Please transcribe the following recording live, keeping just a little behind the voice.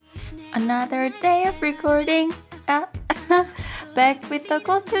Another day of recording. Back with the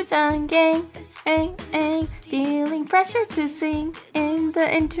Gochujang gang. Feeling pressure to sing in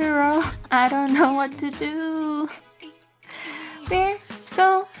the intro. I don't know what to do. We're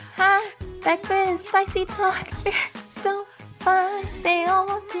so high. Back with spicy talk. We're so fine. They all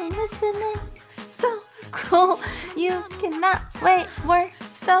want to listen in. So cool. You cannot wait. We're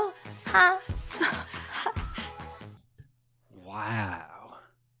so high. So Wow.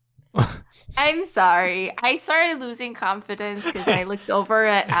 I'm sorry. I started losing confidence because I looked over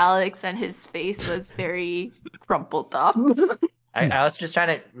at Alex and his face was very crumpled up. I was just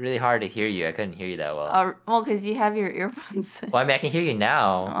trying to really hard to hear you. I couldn't hear you that well. Well, because you have your earphones. Well, I mean, I can hear you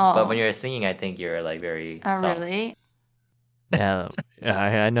now, Oh. but when you were singing, I think you were like very. Oh, soft. really? Yeah,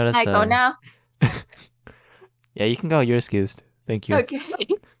 I noticed. I go now? Yeah, you can go. You're excused. Thank you. Okay.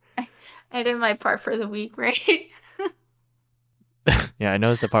 I did my part for the week, right? Yeah, I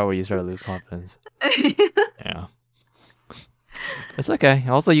noticed the part where you start to lose confidence. Yeah. It's okay.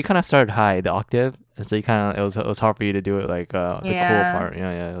 Also, you kind of started high, the octave, and so you kind of it was hard for you to do it like the cool part.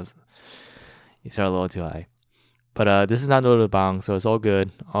 Yeah. It was you started a little too high. But this is not Bang, so it's all good.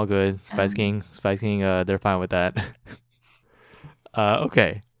 All good. Spice King, they're fine with that.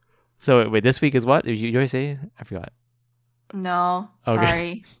 Okay. So wait, this week is what? You already say it? I forgot. No, Okay.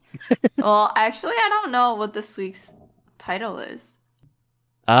 sorry. Well, actually, I don't know what this week's title is.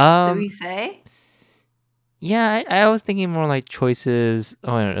 Did we say? Yeah, I was thinking more like choices,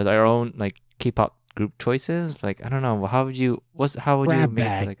 our own like K-pop group choices. Like I don't know, how would you make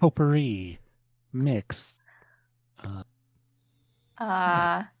bag, it like potpourri, mix?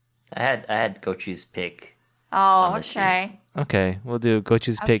 I had Gochu's pick. Oh, on the okay. Okay, we'll do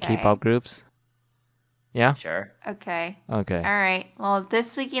Gochu's pick Okay. K-pop groups. Yeah. Sure. Okay. Okay. All right. Well,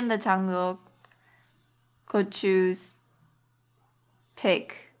 this week in the Janguk, Gochu's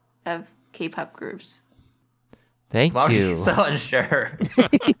pick of K-pop groups. Thank Why were you. you so unsure?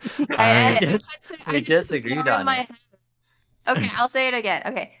 I we just agreed on it. Okay, I'll say it again.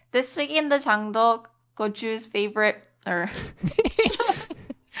 Okay, this week in the Jangdok, Gochu's favorite or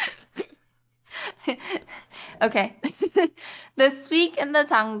okay, this week in the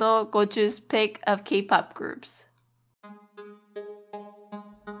Jangdok, Gochu's pick of K-pop groups.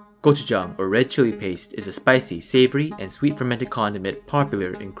 Gochujang, or red chili paste, is a spicy, savory, and sweet fermented condiment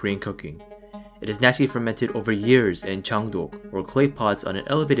popular in Korean cooking. It is naturally fermented over years in changdok, or clay pots on an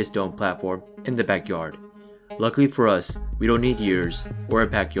elevated stone platform in the backyard. Luckily for us, we don't need years or a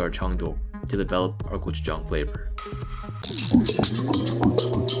backyard changdok to develop our gochujang flavor.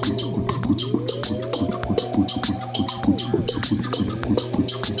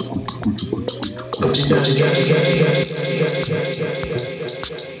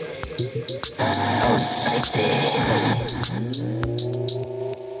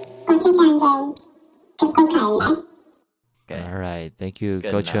 Okay. All right. Thank you,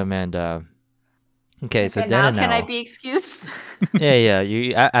 Good Gochu enough. Amanda. Okay, so Okay, then now and now. can I be excused? Yeah.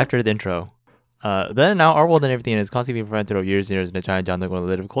 You after the intro. Then and now, our world and everything is constantly being fermented over years and years in a giant jungle of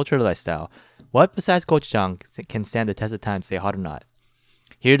live cultural lifestyle. What besides gochujang can stand the test of time, say hot or not?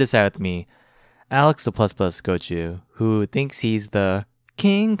 Here to decide with me, Alex the plus Gochu, who thinks he's the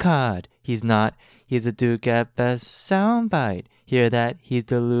king cod. He's not. He's a Duke at best soundbite. Hear that? He's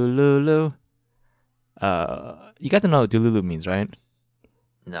the Lululu. You guys don't know what Dululu means, right?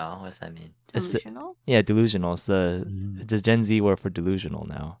 No, what does that mean? Delusional? Yeah, delusional. It's the Gen Z word for delusional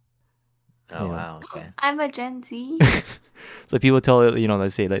now. Oh Yeah. wow. Okay. I'm a Gen Z. So people tell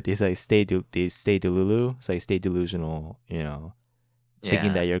let's say like they say stay delulu. It's like stay delusional.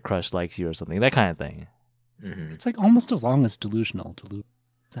 Thinking that your crush likes you or something. That kind of thing. Mm-hmm. It's like almost as long as delusional.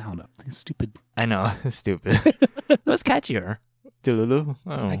 Sound up. It's stupid. I know, stupid. What's catchier? Delulu.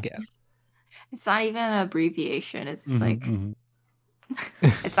 I guess. It's not even an abbreviation. It's just like Mhm.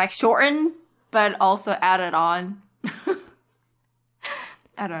 it's like shortened, but also added on.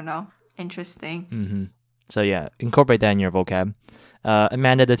 I don't know. Interesting. Mm-hmm. So yeah, incorporate that in your vocab.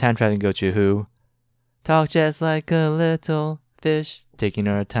 Amanda, the time traveling Gochu, who talk just like a little fish, taking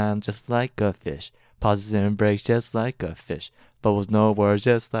her time just like a fish, pauses and breaks just like a fish, bubbles no words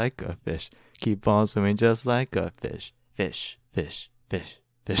just like a fish, keep on swimming just like a fish, fish.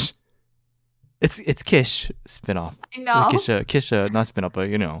 It's Kish spinoff. I know. Kisha, not spinoff, but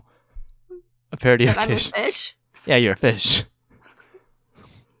a parody But of I'm a Kish. fish. Yeah, you're a fish.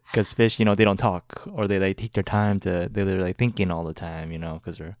 Because fish, they don't talk, or they like take their time they're like thinking all the time,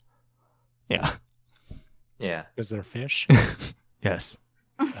 because they're, yeah. Yeah. Is there fish? Yes.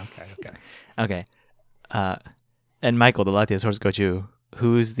 Okay. And Michael, the Latias horse Gochu,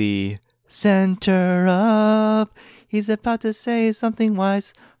 who's the center of He's about to say something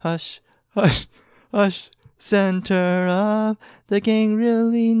wise. Hush, hush, hush. Center of the gang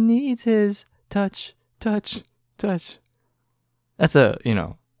really needs his touch, touch, touch. That's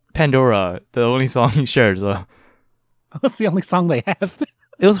Pandora, the only song he shared. So That's the only song they have.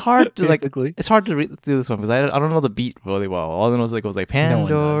 it was hard to Basically. It's hard to do this one because I don't know the beat really well. All I know is it was like No one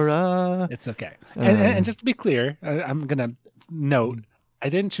does. Pandora. It's okay. And just to be clear, I'm going to note, I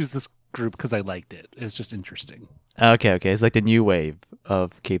didn't choose this group because I liked it. It's just interesting. Okay. It's like the new wave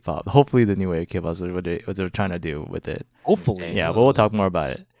of K-pop. Hopefully, the new wave of K-pop is what they're trying to do with it. Hopefully. Yeah, but we'll talk more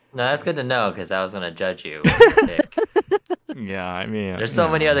about it. No, that's good to know because I was gonna judge you. with your pick. Yeah, I mean, There's so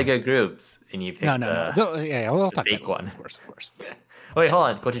many other good groups, and you picked No. Yeah, we'll the talk big about one. it, of course. Wait, hold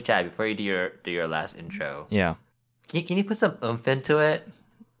on. Go to chat before you do your last intro. Yeah. Can you put some oomph into it?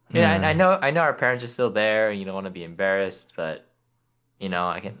 Yeah, I know our parents are still there, and you don't want to be embarrassed, but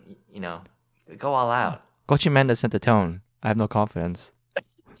I can go all out. Gochu Manda set the tone. I have no confidence.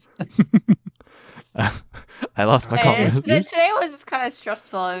 I lost my confidence. Today was just kind of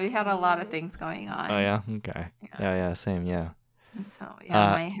stressful. We had a lot of things going on. Oh yeah, okay. Yeah, same. Yeah. And so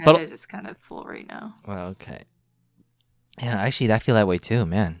my head but- is just kind of full right now. Well, okay. Yeah, actually, I feel that way too,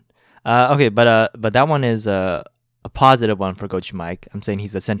 man. Okay, but that one is a positive one for Gochu Mike. I'm saying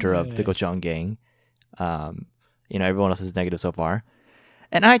he's the center of the Gochujang gang. Everyone else is negative so far.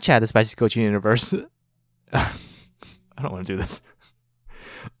 And I chat the Spicy Gochu universe. I don't want to do this.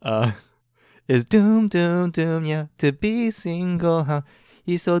 Is doom, yeah, to be single, huh?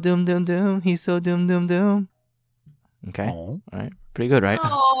 He's so doom, he's so doom. Okay, all right, pretty good, right?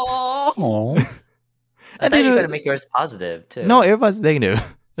 Oh, I thought you were gonna make yours positive too. No, everybody's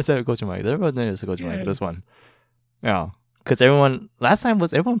negative. Except Gochu Mike. Everyone's negative to Gochu Mike for this one. Yeah, because last time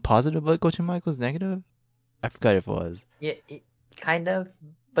was everyone positive, but Gochu Mike was negative. I forgot if it was. Yeah, kind of.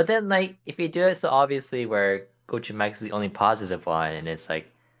 But then, like, if you do it so obviously, where Gochu Mike's the only positive one, and it's like,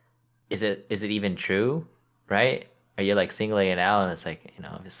 is it even true, right? Are you like singling it out, and it's like,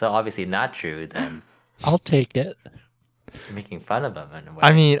 if it's so obviously not true, then I'll take it. you're making fun of him in a way.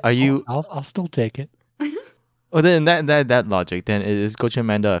 I mean, are you? I'll still take it. Well, then that logic, then is Gochu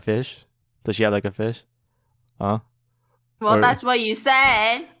Amanda a fish? Does she have like a fish? Huh? well, Or- that's what you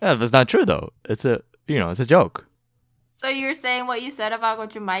said. Yeah, but it's not true though. It's a joke. So you're saying what you said about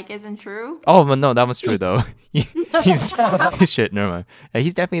Gochu Mike isn't true? Oh, but no, that was true though. he's shit. Never mind. Yeah,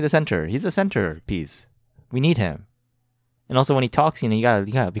 he's definitely the center. He's the centerpiece. We need him. And also, when he talks, you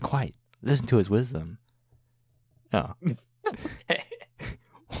gotta be quiet. Listen to his wisdom. Oh,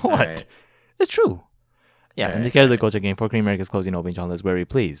 what? Alright. It's true. Yeah, and Alright, together the Gochu game for Korean America's closing opening challenge is very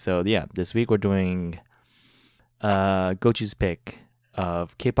pleased. So yeah, this week we're doing Gochu's pick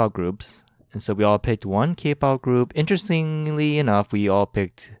of K-pop groups. And so we all picked one K-pop group. Interestingly enough, we all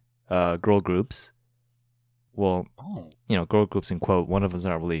picked girl groups. Well, girl groups in quote. One of us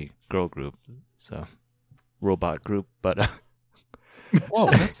aren't really girl group, so robot group. But Whoa,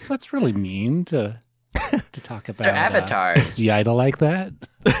 that's really mean to talk about. They're avatars. The idol like that.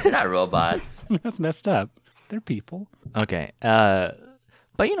 They're not robots. That's messed up. They're people. okay. But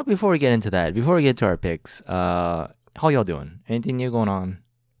before we get into that, before we get to our picks, how y'all doing? Anything new going on?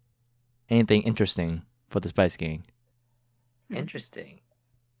 Anything interesting for the Spice Gang? Interesting.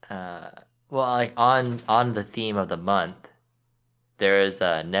 Well, like on the theme of the month, there is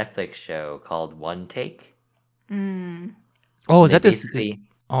a Netflix show called One Take. Mm. Oh, is They that this? basically-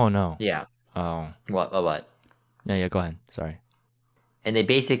 Oh no. Yeah. Oh. What? Yeah. Go ahead. Sorry. And they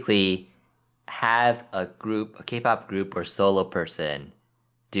basically have a K-pop group or solo person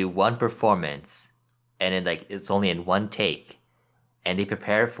do one performance, and then like it's only in one take, and they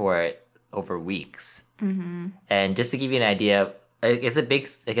prepare for it over weeks. Mm-hmm. And just to give you an idea, it's a big,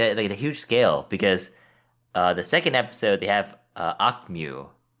 like a huge scale because the second episode they have Akmu,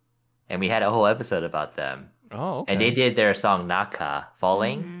 and we had a whole episode about them, Oh. Okay. and they did their song Naka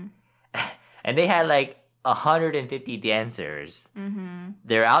Falling, and they had like 150 dancers. Mm-hmm.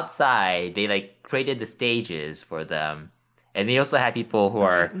 They're outside. They like created the stages for them, and they also had people who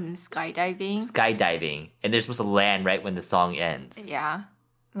are Skydiving. skydiving, and they're supposed to land right when the song ends. Yeah.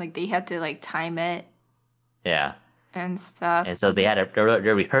 Like they had to like time it Yeah. and stuff. And so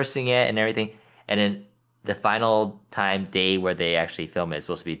they're rehearsing it and everything, and then the final day where they actually film it is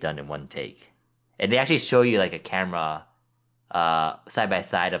supposed to be done in one take, and they actually show you like a camera side by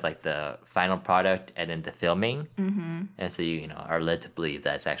side of like the final product and then the filming, Mm-hmm. and so you are led to believe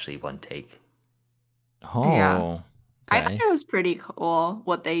that it's actually one take. Oh. Yeah. I Okay. thought it was pretty cool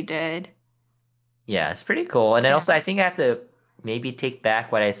what they did. Yeah, it's pretty cool. And then Yeah. also I think I have to maybe take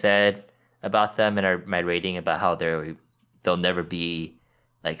back what I said about them and my rating about how they'll never be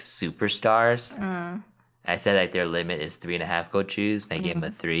like superstars. I said like their limit is 3.5 Gochus, and I gave them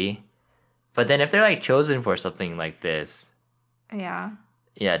a Mhm. 3. But then if they're like chosen for something like this, Yeah.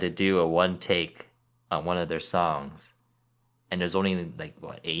 yeah, to do a one take on one of their songs, and there's only like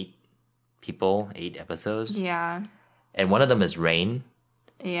what 8 episodes, Yeah. and one of them is Rain,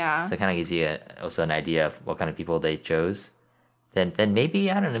 Yeah. so it kind of gives you also an idea of what kind of people they chose. Then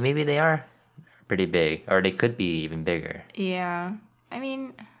maybe I don't know, maybe they are pretty big, or they could be even bigger. Yeah. I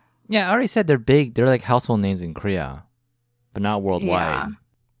mean, Yeah, I already said they're big. They're like household names in Korea, but not worldwide.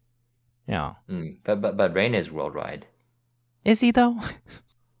 Yeah. But Rain is worldwide. Is he though?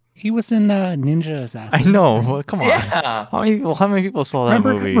 He was in Ninja Assassin. I know. right? Well, come on. Yeah. How many people saw that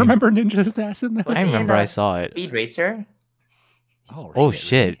movie? Remember Ninja Assassin? Was I he in remember I the saw it. Speed Racer. Oh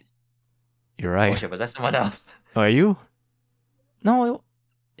shit. You're Oh right. shit, was that someone else? Oh, are you? No,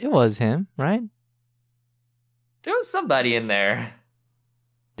 it was him, right? There was somebody in there.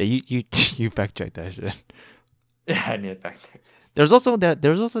 Yeah, you fact check that shit. Yeah, I need to back there. There's also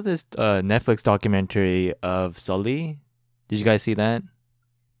this Netflix documentary of Sully. Did you guys see that?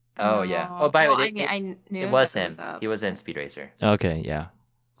 Oh yeah. no. Oh, by the Well, way, I mean, I knew it was that him. up. He was in Speed Racer. Okay, yeah,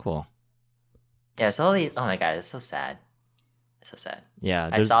 cool. Yeah, Sully. Oh my god, it's so sad. It's so sad. Yeah,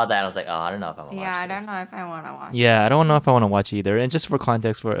 I saw that. I was like, oh, I don't know if I'm gonna Yeah, I watch don't this. know if I want to watch. Yeah, I don't know if I want to watch either. And just for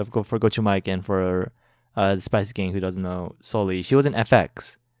context, for Gochu Mike and for the Spicy Gang who doesn't know Sully, she was in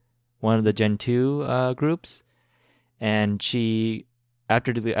FX, one of the Gen 2 groups, and she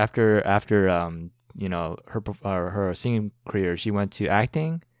after her singing career, she went to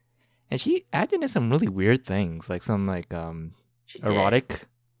acting, and she acted in some really weird things, like some She did. erotic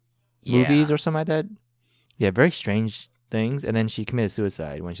Yeah. movies or something like that. Yeah, very strange things. And then she committed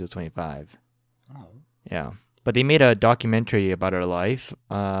suicide when she was 25. Oh. Yeah. But they made a documentary about her life,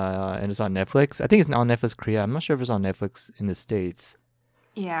 and it's on Netflix. I think it's on Netflix Korea. I'm not sure if it's on Netflix in the States.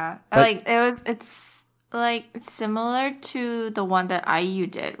 Yeah, But- it's like similar to the one that IU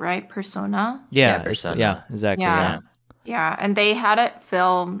did, right? Persona. Yeah, Yeah, Persona. yeah, exactly. Yeah. Yeah, and they had it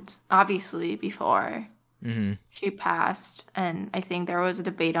filmed obviously before Mm-hmm. she passed, and I think there was a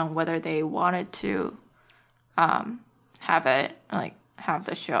debate on whether they wanted to have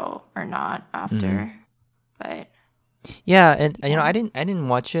the show or not after. But Yeah, and you know, Yeah. I didn't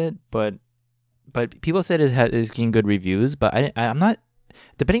watch it, but people said it's getting good reviews. But I'm not,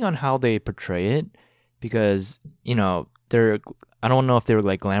 depending on how they portray it, because you know I don't know if they're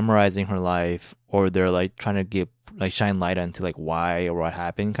like glamorizing her life or they're like trying to give like shine light onto like why or what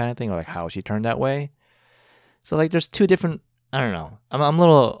happened kind of thing, or like how she turned that way. So like there's two different. I don't know. I'm a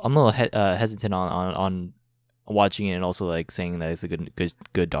little hesitant on watching it and also like saying that it's a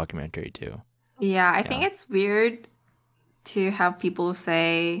good documentary too. yeah, I think Yeah. it's weird to have people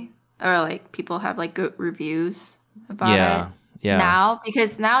say, or like people have like good reviews about Yeah, it yeah. now,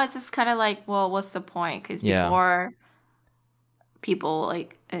 because now it's just kind of like, well, what's the point? Because Yeah. before, people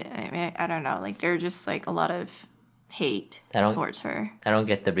like I don't know, like there's just like a lot of hate I don't- towards her. I don't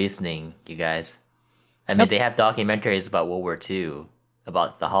get the reasoning, you guys. I mean, Nope. they have documentaries about World War II,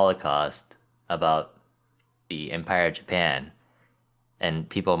 about the Holocaust, about the Empire of Japan, and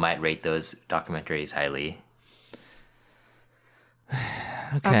people might rate those documentaries highly.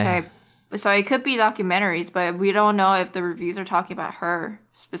 Okay. So it could be documentaries, but we don't know if the reviews are talking about her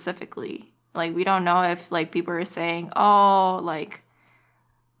specifically. Like we don't know if like people are saying, oh, like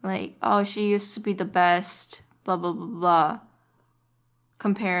oh, she used to be the best, blah blah blah blah.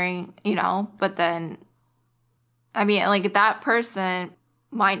 Comparing, but then I mean, like that person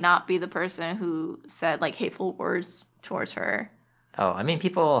might not be the person who said like hateful words towards her. Oh, I mean,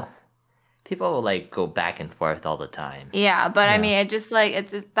 people like go back and forth all the time. Yeah, but I Yeah. mean, it's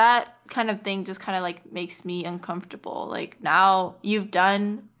just that kind of thing just kind of like makes me uncomfortable. Like now you've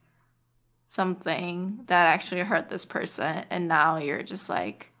done something that actually hurt this person, and now you're just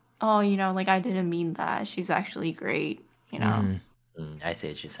like, oh, like I didn't mean that. She's actually great, Mhm. I see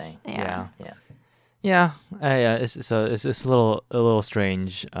what you're saying. Yeah. Yeah. Yeah, it's a little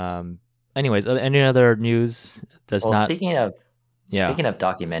strange. Anyways, any other news that's Well, not? speaking of Yeah.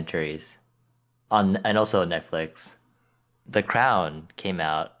 documentaries, and also Netflix, The Crown came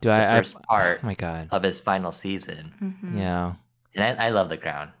out. Do the I? first part Oh my god. of its final season, Mhm. Yeah. and I love The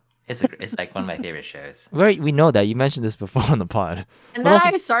Crown. It's like one of my favorite shows. We know that you mentioned this before on the pod. And But then also-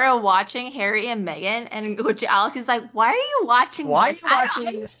 I started watching Harry and Meghan, and which Alex is like, "Why are you watching? Why are this? you I don't watching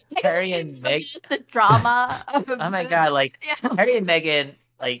understand Harry and Meghan?" The drama. Of Oh my god! Like Yeah. Harry and Meghan,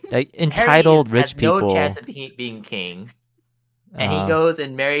 like Like entitled Harry rich has no people. chance of being king, and he Uh, goes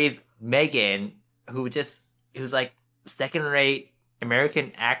and marries Meghan, who's like second-rate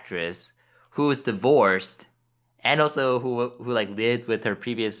American actress who was divorced, and also who like lived with her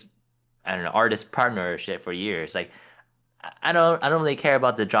previous I don't know, artist partnership for years. Like I don't really care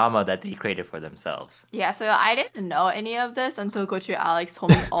about the drama that they created for themselves. Yeah, so I didn't know any of this until Gochu Alex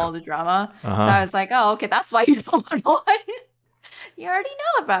told me all the drama. So Uh-huh. I was like, oh, okay, that's why you don't know it. You already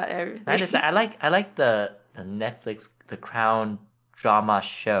know about everything. I like the Netflix The Crown drama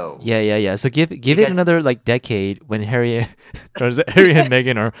show. Yeah. So give it Because- another like decade when Harry and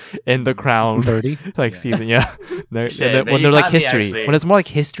Meghan are in the crown, 30. like Yeah. season. Yeah, Shit, man, when you they're like got me, history, actually. when it's more like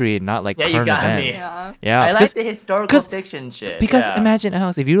history and not like Yeah, you current got me. events. Yeah. Yeah, I like because the historical 'cause- fiction shit. because yeah. imagine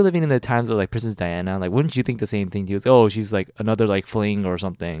Alex, if you were living in the times of like Princess Diana, like wouldn't you think the same thing? Oh, she's like another like fling or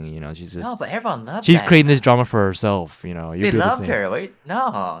something. You know, she's just No, but everyone loved she's that. creating this drama for herself. You know, They you'd be the loved same. her. Wait,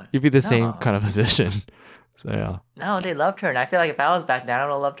 no. You'd be the same No. kind of position. So yeah. No, they loved her, and I feel like if I was back then, I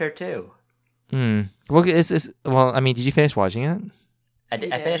would have loved her too. Well, well. I mean, did you finish watching it? I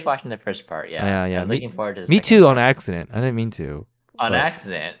did. finished watching the first part. Yeah, Yeah. I'm looking forward to. The Me second too, part. on accident. I didn't mean to. On but-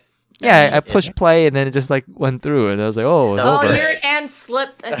 accident. Yeah, I mean, pushed play and then it just like went through, and I was like, oh, it's So- Oh, over. your hand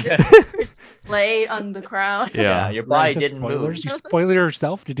slipped and just laid on the crown. Yeah. your body Right, to didn't spoilers. move. You spoiled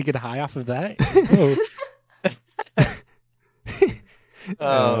yourself. Did you get high off of that?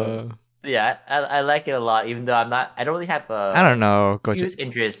 Oh. Yeah, I like it a lot, even though I don't really have a I don't know, Coach. huge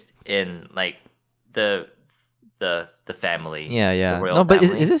interest in like the family. Yeah. the royal No, but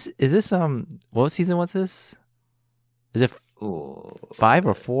family. is this what season was this? Is it Ooh, 5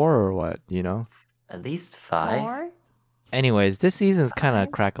 or 4 or what? You know. at least 5. Or- Anyways, this season's kind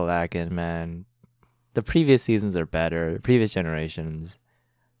of crack-a-lackin', man. The previous seasons are better. Previous generations.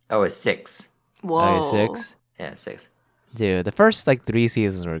 Oh, it's 6. Whoa. Okay, 6. Yeah, 6. Dude, the first like 3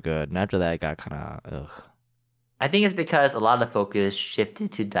 seasons were good, and after that, it got kind of ugh. I think it's because a lot of focus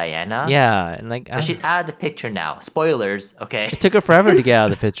shifted to Diana. Yeah, and like But she's out of the picture now. Spoilers, okay? it took her forever to get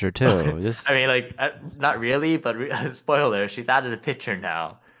out of the picture too. Just I mean, like, not really, but spoiler, she's out of the picture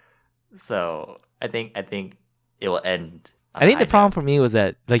now. So I think it will end. I think the problem for me was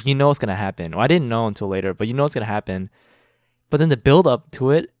that like you know what's gonna happen. Well, I didn't know until later, but you know what's gonna happen. But then the build up to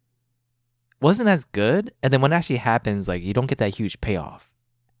it wasn't as good, and then when it actually happens, like you don't get that huge payoff.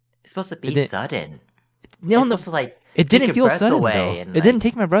 it's supposed to it be didn't- sudden. No, It's no, supposed to like it take didn't your feel breath sudden away though. and, It didn't like,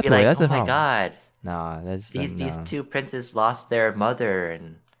 take my breath be away. like, That's oh the my problem. god, Nah, that's these no. two princes lost their mother,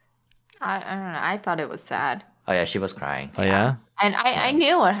 and I don't know. I thought it was sad. oh yeah, she was crying. Oh yeah, And I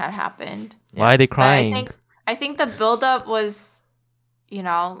knew what had happened. why are they But crying? I think the buildup was,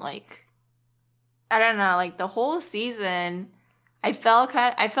 like, I don't know, like the whole season, I felt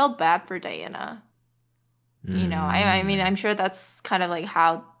bad for Diana. I mean, I'm sure that's kind of like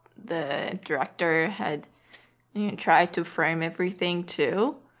how the director had tried to frame everything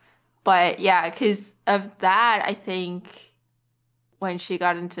too. But yeah, because of that, I think when she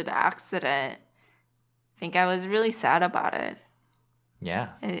got into the accident, I think I was really sad about it. Yeah,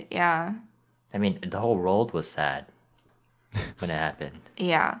 Yeah. I mean the whole world was sad when it happened.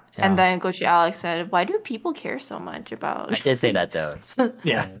 Yeah. Yeah. And then Gochu Alex said, why do people care so much about I did say that though.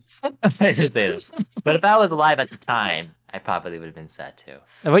 Yeah, I did say that. But if I was alive at the time, I probably would have been sad too.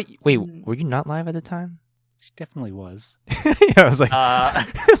 Wait, Mm. were you not live at the time? She definitely was. Yeah, I was like,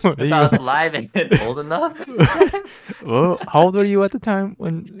 what are If you- I was alive and old enough, well, how old were you at the time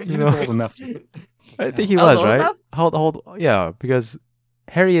when He was old enough. To, I think he I was was, old right? enough? How old? Yeah, because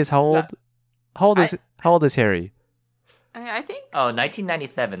Harry is how old? How old is Harry? I think. oh,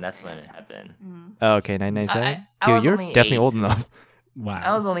 1997. That's when it happened. Oh, okay, 997. I Dude, was you're only definitely 8. old enough. wow.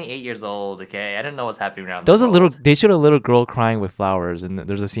 I was only 8 years old. Okay, I didn't know what's happening around. There was the a little. world. They showed a little girl crying with flowers, and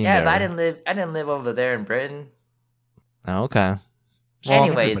there's a scene Yeah, there. but I didn't live over there in Britain. Oh, okay. Well,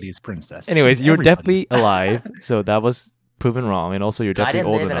 anyways, Everybody's princess. Anyways, you're Everybody's. definitely alive, so that was proven wrong, and also you're I definitely didn't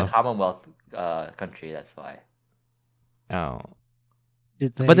old live in a enough. Commonwealth country. That's why. Oh,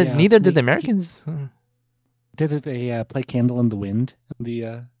 Did but they, then neither did play- the Americans. Hmm. Did they play "Candle in the Wind" in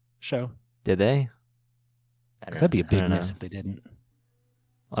the show? Did they? I 'Cause don't that'd be a know. big don't miss know. if they didn't.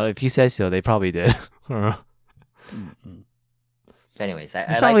 If you said so, they probably did. Mm-mm. Anyways, I It's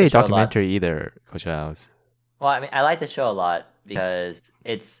like not really the a show a lot. documentary either, Coach House. Well, I mean, I like the show a lot because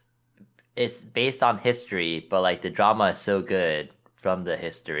it's based on history, but like the drama is so good from the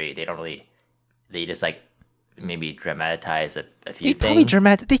history. They just like maybe dramatize a few They probably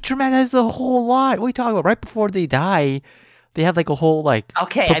things. they dramatize the whole lot. What are you talking about? Right before they die, they have like a whole like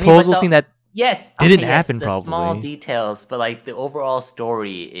Okay, I mean, proposal but scene that yes, didn't yes, happen the small probably. details, but like the overall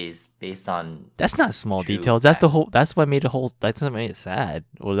story is based on that's not small True details. That's the facts. whole. That's what made the whole. That's what made it sad.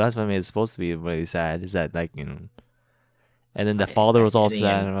 Well, that's what made it supposed to be really sad. Is that like and then the Okay, father was I all think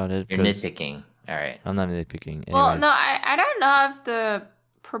sad you're- about it. you're 'cause- nitpicking. All right. I'm not nitpicking. Well, Anyways. no, I don't know if the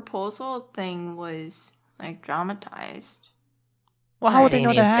proposal thing was like dramatized. Well, how would they know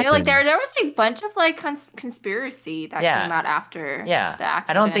that aliens- happened? Like there was like a bunch of like conspiracy that Yeah. came out after Yeah, the accident.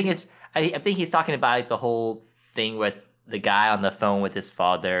 I don't think it's. I think he's talking about like the whole thing with the guy on the phone with his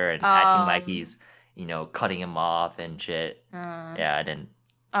father and acting like he's, cutting him off and shit. Yeah, I didn't.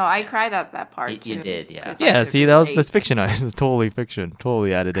 Oh, I cried at that part You too. did, yeah. 'cause I Yeah, could see, that's relate. fictionized. It's totally fiction.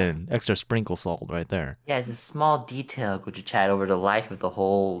 Totally added in. Extra sprinkle salt right there. Yeah, it's a small detail, Gochu chat, over the life of the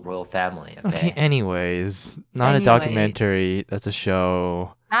whole royal family. Okay, Okay. anyways. Not a Anyways. documentary. That's a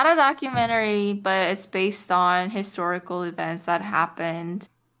show. Not a documentary, but it's based on historical events that happened.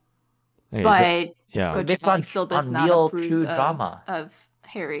 Okay, But yeah. Gochu Based on- still does on not real, approve true of, drama. of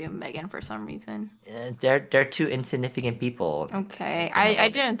Harry and Meghan for some reason. They're two insignificant people. Okay, in the I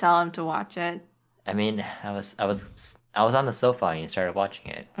world. didn't tell him to watch it. I mean, I was on the sofa and you started watching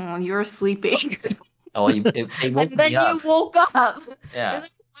it. Oh, you were sleeping, Oh, they woke and then me up. you woke up. You're Yeah.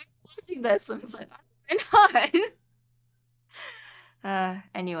 like, why am I watching this? I was like, why not?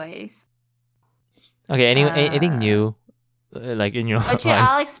 Anyways. Okay, anything new? Like in your But life?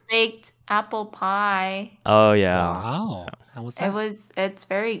 Alex baked apple pie. Oh, yeah. Wow. How was that? It's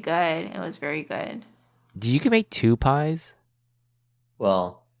very good. It was very good. You can make 2 pies?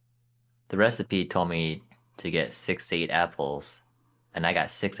 Well, the recipe told me to get 6 to 8 apples, and I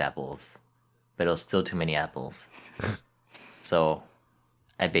got 6 apples, but it was still too many apples. So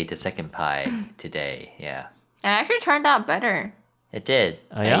I baked the second pie today. Yeah, And it actually turned out better. it did.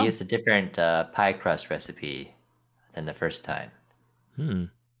 Oh, yeah? I used a different pie crust recipe than the first time. Hmm.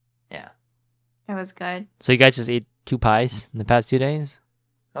 Yeah. It was good. So you guys just ate 2 pies in the past 2 days?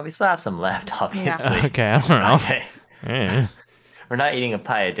 Well, we still have some left, obviously. Okay, I don't know. Okay. Eh. We're not eating a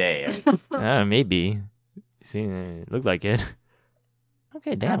pie a day. Maybe. See, it looked like it.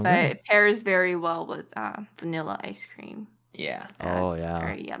 Okay, damn. But good. it pairs very well with vanilla ice cream. Yeah. Oh, It's yeah.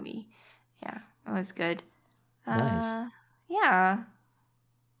 very yummy. Yeah, it was good. Nice. Yeah.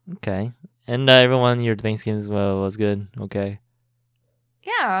 Okay. And everyone, your Thanksgiving as well was good. Okay.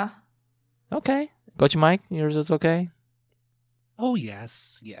 Yeah. Okay. Gochu Mike, yours was okay? Oh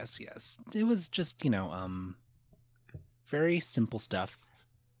yes. It was just, very simple stuff.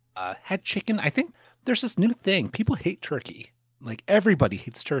 Had chicken. I think there's this new thing. People hate turkey. Like everybody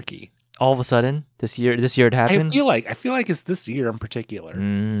hates turkey. All of a sudden, this year it happened? I feel like it's this year in particular.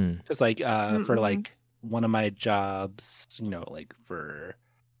 Mm. Because for Mm-mm. like one of my jobs, like for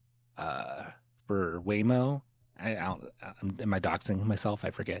Waymo. Am I doxing myself? I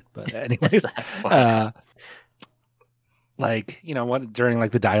forget. But anyways, what during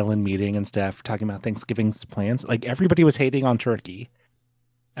like the dial-in meeting and stuff, talking about Thanksgiving's plans, like everybody was hating on turkey.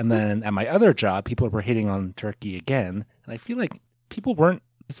 And then at my other job, people were hating on turkey again. And I feel like people weren't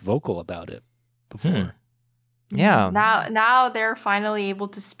as vocal about it before. Yeah. Now they're finally able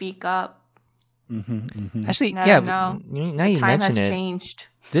to speak up. Actually, No, yeah. no. Now you Time mention has it. changed.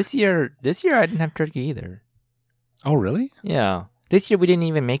 This year I didn't have turkey either. Oh, really? Yeah. This year we didn't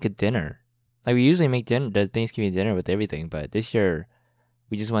even make a dinner. Like we usually make the Thanksgiving dinner with everything, but this year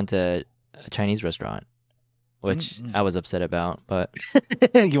we just went to a Chinese restaurant, which Mm-mm. I was upset about. But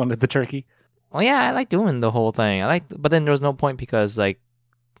You wanted the turkey? well, yeah, I like doing the whole thing. But then there was no point because like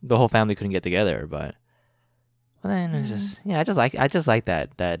the whole family couldn't get together. But well, then it's just I just like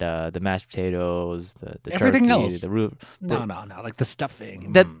that the mashed potatoes, the Everything turkey, else. the root. No, like the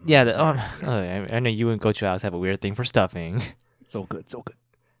stuffing. That I know you and Coach Alex have a weird thing for stuffing. So good.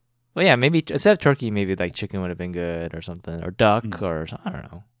 Well, yeah, maybe instead of turkey, maybe like chicken would have been good or something, or duck, Mm. or I don't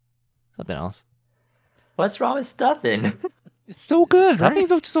know, something else. What's wrong with stuffing? It's so good,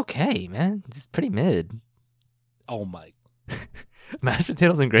 Stuffing's right? just okay, man. It's pretty mid. Oh my. Mashed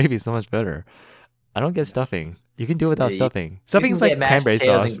potatoes and gravy is so much better. I don't get stuffing. You can do it without Yeah, stuffing. You Stuffing's can like get mashed cranberry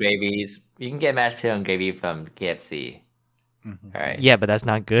potatoes sauce. and gravies. You can get mashed potato and gravy from KFC. Mhm. All right. Yeah, but that's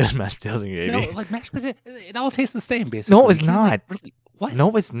not good. Mashed potatoes and gravy. No, like mashed potato, it all tastes the same, basically. No, it's You can't, like, not. really- what?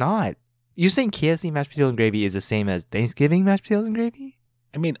 No, it's not. You're saying KFC mashed potatoes and gravy is the same as Thanksgiving mashed potatoes and gravy?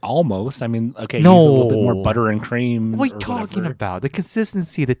 I mean, almost. I mean, okay, use a little bit more No. butter and cream. What are you or talking whatever. about? The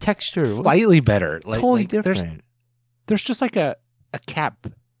consistency, the texture. Slightly better. Like, totally like, different. There's just like a cap,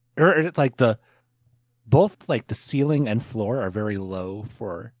 or like both like the ceiling and floor are very low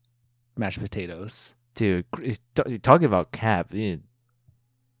for mashed potatoes. Dude, you're talking about cap. You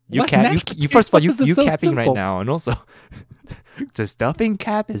What? cap. Mashed You first of all, potatoes is you so capping right simple. now, and also the stuffing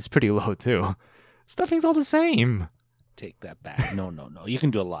cap is pretty low too. Stuffing's all the same. Take that back. No. You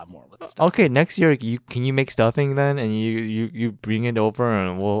can do a lot more with stuff. Okay, next year can you make stuffing then, and you bring it over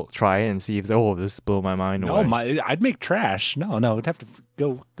and we'll try it and see if this blew my mind No, away. I'd make trash. No, I'd have to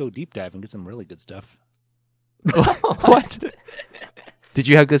go deep dive and get some really good stuff. What? Did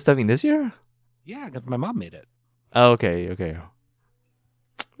you have good stuffing this year? Yeah, because my mom made it. Oh, okay.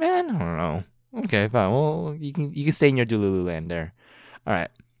 Man, I don't know. Okay, fine. Well, you can stay in your Dululu land there. All right.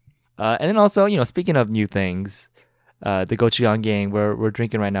 And then also, speaking of new things, the gochujang gang we're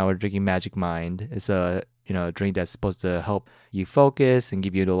drinking right now. We're drinking Magic Mind. It's a drink that's supposed to help you focus and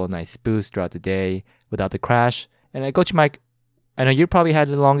give you a little nice boost throughout the day without the crash. And Gochu Mike, I know you probably had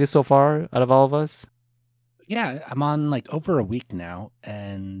the longest so far out of all of us. Yeah, I'm on like over a week now,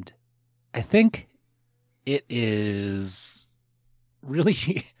 and I think it is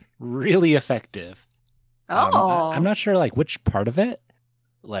really, really effective. Oh. I'm not sure like which part of it.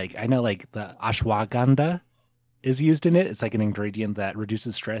 Like I know like the ashwagandha is used in it. It's like an ingredient that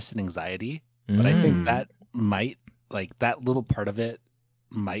reduces stress and anxiety. But I think that might like that little part of it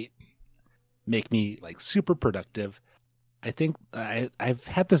might make me like super productive. I think I've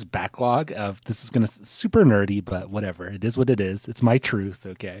had this backlog of this is gonna super nerdy, but whatever. It is what it is. It's my truth.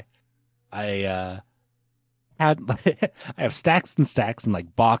 Okay. I had I have stacks and stacks and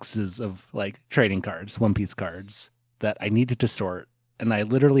like boxes of like trading cards, One Piece cards that I needed to sort, and I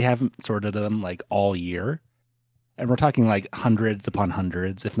literally haven't sorted them like all year. And we're talking like hundreds upon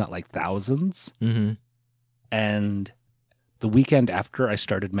hundreds, if not like thousands. Mm-hmm. And the weekend after I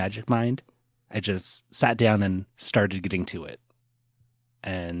started Magic Mind, I just sat down and started getting to it.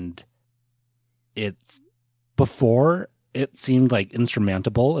 And it's before it seemed like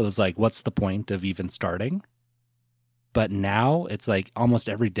insurmountable. It was like, what's the point of even starting? But now it's like almost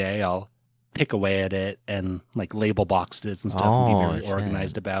every day I'll pick away at it and like label boxes and stuff and be very shit.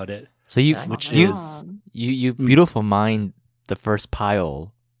 organized about it. So you Which you is you beautiful mind the first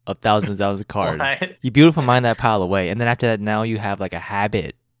pile of thousands of cards. What? You beautiful mind that pile away, and then after that, now you have like a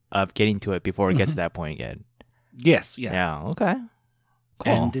habit of getting to it before it gets to that point again. yes, yeah. Yeah. Okay.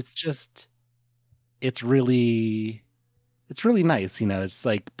 Cool. And it's really nice. It's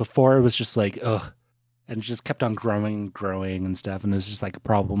like before it was just like, ugh, and it just kept on growing and stuff. And it was just like a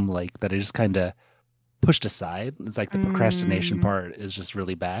problem like that I just kind of pushed aside. It's like the procrastination part is just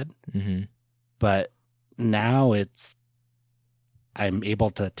really bad. Mm-hmm. But now I'm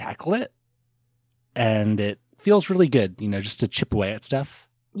able to tackle it, and it feels really good, just to chip away at stuff.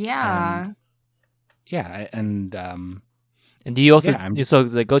 Yeah. And And do you also Yeah, so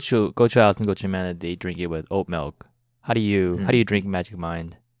the Gochu House and Gochu Man, they drink it with oat milk. How do you drink Magic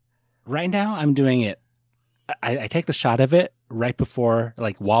Mind? right now I'm doing it. I take the shot of it right before,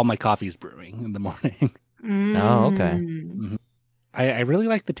 like while my coffee's brewing in the morning. Oh, okay. Mm. I really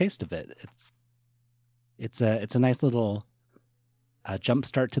like the taste of it. It's a nice little jump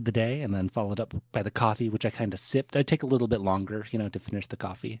start to the day, and then followed up by the coffee, which I kind of sipped. I take a little bit longer, to finish the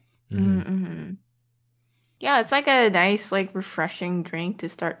coffee. Mm-hmm. Yeah, it's like a nice, like refreshing drink to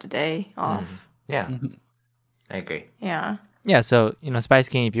start the day off. Yeah, Mhm. I agree. Yeah. Yeah, so Spice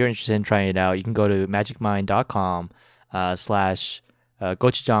King, if you're interested in trying it out, you can go to magicmind.com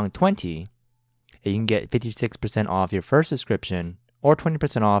 /gochujang20. You can get 56% off your first subscription or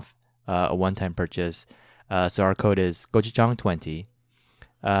 20% off a one-time purchase. So our code is gochujang20.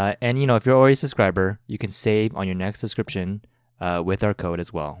 And if you're already a subscriber, you can save on your next subscription with our code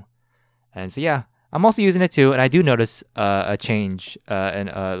as well. And so yeah, I'm also using it too, and I do notice a change. And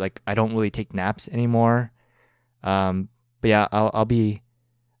like I don't really take naps anymore. But yeah,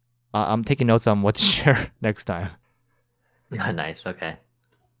 I'm taking notes on what to share next time. Nice. Okay.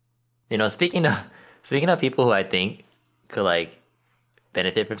 Speaking of people who I think could like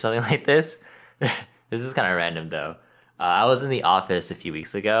benefit from something like this, this is kind of random though. I was in the office a few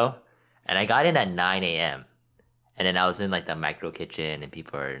weeks ago, and I got in at 9 a.m. And then I was in like the micro kitchen, and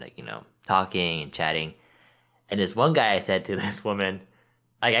people are like talking and chatting. And this one guy, I said to this woman,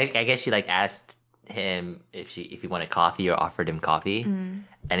 like I guess she like asked him if he wanted coffee or offered him coffee, and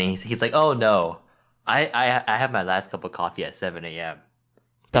he's like, oh no, I have my last cup of coffee at 7 a.m.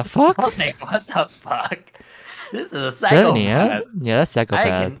 The fuck? I was like, what the fuck? This is a 7 psychopath. a.m.? Yeah, that's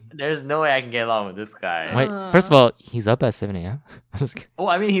psychopath. There's no way I can get along with this guy. Wait, first of all, he's up at 7 a.m. Oh,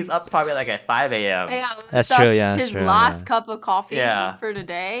 I mean, he's up probably like at 5 a.m. Yeah, That's true, yeah, that's his true, last yeah. cup of coffee Yeah. for the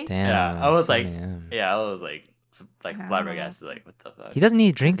day. Damn. Yeah, I was 7 like, a.m. I was like Wow. flabbergasted, like, what the fuck? He doesn't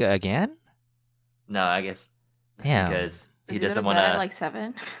need to drink again? No, I guess Damn. because Does he go to doesn't bed want at to. like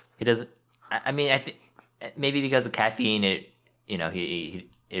 7. He doesn't. I mean, I think maybe because of caffeine, he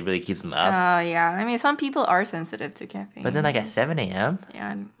it really keeps him up. Yeah. I mean, some people are sensitive to caffeine. But then, like at 7 a.m.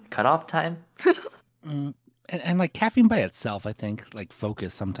 Yeah. cutoff time. And like caffeine by itself, I think like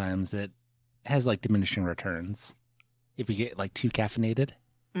focus sometimes it has like diminishing returns if you get like too caffeinated.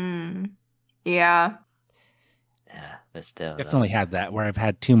 Yeah. Yeah, but still, Definitely that's- had that where I've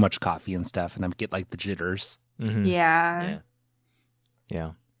had too much coffee and stuff, and I get like the jitters. Mhm. Yeah.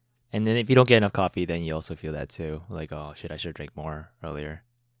 Yeah. And then if you don't get enough coffee, then you also feel that too. Like, oh shit, I should drink more earlier.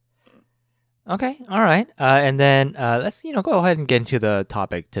 Okay, all right. And then let's go ahead and get into the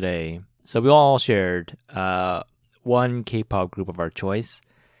topic today. So we all shared one K-pop group of our choice,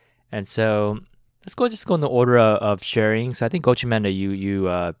 and so let's just go in the order of sharing. So I think Gochu Manda,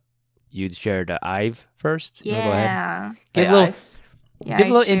 you shared IVE first. You wanna go ahead? Yeah. Give a Wait, little Yeah, give a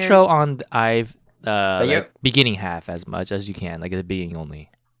I little shared- intro on the IVE, But you're- like beginning half as much as you can, like at the beginning only.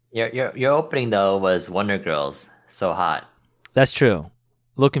 Your opening though was Wonder Girls, so hot. That's true.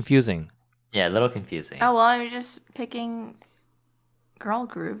 A little confusing. Yeah, a little confusing. Oh well, I was just picking girl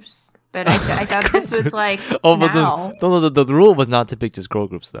groups, but I thought this was like Oh, but now. the rule was not to pick just girl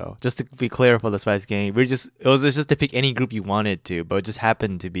groups though. Just to be clear for the Spice Gang, it was just to pick any group you wanted to, but it just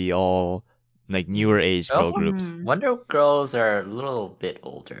happened to be all like newer age girl Also- groups. Wonder Girls are a little bit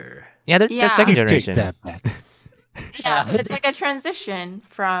older. Yeah, they're Yeah. second Take generation. that back. Yeah, it's like a transition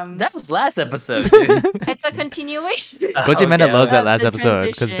from. That was last episode, dude. It's a continuation. Gochu Manda Okay, loves that Of last the episode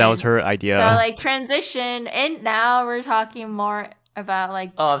because that was her idea. So like transition, and now we're talking more about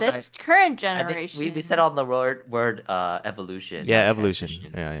like Oh, I'm this sorry. current I generation. think we said on the word evolution. yeah, not evolution.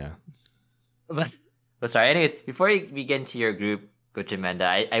 transition. Yeah. But sorry. Anyways, before we get into your group, Gochu Manda,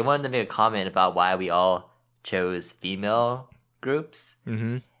 I wanted to make a comment about why we all chose female groups,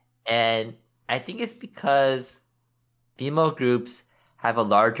 Mm-hmm. and I think it's because female groups have a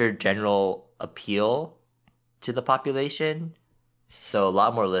larger general appeal to the population, so a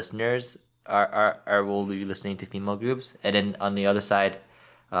lot more listeners are will be listening to female groups, and then on the other side,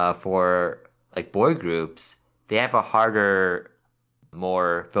 for like boy groups, they have a harder,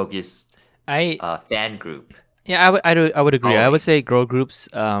 more focused fan group. Yeah, I would agree. I Following. would say girl groups,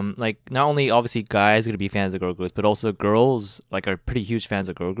 like not only obviously guys are gonna be fans of girl groups, but also girls like are pretty huge fans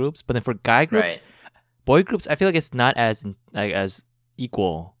of girl groups. But then for guy groups, Right. boy groups, I feel like it's not as like as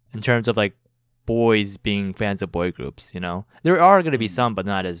equal in terms of like boys being fans of boy groups. There are gonna be some, but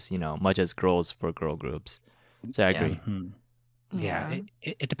not as much as girls for girl groups. So I Yeah. agree. Mhm. Yeah,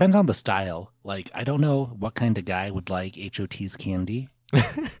 Yeah. it depends on the style. Like, I don't know what kind of guy would like HOT's candy.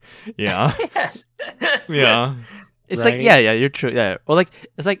 Yeah, Yes. yeah. It's like Right? yeah, you're true. Yeah, or like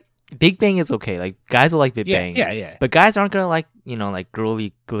it's like Big Bang is okay. Like guys will like Big Bang. Yeah. But guys aren't gonna like like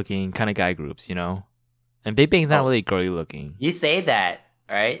girly looking kind of guy groups, And Big Bang's not Oh. really girly looking. You say that,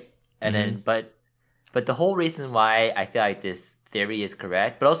 right? And Mm-hmm. then, but the whole reason why I feel like this theory is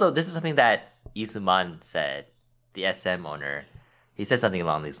correct, but also this is something that Isuman said, the SM owner. He said something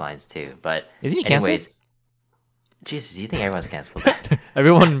along these lines too. But Isn't he canceled? anyways, Jesus, do you think everyone's canceled?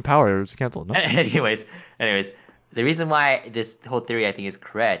 Everyone in power is canceled. No? anyways, the reason why this whole theory I think is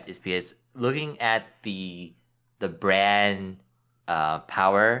correct is because looking at the brand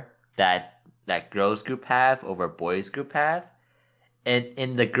power that girls group have over boys group have, and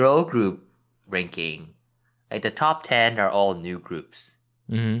in the girl group ranking, like the top 10 are all new groups,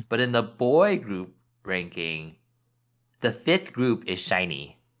 Mm-hmm. but in the boy group ranking, the 5th group is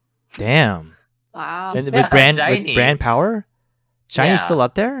Shiny. Damn. Wow. And Yeah, with brand Shiny. power, Shiny's Yeah. still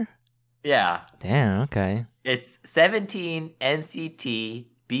up there. Yeah, Damn. Okay. it's 17, NCT,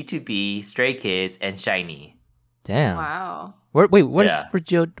 B2B, Stray Kids, and Shiny. Damn. Wow. Wait, where's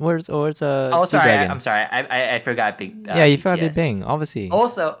Yeah. where's Oh, sorry. G-Dragon? I'm sorry. I forgot Big. Yeah, you found Big BTS. Bang, obviously.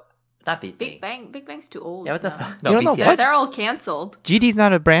 Also, not Big Bang. Big Bang's too old. Yeah, what the now. fuck? You don't know BTS. what? They're all canceled. GD's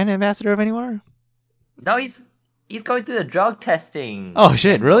not a brand ambassador of anymore. No, he's going through the drug testing. Oh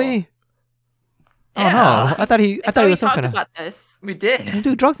shit! angle. Really? Oh Yeah. no! I thought he So was some talked kind of. about this. We did.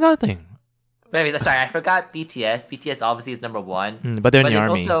 Dude, drugs nothing. But anyways, sorry, I forgot BTS. BTS obviously is number 1. But they're in But the then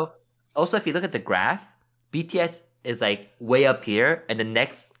army. also, if you look at the graph, BTS is like way up here, and the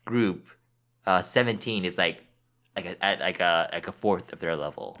next group, 17, is like a fourth of their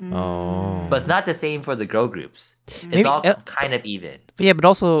level. Mm. Oh. But it's not the same for the girl groups. It's Maybe- all kind of even. But yeah, but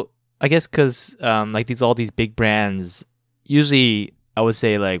also I guess because like all these big brands, usually I would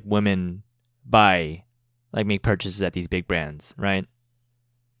say like women make purchases at these big brands, right?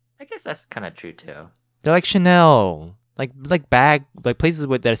 I guess that's kind of true too. They're like Chanel, like places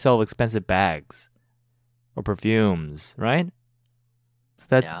that sell expensive bags or perfumes, right? So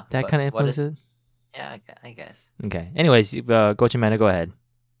that Yeah, that but kind of what is- influences. Yeah, I guess. Okay. Anyways, Gochu Manda, go ahead.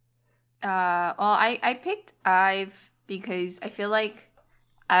 Well, I picked IVE because I feel like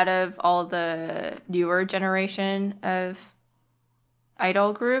out of all the newer generation of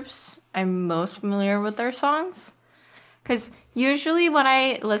idol groups, I'm most familiar with their songs. Because usually when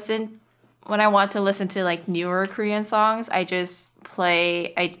I want to listen to like newer Korean songs, I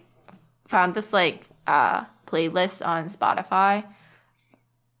found this like playlist on Spotify,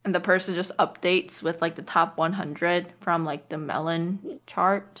 and the person just updates with like the top 100 from like the Melon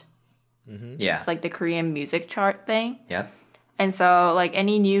chart. Yeah. It's like the Korean music chart thing. Yep. And so like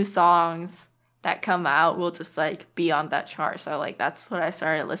any new songs that come out will just like be on that chart. So like that's what I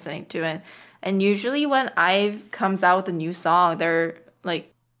started listening to, and usually when IVE comes out with a new song, they're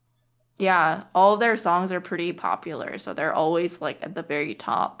like, yeah, all their songs are pretty popular, so they're always like at the very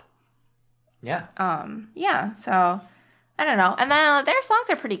top. Yeah. Yeah, so I don't know. And then their songs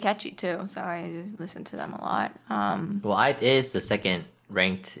are pretty catchy too, so I just listen to them a lot. Well, IVE is the second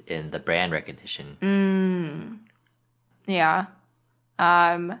ranked in the brand recognition. Yeah.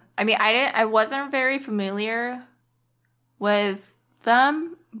 I mean, I wasn't very familiar with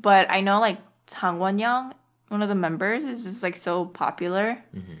them, but I know like Tang Won-young, one of the members, is just like so popular.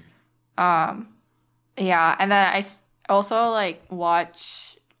 Yeah, and then also like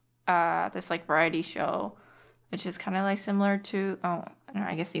watch this like variety show, which is kind of like similar to I don't know,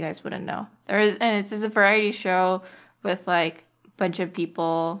 I guess you guys wouldn't know. And it's just a variety show with like a bunch of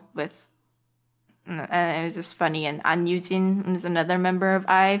people with and it was just funny. And An Yujin was another member of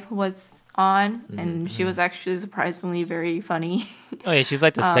IVE who was on, and she was actually surprisingly very funny. Oh yeah, she's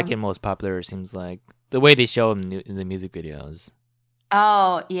like the second most popular. It seems like the way they show them in the music videos.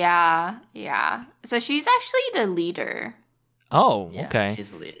 Oh yeah, yeah. So she's actually the leader. Oh, Yeah, okay. she's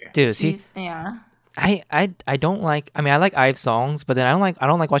the leader. Dude, see, Yeah. I don't like. I mean, I like IVE songs, but then I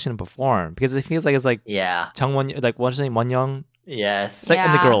don't like watching them perform because it feels like it's like Yeah. Changwon, like what's her name, Wonyoung. Yes. It's like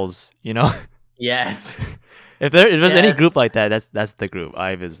in the Yeah. girls, you know. Yes. If there's any Yes. group like that, that's the group.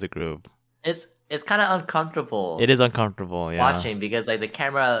 IVE is the group. It's kind of uncomfortable. It is uncomfortable. Yeah. watching because like the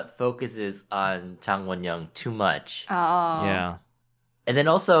camera focuses on Chang Won-young too much, Oh. Yeah. and then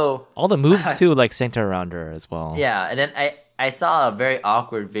also All the moves too, like center around her as well. yeah, and then I saw a very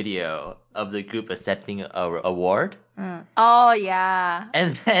awkward video of the group accepting a award, Oh yeah.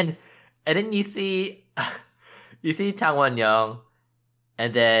 and then you see Chang Won-young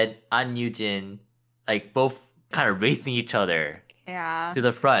and then An Yujin like both kind of racing each other Yeah. to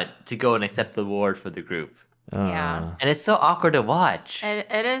the front to go and accept the award for the group, Yeah. and it's so awkward to watch.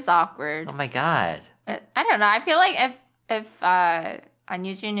 It is awkward. Oh my god. I don't know. I feel like if An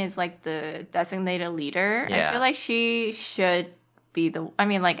Yujin is like the designated leader, I Yeah. feel like she should be the. I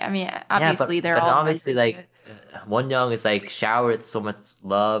mean, obviously yeah, they're but all obviously members, like Won Young is like showered so much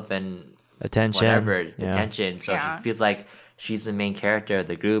love and Attention. whatever Yeah. attention, so Yeah. she feels like she's the main character of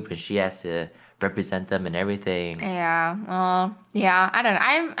the group and she has to represent them and everything. Yeah. Well, yeah. I don't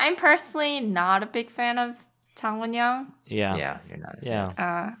know. I'm personally not a big fan of Chang Won-young. Yeah. Yeah, you're not.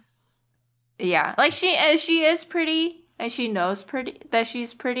 Yeah. Yeah. Like she is pretty, and she knows that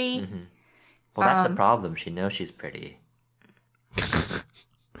she's pretty. Mhm. Well, that's the Um, problem. She knows she's pretty,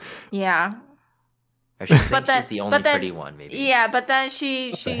 Yeah. or she thinks But then- she's the only but then- pretty one. Maybe. Yeah, but then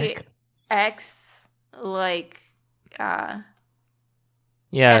she heck? acts like Yeah.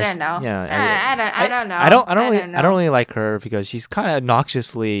 I don't know. Yeah. I don't know. I don't know. really like her because she's kind of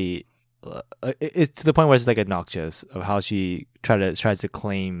obnoxiously. It's to the point where it's like obnoxious of how she tries to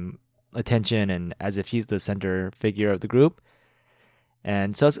claim attention and as if she's the center figure of the group,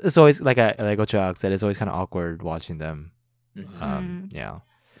 and so it's always like Gochu said, it's always kind of awkward watching them. Mhm. Yeah,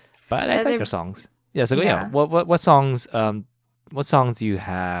 but I Yeah, like they're- their songs. Yeah, so yeah, Yeah. what songs do you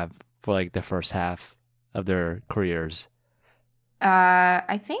have for like the first half of their careers?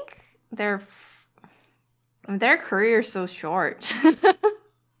 I think their career is so short.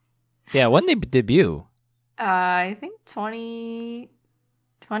 Yeah, when they debut. I think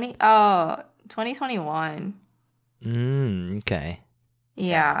 2021. Okay.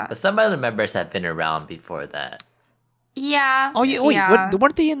 Yeah. But some other members have been around before that. Yeah. Oh yeah, wait, Yeah.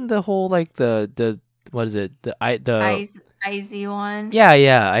 weren't they in the whole like the what is it? The IZ one. Yeah,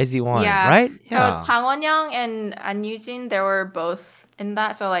 IZ1, Yeah. right? So Yeah. Chang Won-young and An Yujin, they were both in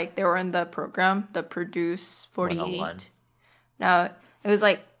that. So like they were in the program, the Produce 48. 101. No, it was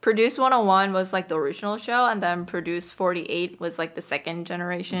like Produce 101 was like the original show, and then Produce 48 was like the second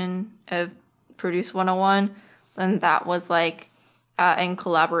generation of Produce 101. Then that was like in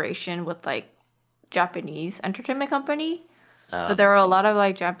collaboration with like Japanese entertainment company. So there were a lot of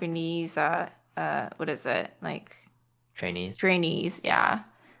like Japanese what is it? Like trainees. yeah.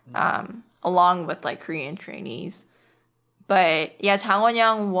 Along with like Korean trainees. But yeah, Chang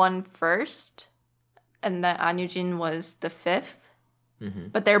Won-young won first, and then An Yujin was the fifth. Mm-hmm.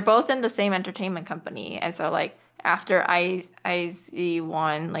 But they're both in the same entertainment company, and so like after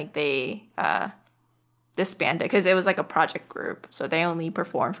IZ1, like they disbanded because it was like a project group, so they only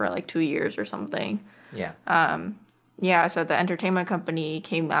performed for like 2 years or something. Yeah. Yeah, so the entertainment company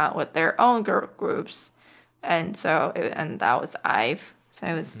came out with their own groups, and and that was IVE. So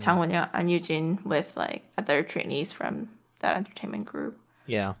it was Chang Won-young and Yujin with like other trainees from that entertainment group.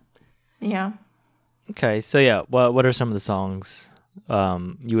 Yeah. Yeah. Okay, so yeah, what are some of the songs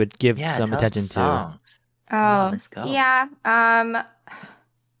you would give Yeah, some tell us the attention to? songs. Come Oh, on, let's go. yeah.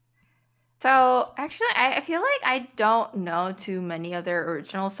 So actually, I feel like I don't know too many of their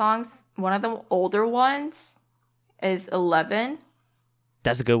original songs. One of the older ones is 11.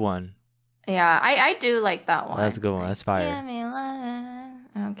 That's a good one. Yeah, I do like that one. That's a good one. That's fire. Give me 11.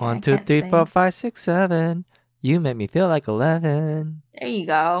 Okay, I 1, 2, can't 3, 4, sing. 5, 6, 7. You make me feel like 11. There you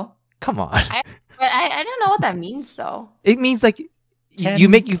go. Come on. But I don't know what that means though. It means like you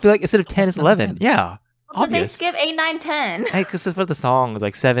 10. make you feel like instead of 10 it's 11. 11. Yeah. But they Obvious. skip 8, 9, 10. Hey, because that's what the song is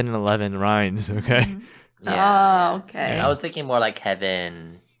like 7 and 11 rhymes. Okay. Mhm. Yeah. Oh, okay. I was thinking more like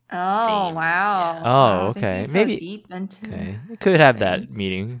heaven. Oh, theme, wow. yeah. Oh, Wow, okay. thinking so Maybe- deep into Okay. It could have that thing.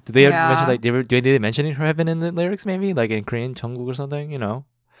 meaning. Did they ever mention Yeah. like did they mention heaven in the lyrics maybe like in Korean Jungkook or something? You know.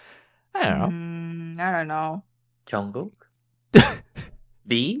 I don't know. I don't know. Jungkook.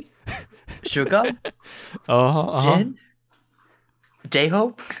 B. Suga. Jin.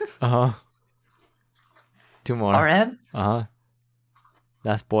 J-Hope. Uh huh. 2 more. RM. Uh huh.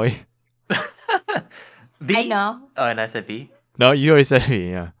 Last boy. B. I know. Oh, and I said B. No, you already said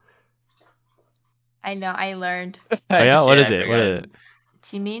me. Yeah. I know. I learned. Oh yeah. What Shit, is I it? What is forgot. it?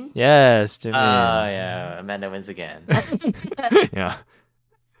 Jimin? Yes, Jimin. Oh yeah, Amanda wins again. Yeah.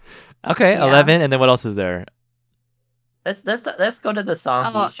 Okay, Yeah. 11, and then what else is there? Let's go to the songs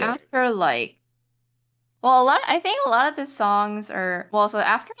Oh, you shared. after like, I think a lot of the songs are so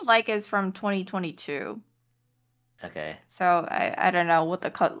after like is from 2022. Okay. So I don't know what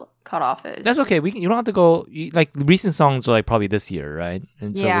the cutoff is. That's okay. You don't have to go like recent songs are like probably this year, right?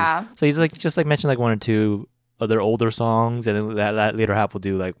 And so Yeah. So he's like just like mention like 1 or 2 other older songs, and then that later half will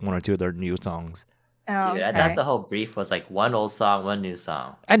do like 1 or 2 other new songs. Oh, Dude, I okay. thought the whole brief was like one old song, one new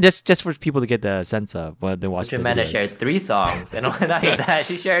song. And just for people to get the sense of what they watch Which the Amanda videos. shared 3 songs, and not even that,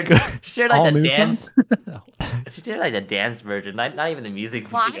 she shared All like the new dance. songs? She shared like the dance version, not even the music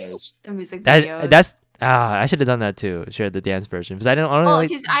Why? videos. The music videos. That's I should have done that too. Share the dance version because I don't Well, like.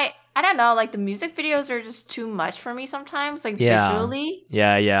 because I don't know, like the music videos are just too much for me sometimes, like Yeah. visually.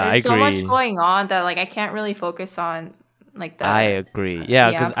 Yeah, I There's so much agree. going on that like I can't really focus on like the I agree. Yeah,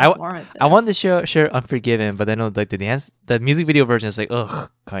 because I wanted to performances. share Unforgiven, but then like the music video version is like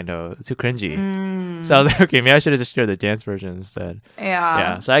kind of too cringy. So I was like, okay, maybe I should have just shared the dance version instead.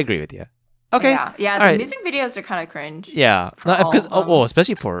 Yeah, so I agree with you. Okay. Yeah, All the right. music videos are kind of cringe. Yeah, For no, all because of them.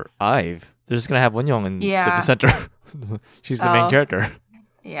 especially for Ive, they're just gonna have Wonyoung in Yeah. the center. She's the main Oh. character.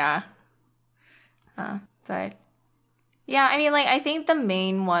 Yeah. But yeah, I mean, like I think the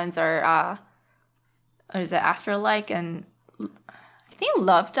main ones are what is it, Afterlife and I think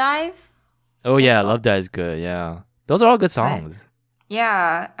Love Dive. Oh yeah, so. Love That is good. Yeah, those are all good songs.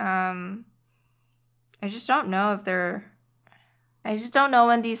 Yeah. I just don't know if I just don't know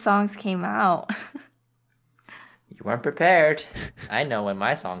when these songs came out. You weren't prepared. I know when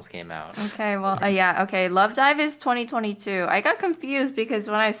my songs came out. Okay, well, yeah, okay. Love Dive is 2022. I got confused because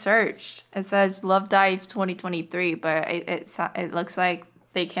when I searched, it says Love Dive 2023, but it looks like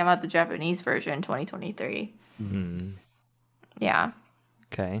they came out the Japanese version 2023. Hmm. Yeah.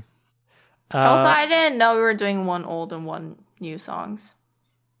 Okay. Also, I didn't know we were doing one old and one new songs.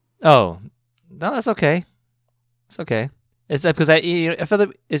 Oh, no, that's okay. It's okay. It's because I feel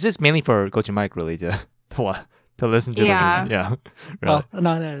like it's just mainly for Gochu Mike really to listen to. Yeah. Yeah. Really. Well,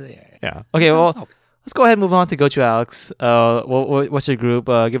 no, yeah. Yeah. Okay. It's Well, okay. let's go ahead and move on to Gochu Alex. What's your group?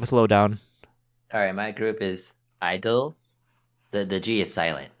 Give us a lowdown. All right, my group is Idol. The G is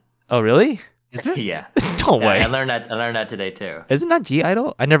silent. Oh, really? Is it? Yeah. No Yeah, way. I learned that today too. Isn't that G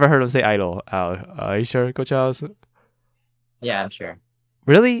Idol? I never heard him say Idol. Are you sure, Coach Alex? Yeah, I'm sure.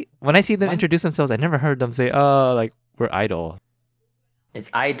 Really? When I see them What? introduce themselves, I never heard them say, like, we're Idol. It's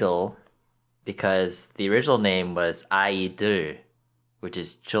Idol because the original name was Aidu, which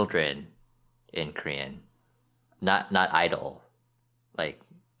is children in Korean. Not idol. Like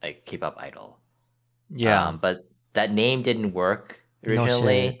K-pop idol. Yeah. But that name didn't work No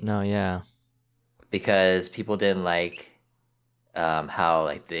originally shit. No, yeah. because people didn't like how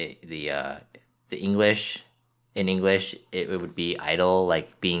like the English in English it would be idle,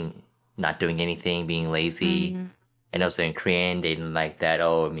 like being not doing anything, being lazy. Mhm. And also in Korean they didn't like that.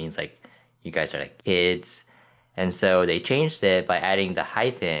 Oh, it means like you guys are like kids. And so they changed it by adding the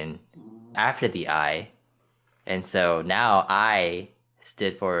hyphen after the I. And so now I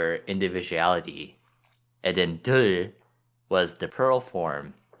stood for individuality. And then 둘 was the plural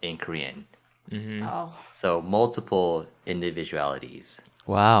form in Korean. Mm-hmm. Oh, So multiple individualities.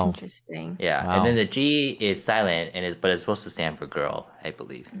 Wow. interesting. Yeah. Wow. And then the G is silent but it's supposed to stand for girl, I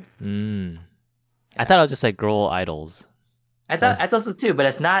believe. Mm. I thought it was just like girl idols. I thought so too, but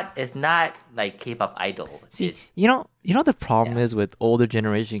it's not like K-pop idol. See, It's you know the problem Yeah. is with older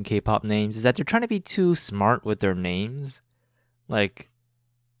generation K-pop names is that they're trying to be too smart with their names, like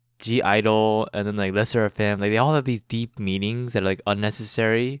G Idol and then like Lesser FM. Like they all have these deep meanings that are like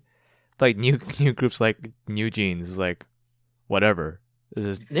unnecessary. Like new new groups like New Jeans is like whatever. It's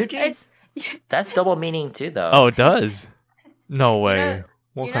just New Jeans. That's double meaning too, though. oh, it does. No You way. know,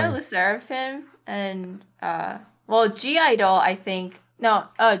 What you kind know of- the Seraphim and well, G Idol. I think no.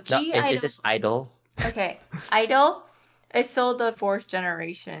 no, G it's Idol. just idol. Okay, Idol is still the fourth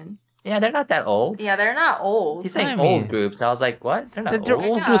generation. Yeah, they're not that old. Yeah, they're not old. He's saying I old mean- groups. And I was like, what? They're not They're old.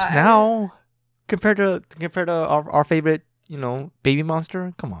 old groups Yeah, now compared to our favorite, Baby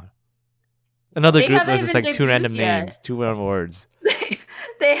Monster. Come on. Another They group haven't was just even like two random debuted yet. names, two random words.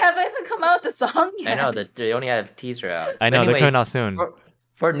 They haven't even come out with the song I yet. know that they only have a teaser out. I But know they're anyways, coming out soon.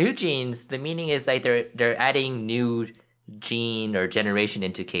 For New Jeans, the meaning is like they're adding new gene or generation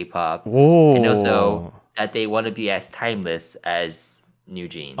into K-pop, Whoa. and also that they want to be as timeless as New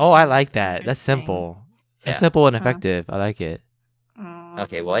Jeans. Oh, I like that. That's Interesting. simple. That's Yeah. simple and Huh. effective. I like it.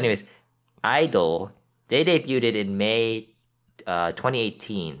 Okay. Well, anyways, Idol they debuted in May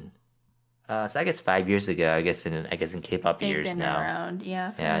 2018. So I guess 5 years ago. I guess in K-pop They've years been now. around,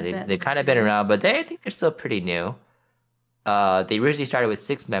 yeah. for Yeah, a bit. they've kind of been around, but I think they're still pretty new. They originally started with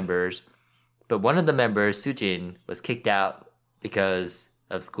 6 members, but one of the members, Sujin, was kicked out because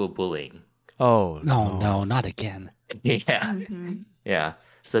of school bullying. Oh No, not again. Yeah, Mhm. yeah.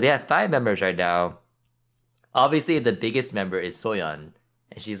 So they have 5 members right now. Obviously, the biggest member is Soyeon,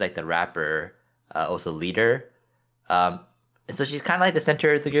 and she's like the rapper, also leader. And so she's kind of like the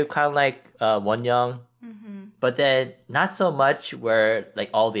center of the group, kind of like Wonyoung, Mhm. but then not so much where like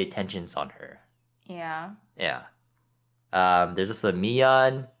all the attention's on her. Yeah. Yeah. There's also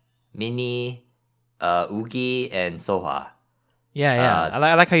Miyeon, Minnie, Ugi, and Soha. Yeah, yeah.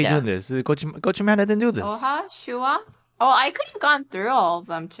 I like how you're yeah. doing this. Gochu Man didn't do this. Soha, Shua. Oh, I could have gone through all of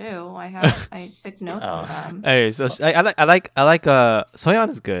them too. I took notes Oh. of them. Hey, so I like Soyeon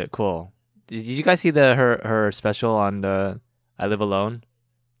is good. Cool. Did you guys see her special on the I Live Alone?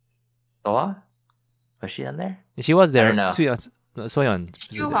 Soha? Was she on there? She was there. don't know. Soyeon.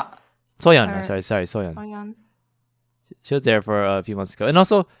 Shua. Soyeon. Or- Sorry, Soyeon. Soyeon. She was there for a few months ago, and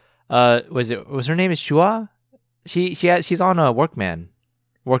also, was her name is Shua? She's on a Work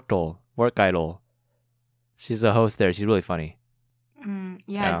Idol. She's a host there. She's really funny. Yeah,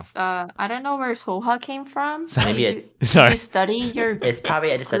 Yeah. it's I don't know where Soha came from. Maybe Did it- you Sorry. study your It's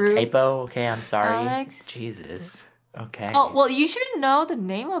probably just a Group, typo. Okay, I'm sorry. Alex? Jesus. Okay. Oh, well, you should know the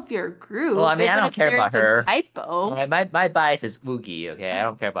name of your group. Well, I mean, I even don't if care there's about a her. Typo. My bias is Ugi. Okay, I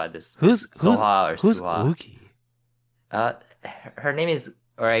don't care about this. Who's Soha or who's Suha. Oogie? Her name is,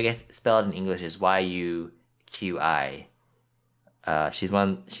 or I guess spelled in English is Yuqi. She's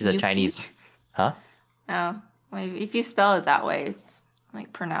a Yuki? Chinese. Huh? Oh, well, if you spell it that way, it's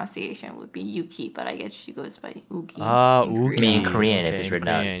like pronunciation would be Yuki, but I guess she goes by Ugi. Ah, in Oogie. Korean. In Korean, if Okay, it's in written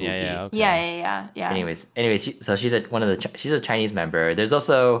out as Korean, yeah, Oogie. yeah, okay. Yeah. Anyways, she's she's a Chinese member. There's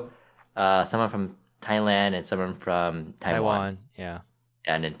also someone from Thailand and someone from Taiwan. Yeah.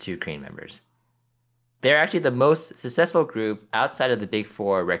 And then 2 Korean members. They're actually the most successful group outside of the big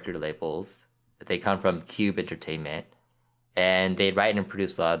 4 record labels. They come from Cube Entertainment, and they write and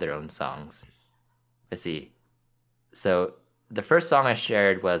produce a lot of their own songs. Let's see. So the first song I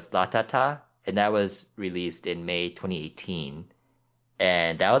shared was La Ta Ta, and that was released in May 2018,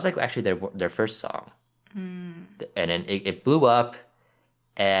 and that was like actually their first song. Mm. And then it blew up,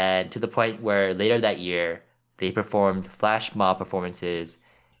 and to the point where later that year they performed flash mob performances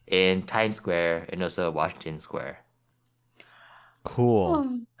in Times Square and also Washington Square. Cool.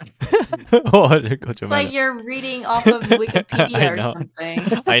 Oh, Oh, it's like you're reading off of Wikipedia I or know.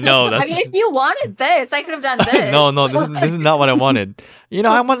 something. I know. I mean, if you wanted this, I could have done this. No, this is not what I wanted.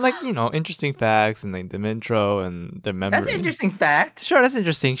 I want interesting facts and like the intro and the memory. That's an interesting fact. Sure, that's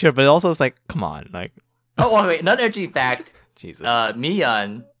interesting. Sure, but also it's like, come on, like Oh, wait, another interesting fact. Jesus.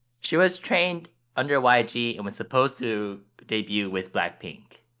 Miyeon, she was trained under YG and was supposed to debut with Blackpink.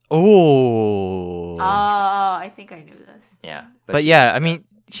 Oh. Oh, I think I knew this. Yeah. but she- yeah, I mean,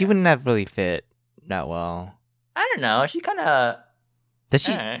 she wouldn't have really fit that well. I don't know. She kind of. Does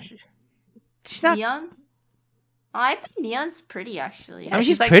she? She's not. Neon? Oh, I think Neon's pretty, actually. I mean,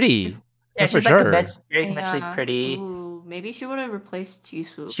 she's like- pretty. Yeah, for she's sure. like very conventionally pretty. Ooh, maybe she would have replaced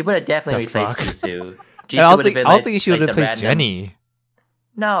Jisoo. She would have definitely The replaced fuck? Jisoo. I Jisoo was would have thinking, been I was like- thinking she would like have the replaced random- Jenny.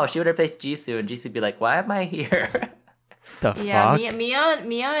 No, she would have replaced Jisoo, and Jisoo would be like, "Why am I here?" The Yeah, fuck?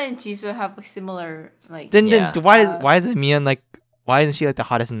 Mion and Jisoo have a similar, like... Then Yeah. why is Mian like? Why isn't she like the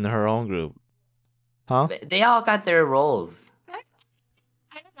hottest in her own group? Huh? They all got their roles.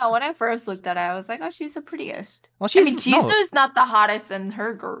 No, when I first looked at it, I was like, oh, she's the prettiest. Well, I mean, no. Jisoo is not the hottest in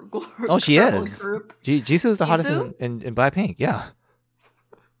her girl Oh, she girl is. group. Jisoo is the hottest Jisoo? in Blackpink. Yeah.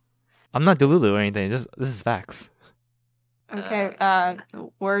 I'm not Delulu or anything. Just this is facts. Okay,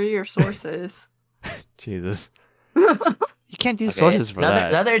 where are your sources? Jesus. You can't do sources for that.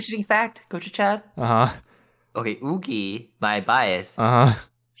 Another interesting fact, Gochu Chad. Uh-huh. Okay, Ugi, my bias, Uh-huh.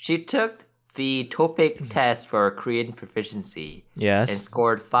 she took the TOPIK test for Korean proficiency and Yes.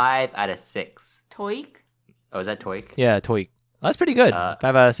 scored 5 out of 6. Toik? Oh, is that TOEIC? Yeah, TOEIC. That's pretty good. 5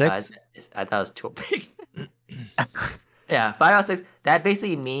 out of 6. I thought it was TOPIK. Yeah, 5 out of 6. That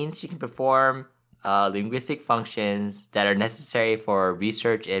basically means she can perform linguistic functions that are necessary for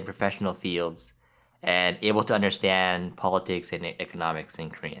research in professional fields and able to understand politics and economics in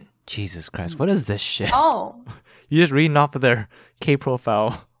Korean. Jesus Christ, what is this shit? Oh. You're just reading off of their K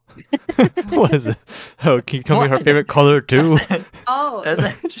profile. What is it? Oh, can you tell me her What? favorite color too? Oh. That's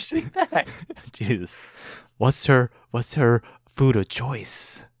an interesting fact. Jesus. What's her food of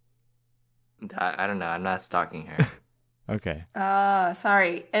choice? I don't know. I'm not stalking her. Okay.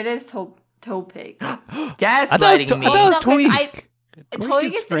 Sorry. It is Topic. Gaslighting me. I thought it was No, 'cause TOEIC. Toik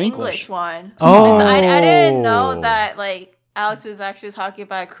is is for the English. English one. Oh. So I didn't know that like Alex was actually talking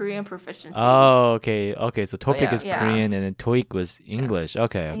about Korean proficiency. Oh, okay. Okay, so TOEIC yeah. is Yeah. Korean and then TOEIC was English.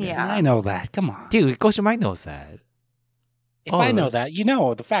 Okay. Yeah. I know that. Come on. Dude, Gochu Mike knows that. If I Oh. know that, you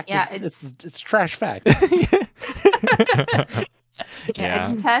know. The fact Yeah, is, it's a trash fact.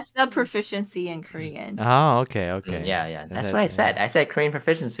 Yeah, it tests the proficiency in Korean. Oh, okay, okay. Yeah. That's Is what I that- said. I said Korean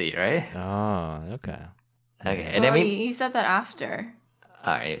proficiency, right? Oh, okay. Okay. And Well, then you said that after.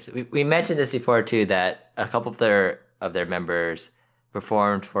 all right. So we mentioned this before too, that a couple of their members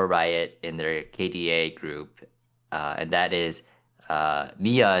performed for Riot in their KDA group, and that is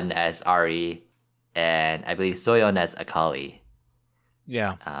Miyeon as Ari, and I believe Soyeon as Akali.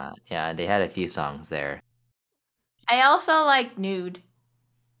 Yeah. Yeah, they had a few songs there. I also like Nude.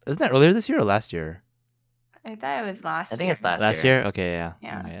 Isn't that earlier this year or last year? I thought it was last I think year. it's last Last year. year? Okay, yeah.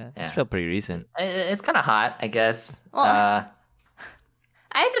 Yeah. It's Yeah. still pretty recent. It's kind of hot, I guess. Well,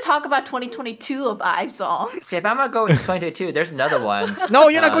 I have to talk about 2022 of IVE songs. Okay, if I'm gonna go with 2022, there's another one. No,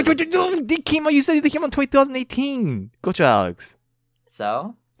 you're not Uh, going to. No, they came out. You said they came out 2018. Go to Alex.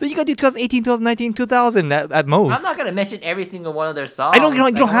 So Then you gotta do 2018, 2019, 2000 at most. I'm not gonna mention every single one of their songs. I don't. You don't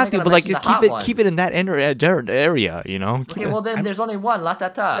I'm have only to, gonna but like, mention just the keep hot it in that area. You know. Okay, well then there's only one,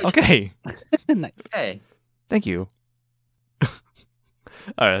 Latata. Okay. Nice. Okay. Thank you. All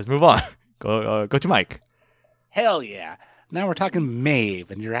right, let's move on. Go to Mike. Hell yeah. Now we're talking Mave,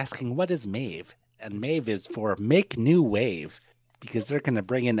 and you're asking, what is Mave? And Mave is for Make New Wave, because they're going to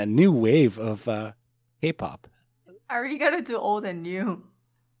bring in a new wave of K-pop. Are you gonna do old and new?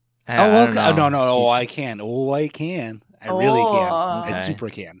 I well, don't know. no, I can. I can. I really can. I Okay. super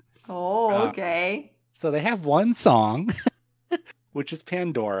can. Oh, okay. So they have one song, which is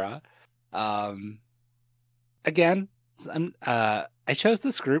Pandora. Again, I chose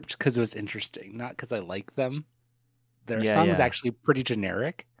this group because it was interesting, not because I like them. Their Yeah, song is yeah. actually pretty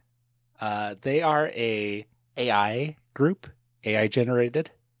generic. They are a AI group, AI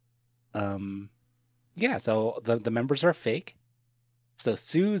generated. Yeah, so the members are fake. So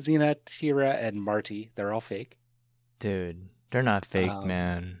Sue, Xena, Tira, and Marty, they're all fake. Dude, they're not fake, Um,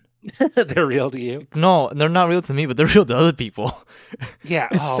 man. They're real to you. No, they're not real to me, but they're real to other people. Yeah,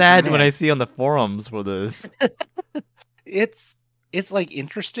 It's oh, sad when man. I see on the forums for this. It's like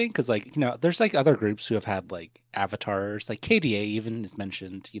interesting because like there's like other groups who have had like avatars, like KDA even is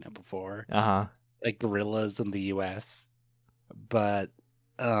mentioned before, Uh huh. like Gorillas in the US, but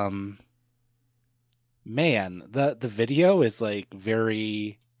man, the video is like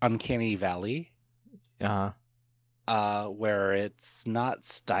very Uncanny Valley, Uh huh. where it's not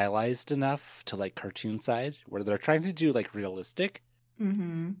stylized enough to like cartoon side, where they're trying to do like realistic,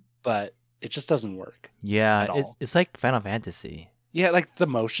 Mm-hmm. but it just doesn't work. Yeah, At all. it's like Final Fantasy. Yeah, like the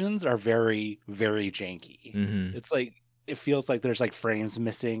motions are very, very janky. Mm-hmm. It's like it feels like there's like frames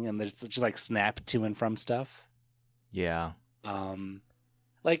missing and there's just like snap to and from stuff. Yeah.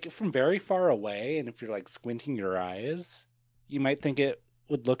 Like from very far away, and if you're like squinting your eyes, you might think it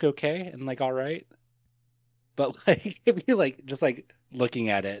would look okay and like all right. But like if you like just like looking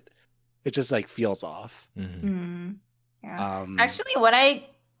at it, it just like feels off. Mm-hmm. Mm. Yeah. Um Actually, when I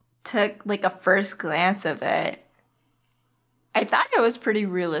took like a first glance of it, I thought it was pretty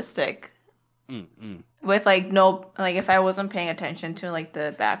realistic. With like no, like if I wasn't paying attention to like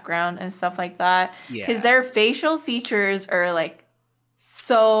the background and stuff like that, yeah. because their facial features are like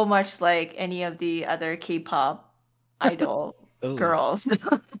so much like any of the other K-pop idol Ooh, girls.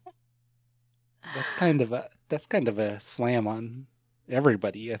 That's kind of a slam on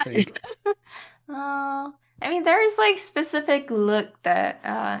everybody, I think. Oh, I mean, there's like specific look that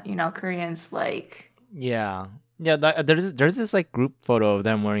Koreans like. Yeah. Yeah, there's this like group photo of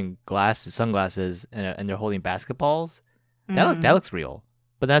them wearing sunglasses, and they're holding basketballs. That looks real,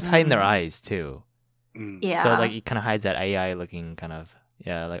 but that's hiding their eyes too. Yeah. So like it kind of hides that AI looking kind of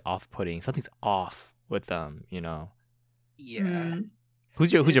like off-putting. Something's off with them, Yeah.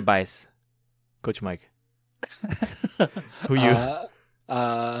 Who's your bias, Coach Mike? Who you?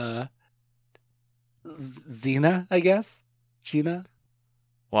 Xena, I guess. Gina.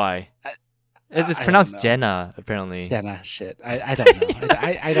 Why? It's I pronounced don't know. Jenna, apparently. Jenna, shit. I don't know.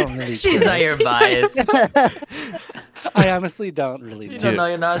 I don't really. She's care. not your bias. I honestly don't really know. You don't know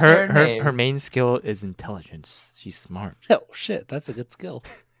you're not her name. her main skill is intelligence. She's smart. Oh shit, that's a good skill.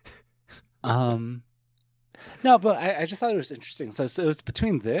 No, but I just thought it was interesting. So it was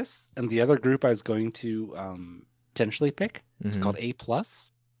between this and the other group I was going to potentially pick. It's Mhm. called A+.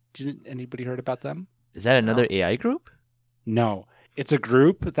 Did anybody heard about them? Is that another AI group? No, it's a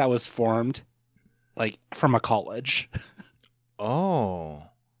group that was formed like from a college. Oh.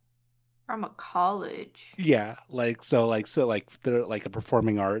 From a college. Yeah, so they're like a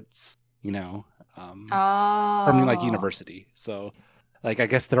performing arts, Oh. from like university. So like I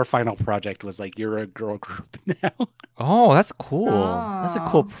guess their final project was like you're a girl group now. Oh, that's cool. That's a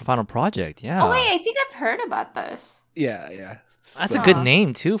cool Oh. final project. Yeah. Oh wait, I think I've heard about this. Yeah. That's So- a good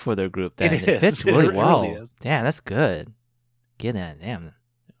name too for their group. Then It is. fits It really really well. is. Damn, that's good. Get that. Damn.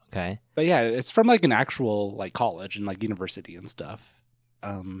 Okay. But yeah, it's from like an actual like college and like university and stuff.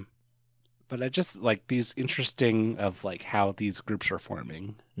 But I just like these interesting of like how these groups are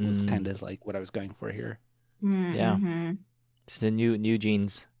forming was Mm. kind of like what I was going for here. Yeah. Mm-hmm. It's the new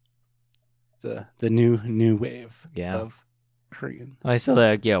genes. The new wave Yeah. of Korean. Oh, so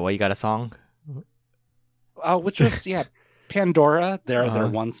like well, you got a song? Which was Pandora, their Uh-huh.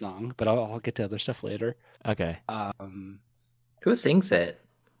 one song, but I'll get to other stuff later. Okay. Who sings it?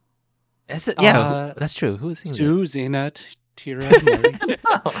 That's it. Yeah, Uh, that's true. Who sings it? Sue, Zena, Tira,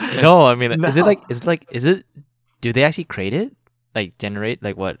 Mari. No, I mean, No. is it? Do they actually create it? Like generate?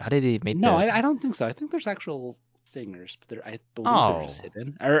 Like what? How did they make? No, the... I don't think so. I think there's actual singers, but I believe they're just Oh.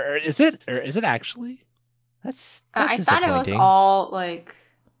 hidden. Or is it? Or is it actually? That's I thought it was disappointing. all like.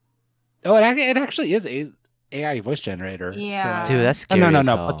 Oh, it actually is a AI voice generator. Yeah. Dude, that's Oh, scary. no. as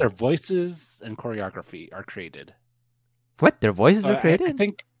But hell. their voices and choreography are created. What? Their voices are I created?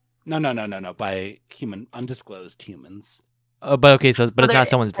 think no, by undisclosed humans. But okay, but it's there- not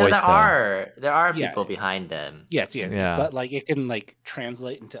someone's voice though. There are Yeah. people behind them. Yes, Yeah. but like it can like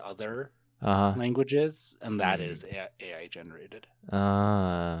translate into other Uh languages, and that Mhm. is AI generated.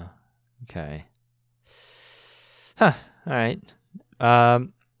 huh. Okay. Huh. All right.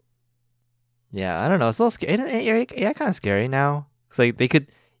 Yeah, I don't know. It's a little scary. Yeah, kind of scary now. It's like they could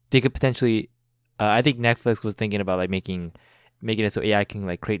potentially. I think Netflix was thinking about like making it so AI can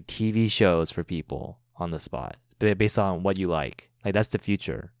like create TV shows for people on the spot based on what you like. Like that's the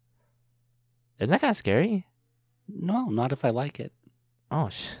future. Isn't that kind of scary? No, not if I like it. Oh,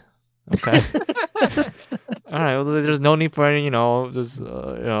 okay. All right. Well, there's no need for any, just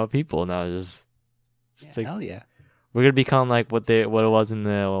people now. Just it's like, Hell yeah. we're gonna become like what it was in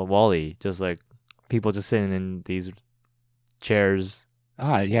the Wall-E, just like people just sitting in these chairs.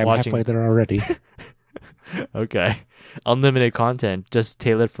 Yeah, I'm watching- halfway there already. Okay, unlimited content, just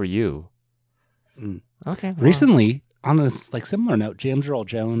tailored for you. Mm. Okay. well, Recently, on a like similar note, James Earl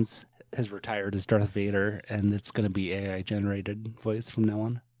Jones has retired as Darth Vader, and it's going to be AI generated voice from now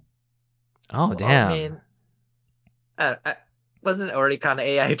on. Oh Well, damn. I mean, wasn't it already kind of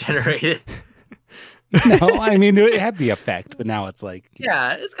AI generated? No, I mean it had the effect, but now it's like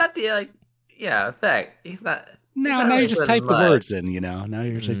Yeah, it's got the effect. He's not. now not you really just doing type the much. words in, Now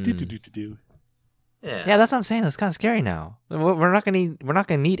you're just like do Mm. do do do do. Yeah. Yeah, that's what I'm saying. That's kind of scary now. We're not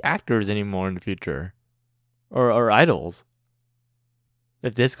gonna need actors anymore in the future, or idols.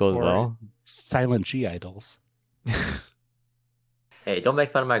 If this goes Or- well. Silent G idols. Hey, don't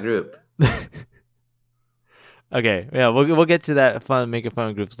make fun of my group. Okay, yeah, we'll get to that making fun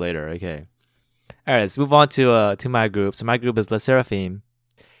of groups later. Okay, all right, let's move on to my group. So my group is Le Seraphim,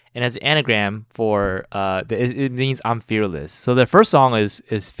 and as an anagram for it means I'm fearless. So their first song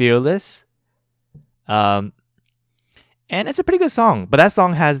is Fearless, and it's a pretty good song. But that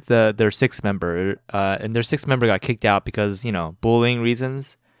song has their sixth member, and their sixth member got kicked out because bullying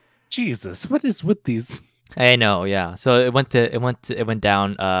reasons. Jesus, what is with these? I know, yeah. So it went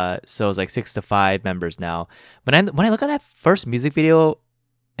down. So it's like 6-5 members now. When I look at that first music video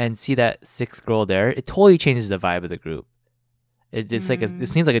and see that sixth girl there, it totally changes the vibe of the group. It's like it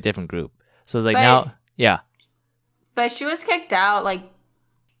seems like a different group. So it's like But- now, yeah. But she was kicked out like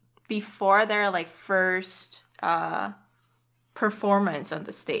before their like first performance on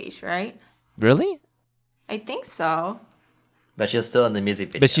the stage, right? Really? I think so. But she was still in the music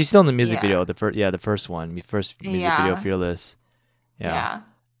video. But she's still in the music Yeah. video. The first one, the first music video, Yeah. Fearless. Yeah. Yeah.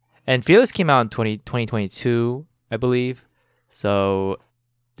 And Fearless came out in 2022, I believe. So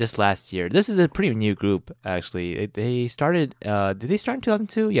just last year. This is a pretty new group, actually. They started. Did they start in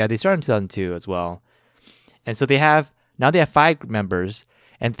 2002? Yeah, they started in 2002 as well. And so they have 5 members,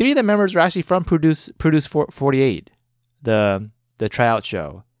 and 3 of the members were actually from Produce 48, the tryout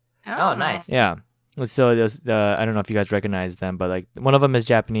show. Oh, nice. Yeah. So there's I don't know if you guys recognize them, but like one of them is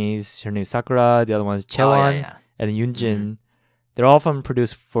Japanese. Her name is Sakura. The other one is Cheon, yeah. and then Yoonjin. They're all from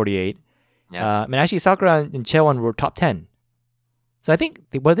Produce 48. Yeah. And actually, Sakura and Cheon were top 10. So I think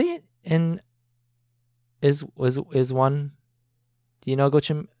were they in? Is one? Do you know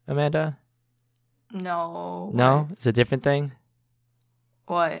Gochu, Amanda? No. No, it's a different thing.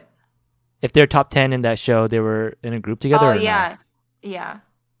 What? If they're top 10 in that show, they were in a group together. Oh or no? yeah. Yeah.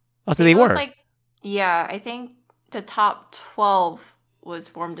 Oh, so I they think it was were. like, yeah, I think the top 12 was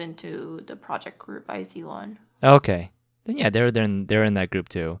formed into the project group IC1. Okay. Then yeah, they're in that group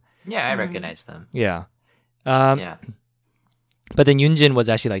too. Yeah, I Mhm. recognize them. Yeah. Yeah. But then Yoonjin was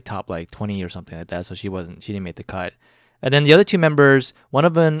actually like top like 20 or something like that, so she didn't make the cut. And then the other 2 members, one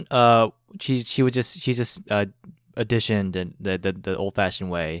of them she just auditioned in the old fashioned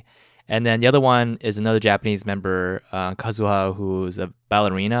way. And then the other one is another Japanese member, Kazuha, who's a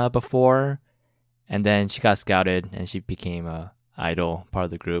ballerina before, and then she got scouted and she became a idol part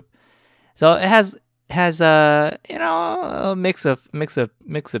of the group. So it has a mix of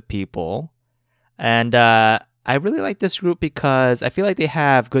people, and I really like this group because I feel like they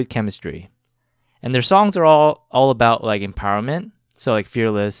have good chemistry, and their songs are all about like empowerment. So like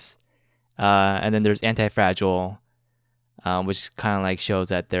Fearless, and then there's Anti-Fragile, which kind of like shows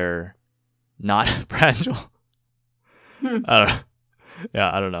that they're not fragile. I don't know. Yeah,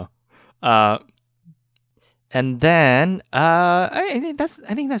 I don't know. And then I think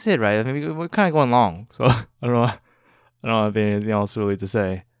that's it, right? I mean, we're kind of going long, so I don't have anything else really to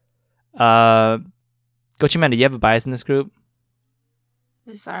say. Gochu Man, do you have a bias in this group?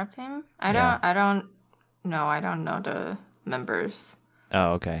 The Seraphim? Yeah. I don't know the members.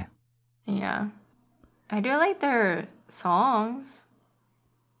 Oh, okay. Yeah. I do like their songs.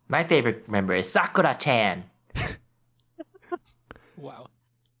 My favorite member is Sakura-chan. Wow.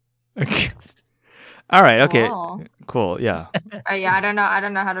 Okay. All right. Okay. Cool. Cool. Yeah. Yeah, I don't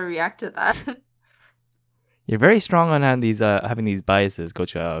know how to react to that. You're very strong on having these biases,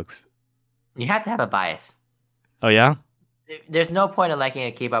 Coach Alex. You have to have a bias. Oh yeah, There's no point in liking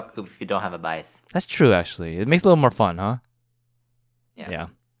a K-pop group if you don't have a bias. that's true. Actually, it makes it a little more fun, huh? Yeah.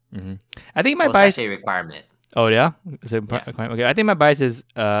 Mm-hmm. I think my Well, bias. it's actually a requirement. Oh yeah. Is it Yeah. okay? I think my bias is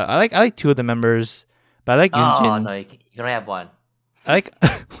I like 2 of the members, but I like Oh, Yoonjin. no, you can only have one. I like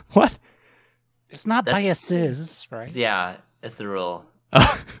what? It's not That's- biases, right? Yeah, it's the rule.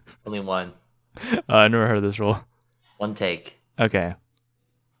 Oh, Only one. I never heard of this rule. One take. Okay.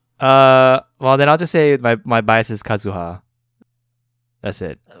 Well then I'll just say my bias is Kazuha. That's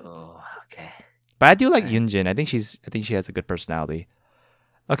it. Oh, okay. But I do like Alright. Yoonjin. I think she has a good personality.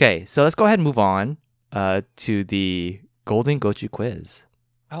 Okay, so let's go ahead and move on to the Golden Gochu quiz.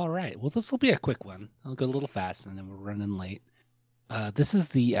 All right. Well, this will be a quick one. I'll go a little fast, and then we're running late. This is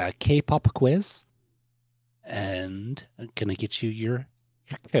the K-pop quiz, and I'm gonna get you your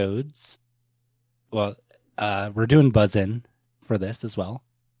codes. Well, we're doing buzz-in for this as well.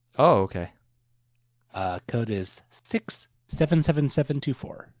 Oh, okay. Code is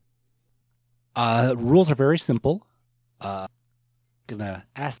 677724. Rules are very simple. Gonna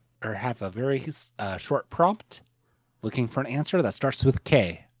ask or have a very short prompt, looking for an answer that starts with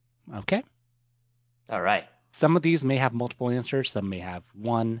K. Okay. All right. Some of these may have multiple answers. Some may have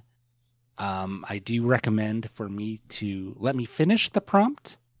one. I do recommend for me to let me finish the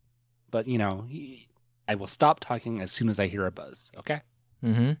prompt, but I will stop talking as soon as I hear a buzz. Okay.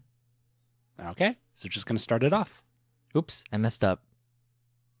 Mm-hmm. Okay. So just gonna start it off. Oops, I messed up.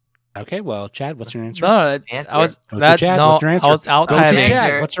 Okay. Well, Chad, what's your answer? No, Answer. I was Go to that Chad, no. what's your answer? I was out Go to timing. Chad.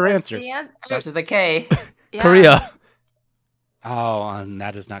 Answer. What's your answer? Starts with a K. Yeah. Korea. Oh,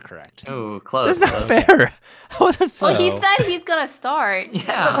 that is not correct. Ooh, close. That's not close. fair. I wasn't. So, Well, he said he's gonna start.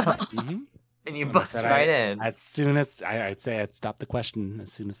 Yeah. Mhm. And you When I bust said right in. As soon as I'd say I'd stop the question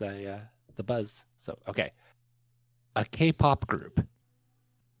as soon as the buzz. So okay, a K-pop group.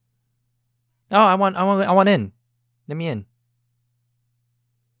 No, I want in. Let me in.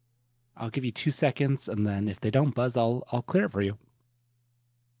 I'll give you 2 seconds, and then if they don't buzz, I'll clear it for you.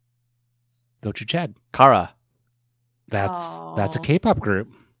 Go to Chad. Kara. That's a Oh. K-pop group.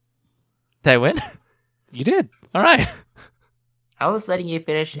 Did I win? You did. All right. I was letting you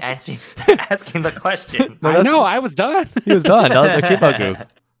finish answering, asking the question. No, I that's- know. I was done. He was done. That was the K-pop group.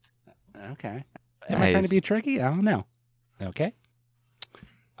 Okay. Am I trying to Nice. be tricky? I don't know. Okay.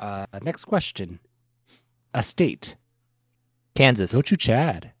 Next question. A state. Kansas. Go to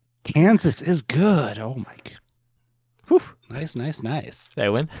Chad. Kansas is good. Oh my god. Whew. Nice, nice, nice. Did I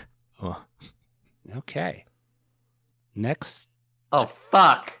win? Oh. Okay. Next Oh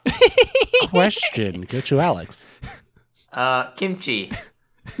fuck. question. Go to Alex. Kimchi.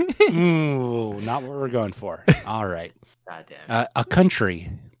 Ooh, not what we're going for. All right. God damn. A country.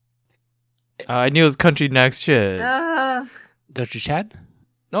 I knew it was country next. Shit. Go to Chad.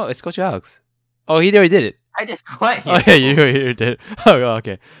 No, it's Coach Alex. Oh, he already did it. I just went here. Oh, yeah, you did it. Oh,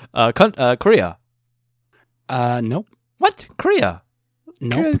 okay. Korea. Nope. What? Korea?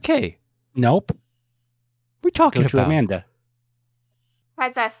 Nope. Korea's K. Nope. What are we talking Go to about? Amanda.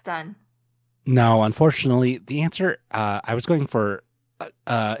 Kazakhstan. No, unfortunately, the answer I was going for.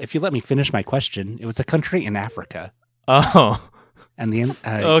 If you let me finish my question, it was a country in Africa, Oh. and the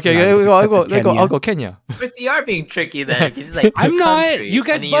Okay, you know, I'll go. accepted I'll go Kenya. But you are being tricky then. He's just like, I'm a not. country, You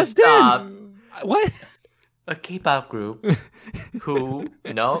guys and then bust in. stop. What? A K-pop group who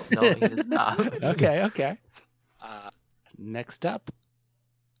no, you just stop. Okay. Next up,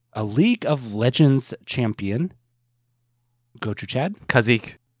 a League of Legends champion. Go to Chad.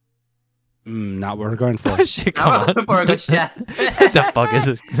 Kazik. Not what we're going for. Oh, shit, come I'm on. looking for a good shot. What the fuck is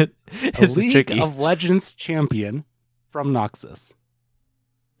this? A This is League tricky. of Legends champion from Noxus.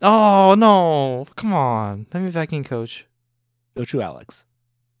 Oh, no. Come on. Let me back in, coach. Go to Alex.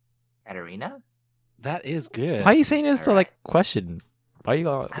 Katarina? That is good. Why are you saying this to, Alright. like, question? Why are you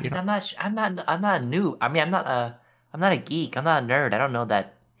going? Because I'm not a noob. I mean, I'm not a geek. I'm not a nerd. I don't know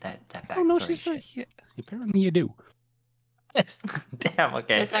that I don't know. backstory She's shit. yeah, apparently you do. Damn.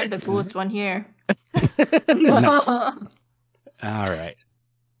 Okay. Guess I'm the coolest one here. Nice. All right.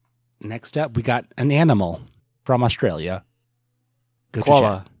 Next up, we got an animal from Australia. Go to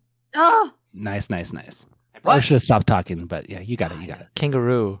Koala. Chad. Oh, Nice. I probably What? should have stopped talking, but yeah, you got it.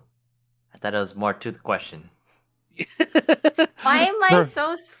 Kangaroo. I thought there was more to the question. why am I Bro,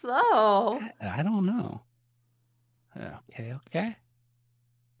 so slow? I don't know. Okay.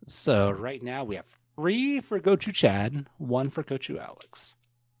 So right now we have 3 for Gochu Chad, 1 for Gochu Alex.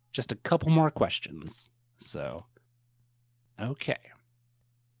 Just a couple more questions. So, okay.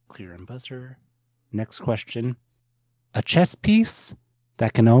 Clear and buzzer. Next question. A chess piece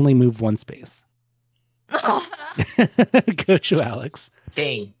that can only move 1 space. Gochu Alex.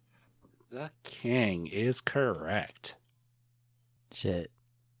 King. The king is correct. Shit.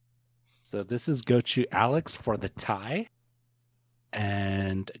 So this is Gochu Alex for the tie,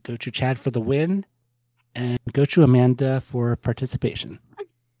 and Gochu Chad for the win, and Gochu Amanda for participation.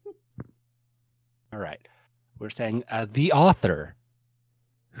 All right. We're saying the author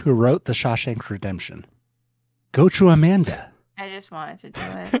who wrote The Shawshank Redemption. Gochu Amanda. I just wanted to do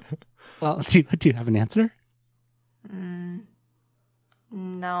it. Well, do you have an answer?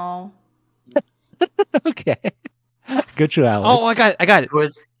 No. Okay. Gochu Alex. Oh, I got it.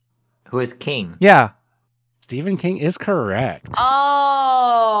 Who is king? Yeah. Stephen King is correct.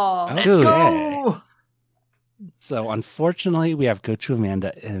 Oh. Let's Let's Okay. go. So unfortunately, we have Gochu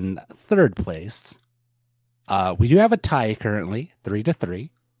Amanda in 3rd place. We do have a tie currently, 3-3.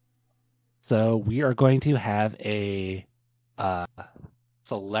 So we are going to have a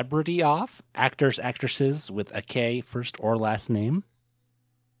celebrity off, actors, actresses with a K, first or last name.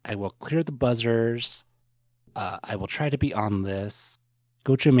 I will clear the buzzers. I will try to be on this.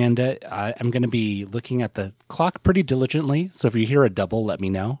 Gochu Amanda, I'm going to be looking at the clock pretty diligently. So if you hear a double, let me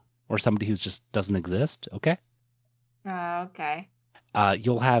know. Or somebody who just doesn't exist, okay? Okay.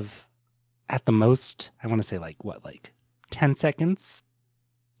 You'll have at the most, I want to say like 10 seconds,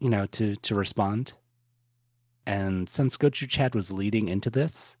 to respond. And since Gochu Chad was leading into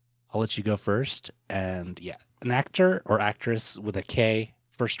this, I'll let you go first. And yeah, an actor or actress with a K,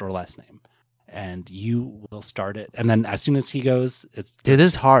 first or last name. And you will start it. And then as soon as he goes, it's Dude, this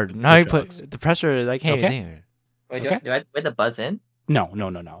is hard. Now you Gochu put Alex. the pressure. Like, hey, Okay. there. Wait, Okay. do I wait the buzz in? No.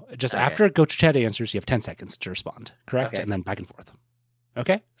 Just Okay. after Gochu Chad answers, you have 10 seconds to respond. Correct? Okay. And then back and forth.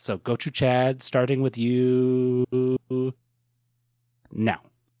 Okay. So Gochu Chad, starting with you now.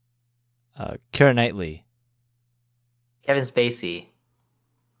 Keira Knightley. Kevin Spacey.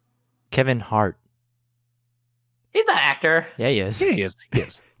 Kevin Hart. He's an actor. Yeah, he is. Yeah, he is. He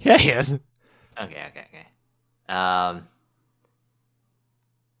is. Yeah, he is. Okay.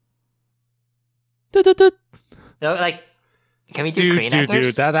 Dut-dut-dut. No, like, can we do Korean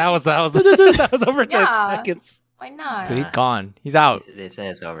actors? That was that was over 10 Yeah. seconds. Why not? Dude, he's gone. He's out. They say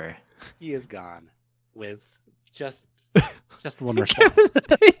it's over. He is gone with just one response.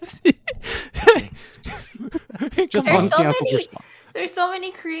 Just There's one so canceled many- response. There's so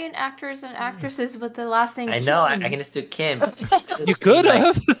many Korean actors and actresses with the last name. I know. I Kim. can just do Kim. You could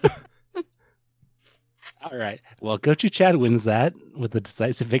have. All right. Well, Gochu Chad wins that with a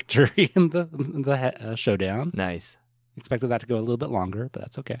decisive victory in the showdown. Nice. Expected that to go a little bit longer, but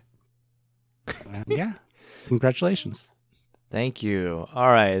that's okay. Yeah. Congratulations. Thank you. All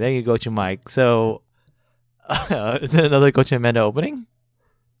right. Thank you, Gochu Mike. So, is it another Gochu Amanda opening?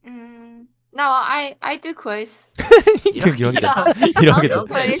 No, I do quiz. You don't get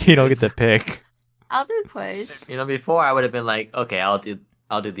the pick. I'll do quiz. Before I would have been like, okay, I'll do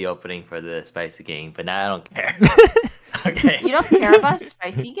the opening for the spicy game, but now I don't care. Okay. You don't care about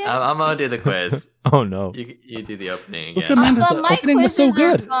spicy game? I'm gonna do the quiz. Oh no. You do the opening Which again. Amanda's But my opening was so quizzes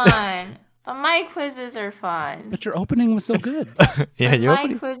are good. fun. But my quizzes are fun. But your opening was so good. Yeah, your My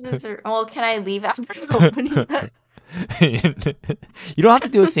opening. quizzes are. Well, can I leave after opening them? You don't have to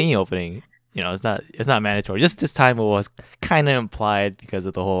do a singing opening. It's not mandatory. Just this time it was kind of implied because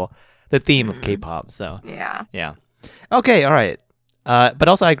of the theme of K-pop. So Yeah. okay, all right. But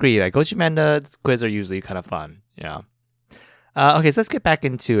also I agree. Like Gochu Amanda's quiz are usually kind of fun. Yeah. Okay, so let's get back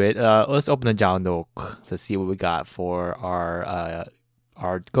into it. Let's open the Jaondok to see what we got for our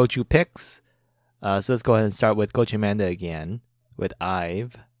Gochu picks. So let's go ahead and start with Gochu Amanda again with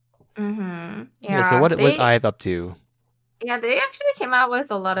IVE. Mm-hmm. Yeah. So what's IVE up to? Yeah, they actually came out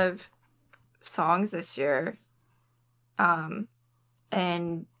with a lot of songs this year. And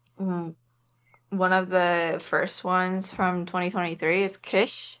one of the first ones from 2023 is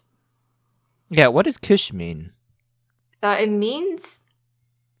Kish. Yeah, what does Kish mean? So it means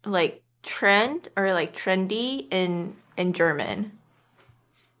like trend or like trendy in German.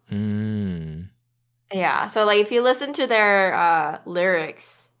 Yeah, so like if you listen to their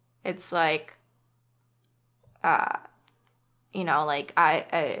lyrics, it's like like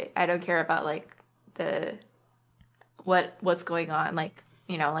I don't care about like the what's going on, like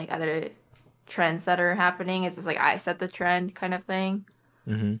like other trends that are happening. It's just like I set the trend kind of thing.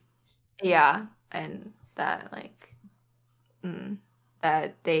 Mm-hmm. Yeah, and that like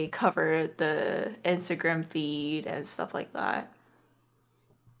that they cover the Instagram feed and stuff like that.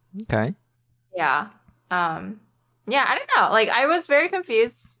 Okay. Yeah. Yeah, I don't know. Like I was very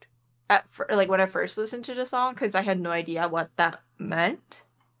confused like when I first listened to the song because I had no idea what that meant,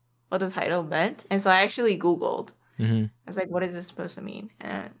 what the title meant, and so I actually Googled. Mm-hmm. I was like, "What is this supposed to mean?"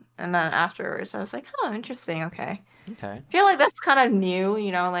 And then afterwards, I was like, "Oh, interesting. Okay." Okay. I feel like that's kind of new.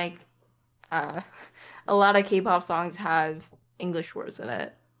 Like a lot of K-pop songs have English words in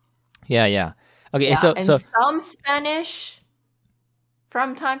it. Yeah. Okay. Yeah, So and some Spanish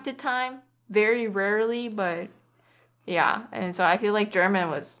from time to time, very rarely, but yeah. And so I feel like German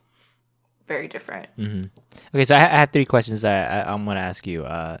was very different. Mm-hmm. Okay, so I have 3 questions that I'm going to ask you.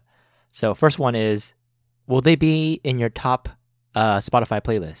 So first one is, will they be in your top Spotify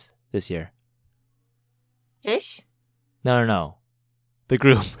playlist this year? Ish? No. The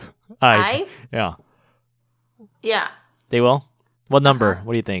group. IVE? Yeah. Yeah. They will? What number? Uh-huh.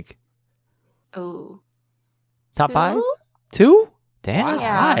 What do you think? Ooh. Top 5? Two? 2? Damn, that's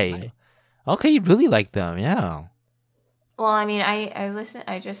Yeah. high. Okay, you really like them, yeah. Well, I mean,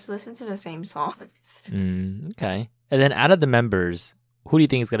 I just listen to the same songs. Okay. And then out of the members, who do you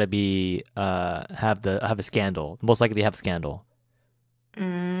think is gonna be have a scandal? Most likely have a scandal.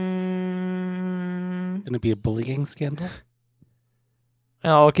 Gonna be a bullying scandal?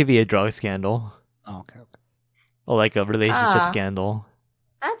 Oh, it could be a drug scandal. Oh, okay. Or like a relationship Ah. scandal.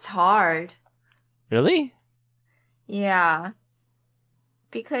 That's hard. Really? Yeah.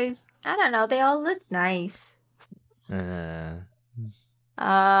 Because I don't know, they all look nice.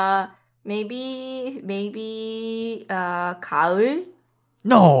 Maybe 가을?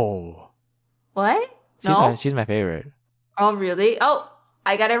 No. What? No? She's my favorite. Oh, really? Oh,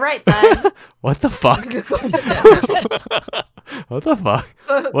 I got it right then. What the fuck? What the fuck?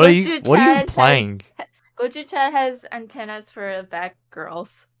 What are you implying? Gochu Chan has antennas for back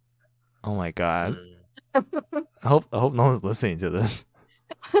girls. Oh my god. Mm. I hope no one's listening to this.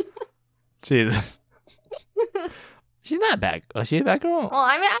 Jesus. She's not back. Oh, she a back girl? Well,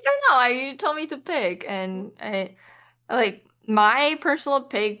 I mean, I don't know. You told me to pick, and I like my personal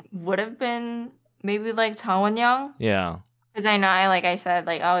pick would have been maybe like Changwon Young, Yeah. because like I said,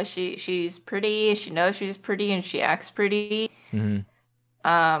 like oh she's pretty, she knows she's pretty, and she acts pretty. hmm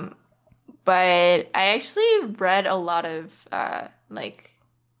But I actually read a lot of like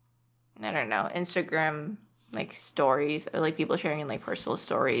I don't know, Instagram like stories or like people sharing like personal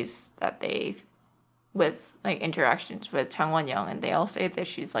stories that they with like interactions with Chang Won-young, and they all say that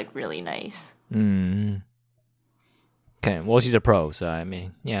she's like really nice. Mm. Okay, well, she's a pro, so I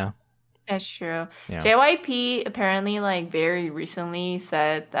mean, yeah. That's true. Yeah. JYP apparently like very recently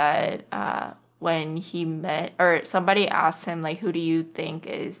said that when he met or somebody asked him like who do you think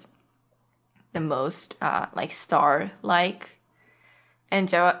is the most like star like, and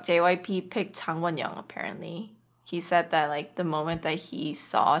JYP picked Chang Won-young apparently. He said that like the moment that he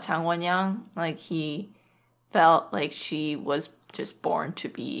saw Chang Won-young, like he felt like she was just born to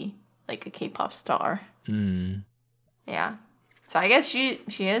be like a K-pop star. Mm. Yeah. So I guess she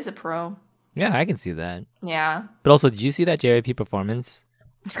is a pro. Yeah, I can see that. Yeah. But also, did you see that JYP performance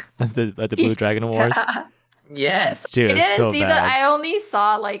at the Blue Dragon Awards? Yes. Dude, I it was didn't so see bad. that. I only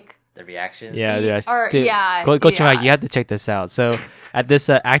saw like The reactions. Yeah, the- yeah. or- Dude, yeah, Go to Mike, yeah. you have to check this out. So at this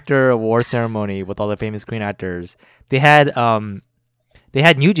actor award ceremony with all the famous Korean actors, they had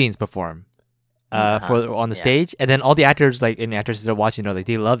New Jeans perform for on the Yeah. stage, and then all the actors like and actresses that are watching, like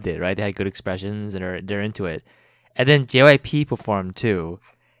they loved it, right? They had good expressions and they're into it. And then JYP performed too,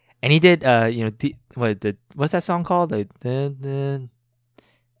 and he did what's that song called? The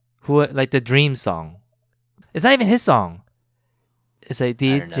Dream song. It's not even his song. It's like I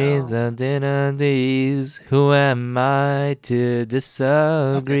these don't dreams and these. Who am I to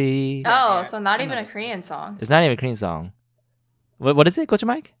disagree? Oh, Yeah, so not I even know a that Korean song. It's not even a Korean song. What is it, Gochu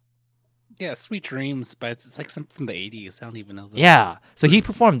Mike? Yeah, Sweet Dreams, but it's like something from the 80s. I don't even know. Yeah. So he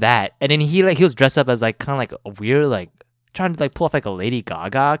performed that, and then he was dressed up as like kind of like a weird like trying to like pull off like a Lady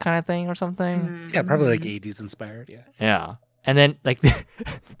Gaga kind of thing or something. Yeah, probably like Mhm. 80s inspired. Yeah. Yeah. And then like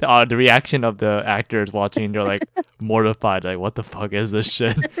the reaction of the actors watching, they're like mortified, like what the fuck is this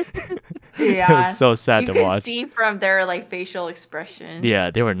shit? It Yeah. was so sad You to can watch. see from their like facial expression.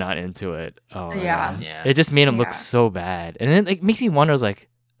 Yeah, they were not into it. Oh my Yeah. God. Yeah. It just made them Yeah. look so bad. And then it makes me wonder, like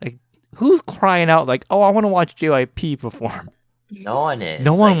who's crying out like, oh, I want to watch JYP perform? No one is.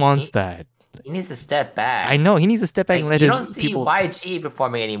 No one Like, wants that. He needs to step back. I know he needs to step back Like, and let you his don't see people. YG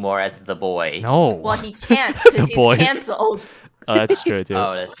performing anymore as the boy. No. Well, he can't The because he's boy. canceled. Oh, that's true too.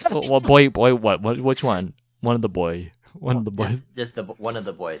 Oh, that's Well, boy, what? Which one? One of the boy. One of the boys. just the one of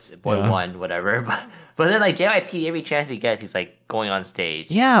the boys, boy Yeah. one, whatever. But then like JYP, every chance he gets, he's like going on stage.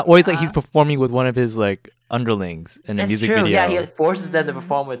 Yeah, or he's like he's Yeah. performing with one of his like underlings in a That's music true. video. Yeah, he like, forces them to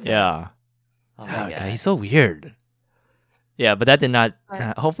perform with him. Yeah. Oh Oh, my God, god. he's so weird. Yeah, but that did not.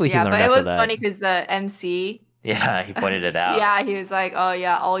 But- Hopefully, he Yeah, learned but it after was that. funny because the MC, Yeah, he pointed it out. yeah, he was like, "Oh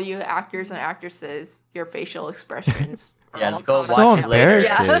yeah, all you actors and actresses, your facial expressions." are Yeah, all go gone." watch So it later.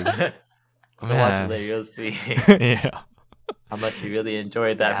 embarrassing. Go watch Man. it later. You'll see Yeah. how much you really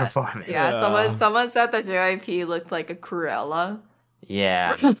enjoyed that Yeah. performance. Yeah, Yeah. someone said that JYP looked like a Cruella.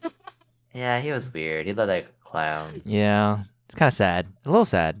 Yeah. Yeah, he was weird. He looked like a clown. Yeah. It's kind of sad. A little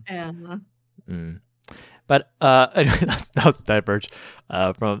sad. And Mm. But anyway, that was diverge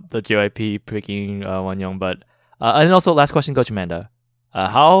from the JYP picking Wonyoung. But and also last question, Coach Amanda.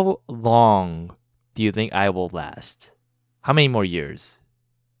 How long do you think I will last? How many more years?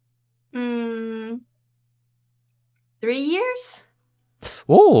 3 years?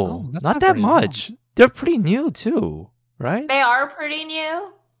 Whoa, that's not not that very long. much. They're pretty new too, right? They are pretty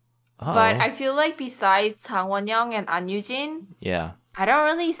new, but Uh-oh. I feel like besides Chang Won-young and An Yujin, Yeah. I don't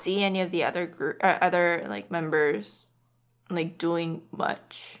really see any of the other like members like doing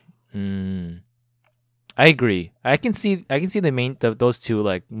much. Mm. I agree. I can see those two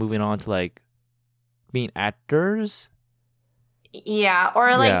like moving on to like being actors. Yeah,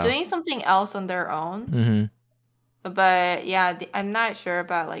 or like Yeah. doing something else on their own. Mm-hmm. But yeah, I'm not sure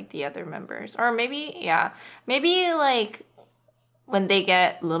about like the other members. Or maybe like when they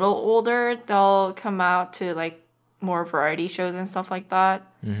get a little older, they'll come out to like more variety shows and stuff like that.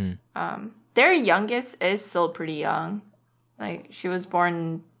 Mm-hmm. Their youngest is still pretty young. Like she was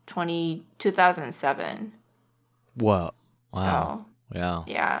born 2007. Wow. So Yeah.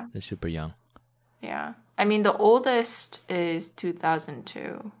 yeah, They're super young. yeah. I mean the oldest is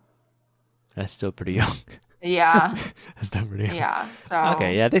 2002. That's still pretty young. Yeah, That's still pretty young. yeah. So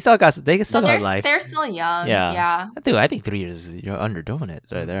Okay, yeah, they still got So got life. they're still young. Yeah. Yeah. Dude, I think 3 years you're underdoing it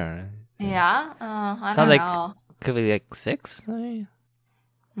right there. Yeah. I Sounds don't like- know. Could be like 6. I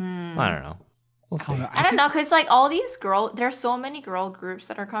Hmm. don't know. We'll I see. don't know. I don't know, cause like all these there's so many girl groups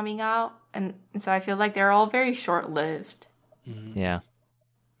that are coming out, and so I feel like they're all very short lived. Mhm. Yeah.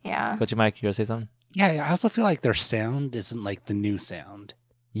 Yeah. Coach Mike, you gonna say something? Yeah, I also feel like their sound isn't like the new sound.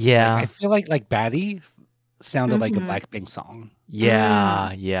 Yeah. Like, I feel like Baddie sounded like a Mhm. Blackpink song.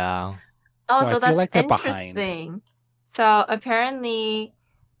 Yeah. Yeah. Oh, So I so feel that's like they're behind. interesting. So apparently,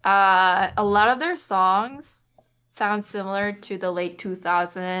 a lot of their songs sound similar to the late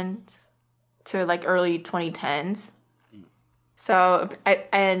 2000s to like early 2010s. So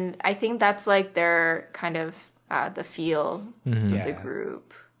I think that's like their kind of the feel Mhm. of the Yeah.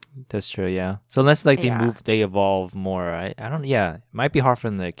 group. That's true, yeah. So unless like Yeah. they evolve more. I don't. Yeah, it might be hard for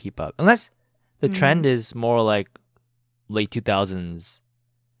them to keep up unless the trend is more like late 2000s.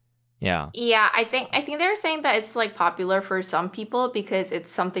 Yeah. Yeah, I think they're saying that it's like popular for some people because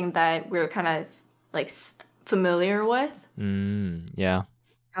it's something that we're kind of like familiar with. Yeah.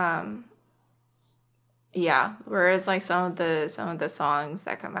 Yeah, whereas like some of the songs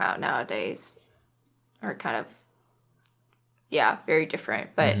that come out nowadays are kind of very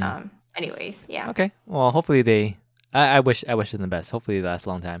different. But anyways, yeah. Okay. Well, hopefully they. I wish them the best. Hopefully they last a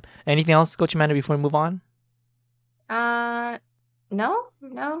long time. Anything else, Coach Amanda, before we move on? No.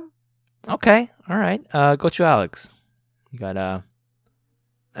 Okay. All right. Go to Alex. You got All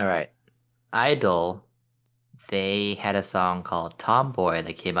right. Idol, they had a song called Tomboy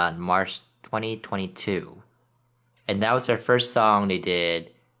that came out in March 2022. And that was their first song they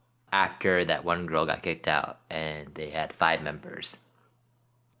did after that one girl got kicked out, and they had 5 members.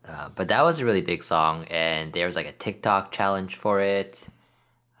 But that was a really big song, and there was like a TikTok challenge for it.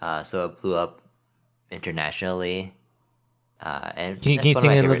 So it blew up internationally. And Can that's you one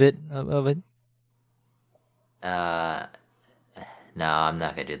sing of a my little favorite- bit of it? No, I'm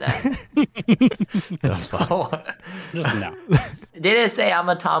not gonna do that. The fuck? Just no. They didn't say I'm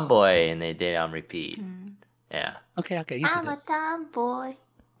a tomboy, and they did it on repeat. Yeah. Okay, you I'm did a it. tomboy.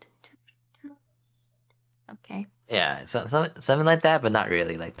 Okay. Yeah, something like that, but not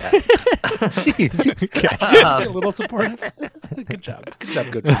really like that. Jeez. Okay. A little supportive. Good job.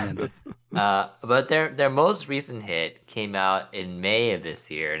 Good Fernando. But their most recent hit came out in May of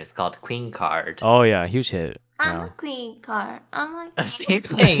this year, and it's called Queen Card. Oh yeah, huge hit. I'm Yeah. a queen card. I'm a Same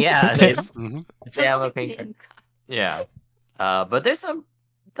thing, yeah. They Mhm. say I'm a queen card. Yeah. But there's some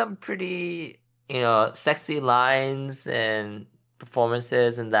pretty sexy lines and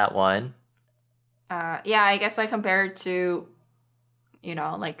performances in that one. Yeah, I guess I compared to,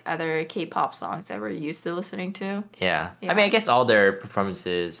 like other K-pop songs that we're used to listening to. Yeah. Yeah. I mean, I guess all their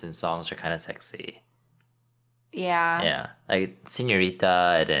performances and songs are kind of sexy. Yeah. Yeah. Like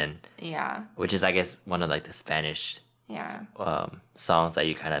Senorita, and then Yeah. which is I guess one of like the Spanish Yeah. songs that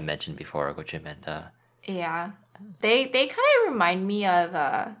you kind of mentioned before, Gochu and Yeah. They kind of remind me of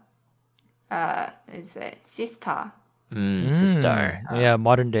is it Sister? Sister. Yeah,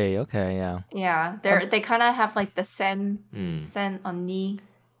 modern day. Okay, yeah. Yeah. They kind of have like the sen 언니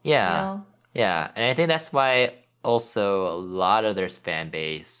Yeah. feel. Yeah. And I think that's why also a lot of their fan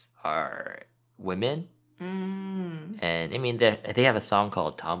base are women. And I mean, they have a song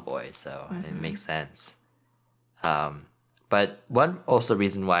called Tomboy, so it makes sense. But one also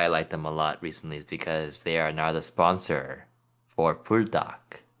reason why I like them a lot recently is because they are now the sponsor for Bulldog.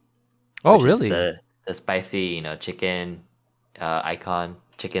 Oh, which is really? the spicy, chicken icon,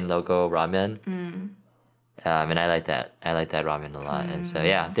 chicken logo ramen. And I like that. I like that ramen a lot. And so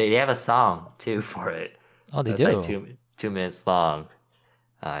yeah, they have a song too for it. Oh, they It's do. like 2 minutes long.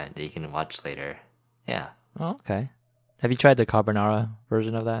 That you can watch later. Yeah. Oh, okay. Have you tried the carbonara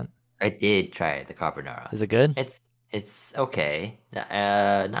version of that? I did try the carbonara. Is it good? It's okay.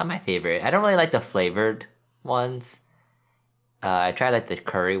 Not my favorite. I don't really like the flavored ones. I tried like the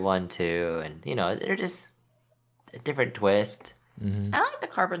curry one too, and they're just a different twist. Mm-hmm. I like the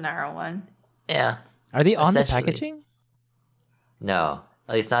carbonara one. Yeah. Are they on the Essentially. packaging? No,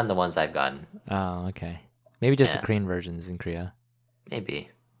 at least not in the ones I've gotten. Oh, okay. Maybe just the Yeah. Korean versions in Korea. Maybe.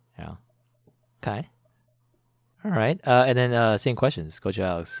 Yeah. Okay. All right. And then same questions, Coach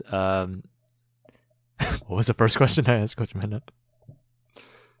Alex. What was the first question I asked Coach Amanda?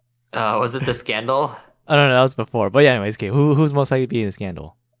 Was it the scandal? I don't know. That was before. But yeah, anyways, okay. Who's most likely to be in the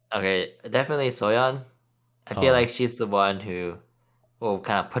scandal? Okay, definitely Soyeon. I Oh. feel like she's the one who will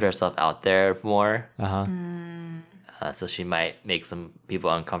kind of put herself out there more. Uh huh. So she might make some people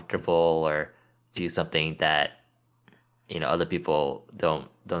uncomfortable or do something that other people don't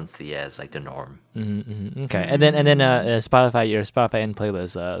see as like the norm. Okay. And then Spotify, your Spotify end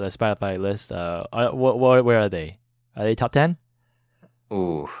playlist, the Spotify list. Where are they? Are they top 10?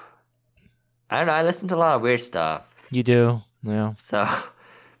 Ooh, I don't know. I listen to a lot of weird stuff, You do. Yeah. so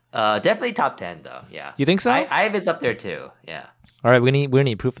definitely top 10 though. Yeah, You think so? Ive is up there too. Yeah, All right. We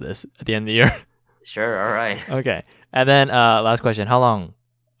need proof of this at the end of the year. sure. All right. Okay. And then last question: how long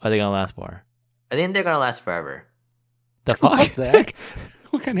are they gonna last for? I think they're gonna last forever. The What fuck? the heck?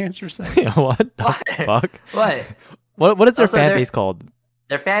 What kind of answer is that? What the What? fuck? What? What is their Also, fan they're- base called?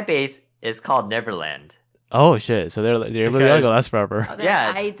 Their fan base is called Neverland. Oh shit! So they're really Because- gonna last forever. Other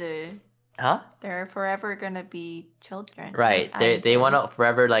Yeah. idol. Huh? They're forever gonna be children. Right. They want to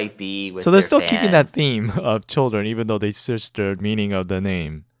forever like be with So they're their still keeping that fans. theme of children, even though they switched the meaning of the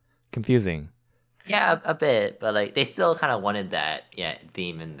name. Confusing. Yeah, a bit, but like they still kind of wanted that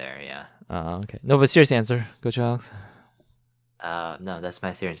theme in there. Yeah. Okay. No, but serious answer. Go to Alex. No, that's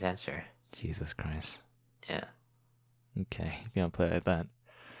my serious answer. Jesus Christ. Yeah. Okay, if you want to play it like that.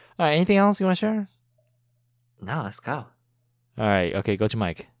 All right. Anything else you want to share? No, let's go. All right. Okay. Go to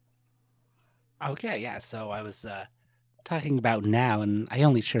Mike. Okay, yeah. So I was talking about now, and I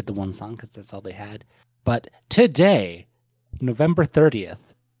only shared the one song because that's all they had. But today, November 30th,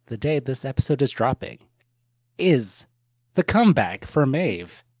 the day this episode is dropping, is the comeback for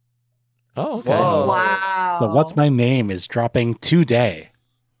Maeve. Oh. Okay. Whoa. Wow. So What's My Name is dropping today.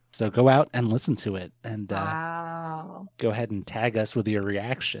 So go out and listen to it, and Wow. go ahead and tag us with your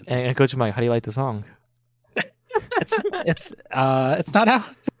reactions. And Go to Mike. How do you like the song? It's not out.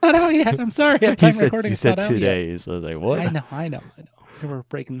 It's not out yet. I'm sorry. I'm You time said recording. you It's not said out 2 yet. days. I was like, what? I know. We're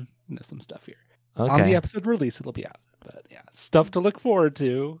breaking some stuff here. Okay. On the episode release, it'll be out. But yeah, stuff to look forward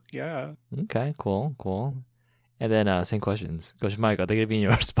to. Yeah. Okay. Cool. And then same questions. Go to Mike. Are they gonna be in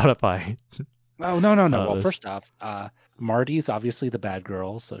your Spotify? Oh no. Well, this- first off, Marty's obviously the bad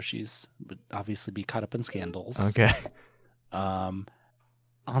girl, so she's would obviously be caught up in scandals. Okay.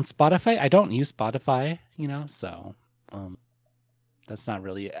 On Spotify, I don't use Spotify, so that's not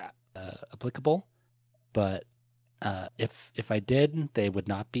really applicable. But if I did, they would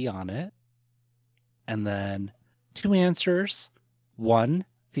not be on it. And then 2 answers. 1,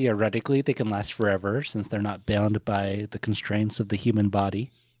 theoretically, they can last forever since they're not bound by the constraints of the human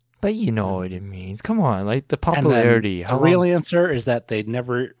body. But you know what it means. Come on, like the And then popularity. the real answer is that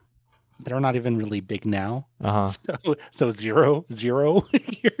they're not even really big now. Uh huh. So zero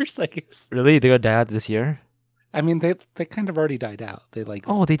years, I guess. Really? They're gonna die out this year? I mean, they kind of already died out. They like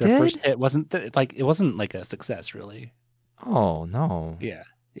Oh, they their first did? hit wasn't it wasn't like a success really. Oh no. Yeah.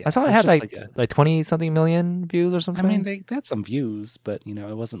 I saw it it's had just like 20 something million views or I something. mean, they had some views, but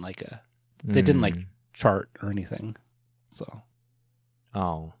it wasn't like they didn't like Mm. chart or anything. So,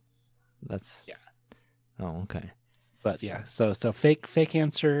 Oh, that's Yeah. Oh, okay. but yeah, so fake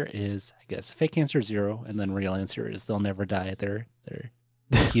answer is, I guess, fake answer 0, and then real answer is they'll never die. They're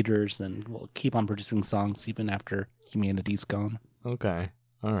computers and will keep on producing songs even after humanity's gone. Okay.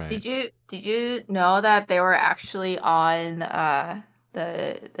 All right. Did you know that they were actually on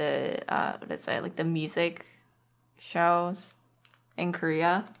the what is it, like the music shows in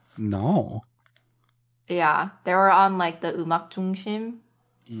Korea? No. Yeah, they were on like the 음악 중심.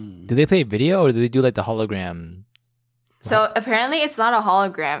 Do they play video or do they do like the hologram? So apparently it's not a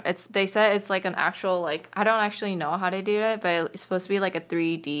hologram. They said it's like an actual, like, I don't actually know how they do it, but it's supposed to be like a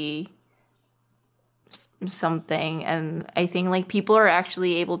 3D something, and I think like people are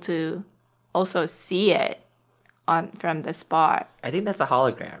actually able to also see it from the spot. I think that's a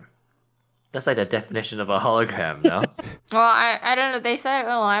hologram. That's like the definition of a hologram, no? Well, I don't know. They said,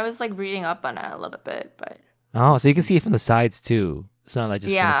 well, I was like reading up on it a little bit, but Oh, so you can see it from the sides too. It's not like just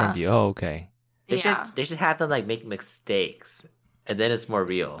from the Yeah. front view. Oh, okay. They should have them like make mistakes, and then it's more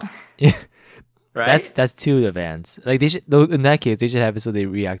real, Yeah. right? That's too advanced. Like they should in that case they should have it so they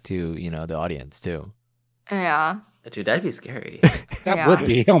react to the audience too. yeah. Dude, that'd be scary. That Yeah. would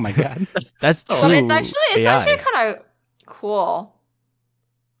be. Oh my god. That's true. But it's actually AI. kind of cool.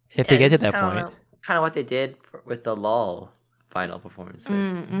 If they get to that kind point. kind of what they did with the LOL final performances.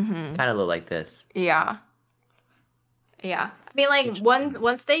 Mm-hmm. Kind of look like this. Yeah. Yeah. I mean, like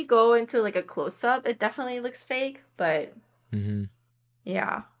once they go into like a close up, it definitely looks fake, but Hmm.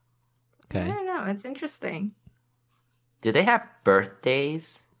 yeah. I Okay. don't know. It's interesting. Do they have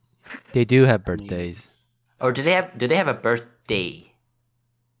birthdays, They do have birthdays. or do they have a birthday,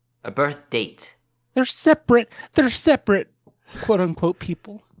 a birth date? They're separate, quote unquote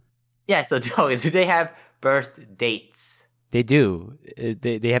people. Yeah. So do they have birth dates? They do.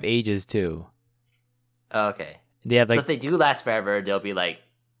 They have ages too. Oh, okay. They have So like if they do last forever, they'll be like,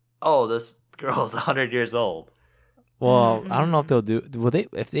 "Oh, this girl's 100 years old." well, I don't know if they'll do. Will they?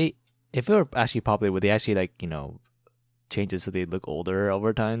 If it were actually popular, would they actually like change it so they look older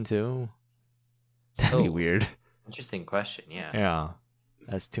over time too? That'd be Oh. weird. Interesting question. Yeah. Yeah,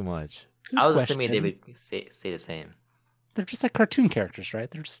 that's too much. Good I was assuming they question. would say the same. They're just like cartoon characters, right?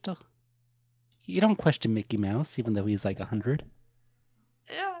 They're just still. You don't question Mickey Mouse, even though he's like 100.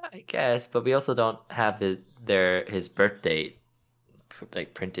 Yeah, I guess, but we also don't have his birth date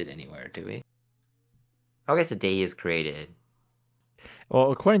like printed anywhere, do we? I guess the day he is created.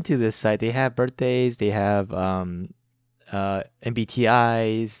 Well, according to this site, they have birthdays. They have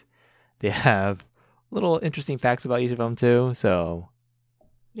MBTIs. They have little interesting facts about each of them too. So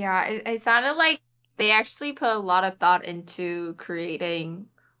Yeah, it sounded like they actually put a lot of thought into creating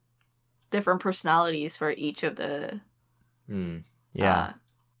different personalities for each of the Yeah.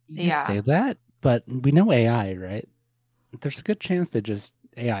 You Yeah. say that, but we know AI, right? There's a good chance they just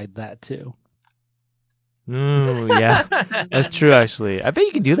AI'd that too. Ooh, yeah. That's true, actually. I bet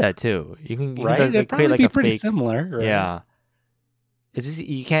you can do that too. You can Right? like, It'd create probably like be a pretty fake. similar, right? Yeah. It's just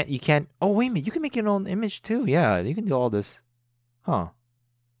you can't. Oh wait a minute, you can make your own image too. Yeah, you can do all this. Huh.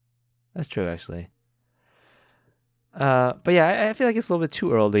 That's true, actually. But yeah, I feel like it's a little bit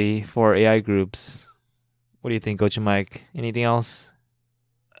too early for AI groups. What do you think, Gochu Mike? Anything else?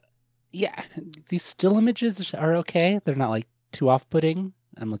 Yeah, these still images are okay. They're not like too off-putting.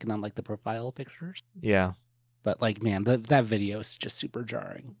 I'm looking at like the profile pictures, Yeah. but like, man, that video is just super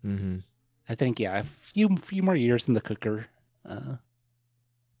jarring. Mm-hmm. I think a few more years in the cooker.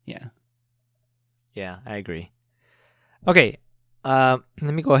 Yeah. Yeah, I agree. Okay, let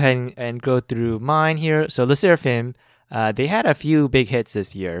me go ahead and go through mine here. So Le Seraphim, they had a few big hits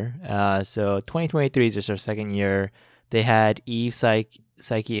this year. So 2023 is just their second year. They had Eve Psyche.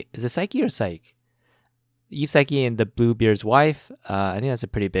 Is it Psyche or Psyche? Eve Psyche and the Bluebeard's Wife. I think that's a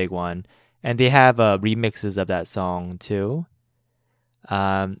pretty big one. And they have remixes of that song too.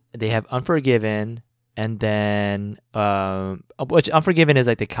 They have Unforgiven, and then which Unforgiven is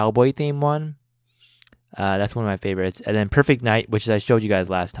like the cowboy theme one. That's one of my favorites. And then Perfect Night, which I showed you guys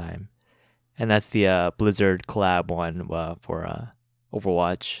last time, and that's the Blizzard collab one for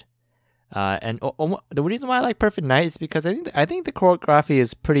Overwatch. And the reason why I like Perfect Night is because I think the choreography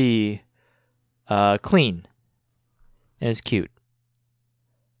is pretty clean and it's cute.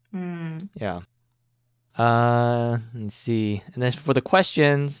 Yeah. Let's see. And then for the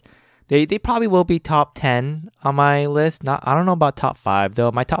questions, they probably will be top 10 on my list. I don't know about top 5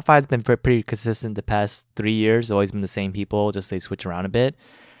 though. My top 5 has been pretty consistent the past 3 years. Always been the same people, just they switch around a bit.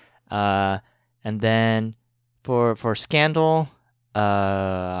 And then for Scandal,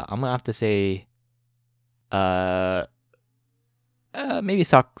 I'm gonna have to say maybe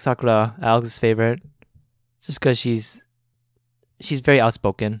Sakura, Alex's favorite, just because she's very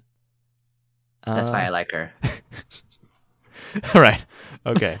outspoken. That's why I like her. All right.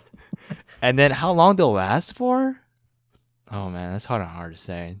 Okay. And then how long they'll last for? Oh man, that's hard to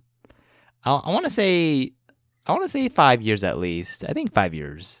say. I want to say 5 years at least. I think 5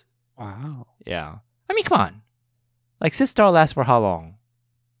 years. Wow. Yeah. I mean, come on. Like Sistar lasts for how long?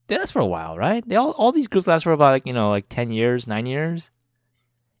 They last for a while, right? They all these groups last for about like 10 years, 9 years.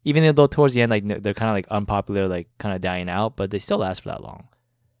 Even though towards the end like they're kind of like unpopular, like kind of dying out, but they still last for that long.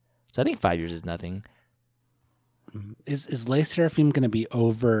 So I think 5 years is nothing. Is Les Seraphim going to be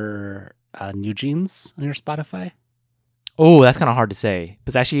over New Jeans on your Spotify? Oh, that's kind of hard to say.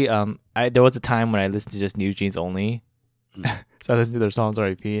 Because actually, there was a time when I listened to just New Jeans only. So I listened to their songs on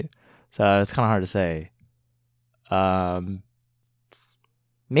repeat. So it's kind of hard to say.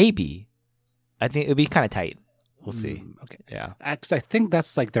 Maybe. I think it'll be kind of tight. We'll see. Okay. Yeah. Because I think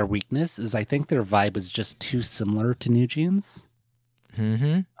that's like their weakness. Is I think their vibe is just too similar to New Jeans.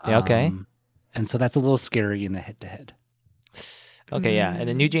 Mm-hmm. Yeah. Okay. And so that's a little scary in a head-to-head. Okay. Yeah. And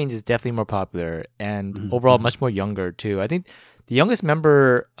the New Jeans is definitely more popular and overall much more younger too. I think the youngest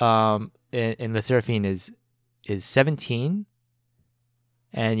member in the Seraphine is 17.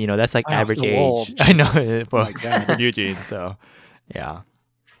 And that's like average so age. old. I know Oh for New Jeans. So yeah.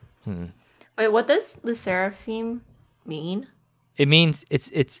 Wait, what does the Seraphim mean? It means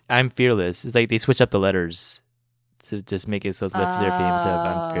it's I'm fearless. It's like they switch up the letters to just make it so it's left Seraphim instead of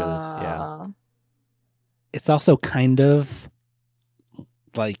I'm fearless. Yeah. It's also kind of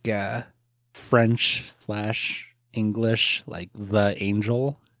like French / English, like the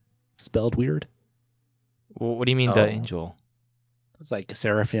angel spelled weird. Well, what do you mean the angel? It's like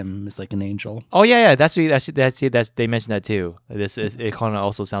seraphim is like an angel. Oh yeah. That's they mentioned that too. It kind of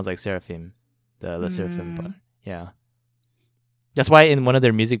also sounds like seraphim, the seraphim part. Yeah. That's why in one of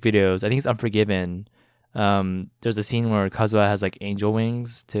their music videos, I think it's Unforgiven. There's a scene where Kazuha has like angel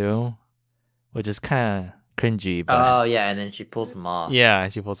wings too, which is kind of cringy. But Oh yeah, and then she pulls them off. yeah,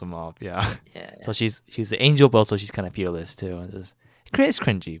 she pulls them off. Yeah. Yeah. So she's the angel, but also she's kind of fearless too. It's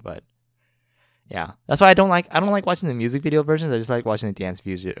cringy, but yeah, that's why I don't like watching the music video versions. I just like watching the dance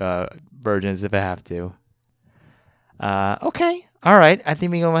versions if I have to. Okay, all right. I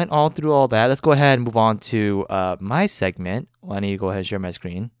think we went all through all that. Let's go ahead and move on to my segment. I need to go ahead and share my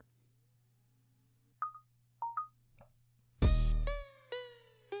screen.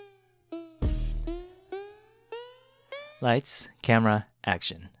 Lights, camera,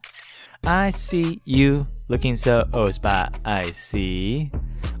 action. I see you looking so spicy.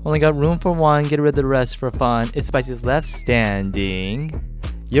 Only got room for one, get rid of the rest for fun. It's Spicy's left standing.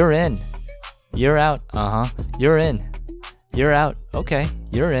 You're in. You're out. You're in. You're out. Okay.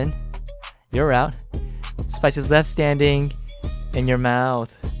 You're in. You're out. Spices left standing in your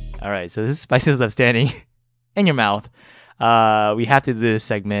mouth. All right. So this is Spices left standing in your mouth. We have to do this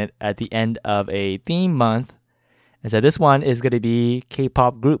segment at the end of a theme month. And so this one is going to be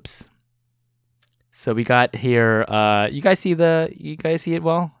K-pop groups. So we got here, you guys see it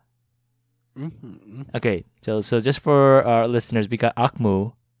well? Mm-hmm. Okay, so just for our listeners, we got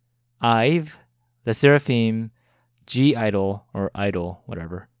Akmu, IVE, The Seraphim, G Idol or Idol,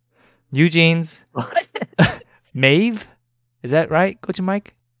 whatever. New Jeans, Maeve, is that right, Coach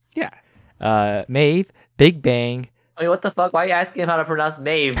Mike? Yeah. Maeve, Big Bang. Wait, what the fuck? Why are you asking him how to pronounce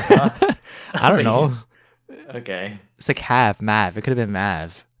Maeve? I don't know. Okay. It's like Mav. It could have been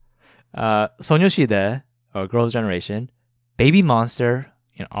Mav. 소녀시대 or Girls' Generation, Baby Monster,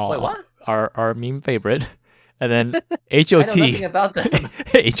 Wait, what? our meme favorite, and then I know nothing HOT, about them.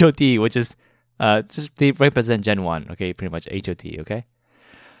 HOT, which is just they represent Gen 1. Okay, pretty much HOT. Okay.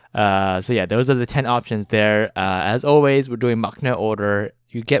 So yeah, those are the 10 options there. As always, we're doing maknae order.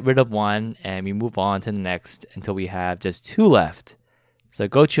 You get rid of one, and we move on to the next until we have just 2 left. So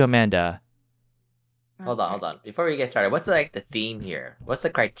Gochu, Amanda. Hold on. Before we get started, what's the theme here? What's the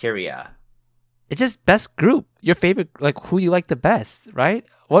criteria? It's just best group. Your favorite, like who you like the best, right?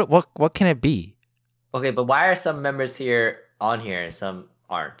 What can it be? Okay, but why are some members here on here and some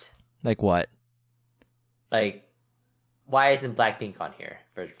aren't? Like what? Like, why isn't Blackpink on here?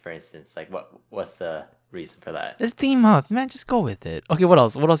 For instance, like what's the reason for that? It's theme month, man. Just go with it. Okay, what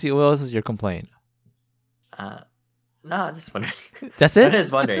else? What else is your complaint? No, I'm just wondering. That's it? I'm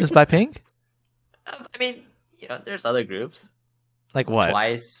just wondering. Just Blackpink? I mean, there's other groups. Like what?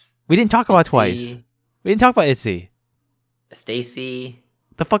 Twice. We didn't talk about ITZY, Twice. We didn't talk about ITZY. Stacy.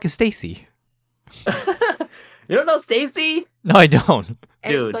 The fuck is Stacy? You don't know Stacy? No, I don't.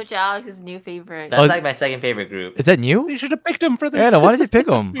 And Dude. it's Coach Alex's new favorite. That's Oh, like my second favorite group. Is that new? You should have picked him for this. Yeah, why did you pick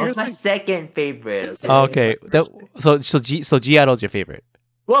him? That's my second favorite. Oh, okay. So G Idol's your favorite.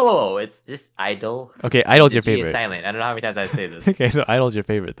 Whoa! It's just Idol. Okay, Idol's The your G is favorite. silent. I don't know how many times I say this. Okay, so Idol's your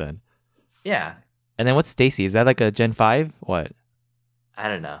favorite then. Yeah, And then what's Stacy? Is that like a Gen 5? What? I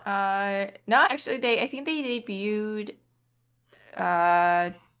don't know. No, actually, I think they debuted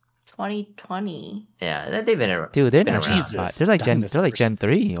 2020. Yeah, they've been around. Dude, they're Been not around. Gen 5. They're like Dinosaurs. Gen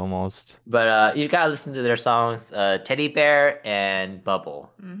 3 almost. But you gotta listen to their songs, Teddy Bear and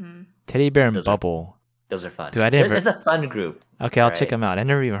Bubble. Mm-hmm. Teddy Bear and Those are- Bubble. Those are fun. Dude, I never- It's a fun group. Okay, I'll Right. check them out. I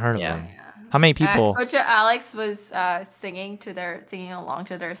never even heard of Yeah. them. How many people? Coach Alex was singing along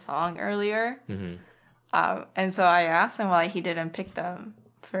to their song earlier, Hmm. and so I asked him why he didn't pick them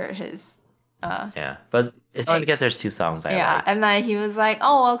for his. Yeah, but it's only because there's 2 songs I Yeah, like. and then he was like,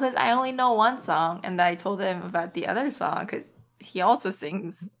 "Oh well, because I only know one song," and then I told him about the other song because he also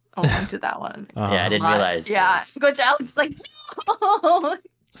sings along to that one. Uh-huh. Yeah, I didn't But, realize. Yeah, Coach Alex is like, no.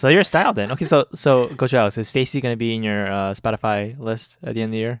 So your style then. Okay, so Coach Alex, is Stacy gonna be in your Spotify list at the end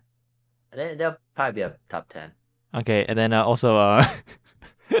of the year? They'll probably be a top 10. Okay, and then also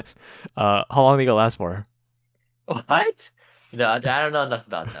how long they gonna last for? What? No, I don't know enough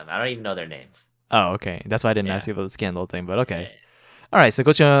about them. I don't even know their names. Oh, okay. That's why I didn't Yeah. ask you about the scandal thing, but okay. Yeah. All right, so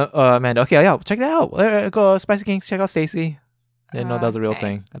Coach Amanda. Okay, yeah, check that out. Go Spicy Kings. Check out Stacy. I didn't know that was a real Okay.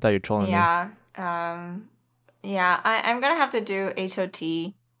 thing. I thought you were trolling me. Yeah, I'm gonna have to do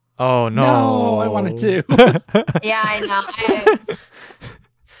HOT. Oh no! No, I wanted to. Yeah, I know.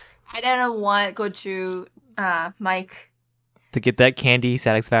 I didn't want Gochu, Mike. To get that candy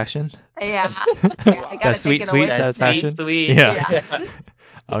satisfaction. Yeah, I gotta sweet, take it sweet away. That's satisfaction. sweet. Yeah.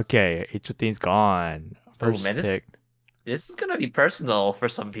 Okay, HOT's gone. Oh, First man, pick. This is gonna be personal for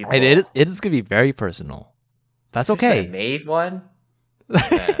some people. It is gonna be very personal. That's The okay. Maeve one.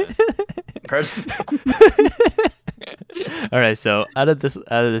 Personal. All right, so out of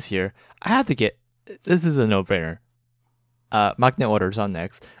this here, I have to get. This is a no-brainer. Magnet orders on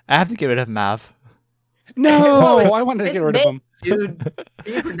next. I have to get rid of Mav. No, I wanted to It's get rid of him. Dude,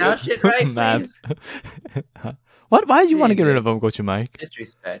 can you pronounce it right, Mav. please? What? Why did you want to get rid of them, Gochu Mike?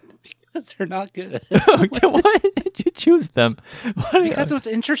 Disrespect. Because they're not good. Why did you choose them? Because it was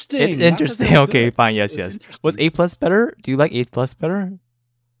interesting. It's not 'cause interesting. they were Okay, good. fine. Yes, It yes. was Was interesting. A+ better? Do you like A+ better?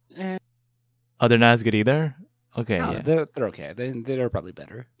 Eh, Oh, they're not as good either. Okay, no, yeah. they're okay. They're probably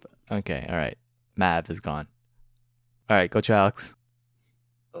better. But Okay, all right. Mav is gone. All right, Coach Alex.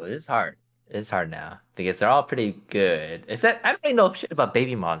 Oh, it is hard. It's hard now because they're all pretty good. Except I don't really know shit about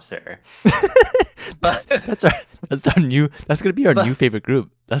Baby Monster. that's our new. That's gonna be our But- new favorite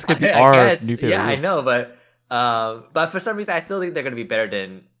group. That's gonna be I our guess. new favorite. Yeah, I group. know, but for some reason I still think they're gonna be better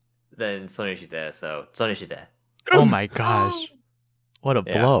than Sonoshite. So Sonoshite. Oh my gosh. What a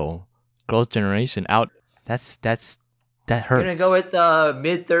Yeah. blow. Girls' generation out. That hurts. You're gonna go with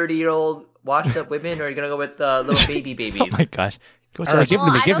mid 30-year-old washed up women, or are you gonna go with little baby babies? Oh my gosh. Go All right, Josh. give it to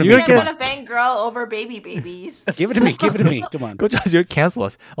Well, me, I give don't it to think me. I'm You're gonna bang girl over baby babies. Give it to me. Give it to me. Come on. Go Josh, you're cancel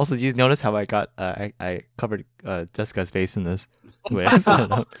us. Also, did you notice how I got I covered Jessica's face in this? Wait, I don't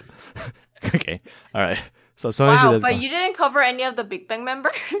know. Okay. All right. So Wow, but you didn't cover any of the Big Bang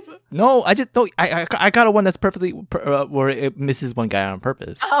members. No, I just don't. I got a one that's perfectly where it misses one guy on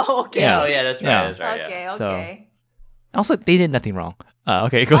purpose. Oh, okay. Yeah. Oh yeah, that's right. Yeah. That's right. Okay, Yeah. So- okay. Also, they did nothing wrong.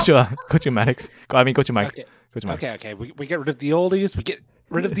 Okay, go to Maddox. Go to Mike. Okay. Go to Mike. Okay. We get rid of the oldies. We get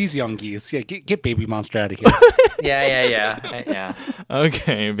rid of these youngies. Yeah, get Baby Monster out of here. Yeah.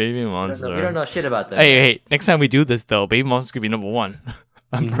 Okay, Baby We Monster. don't know shit about them. Hey, next time we do this though, Baby Monster's gonna be number one.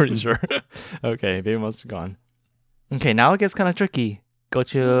 I'm pretty sure. Okay, Baby Monster's gone. Okay, now it gets kind of tricky. Go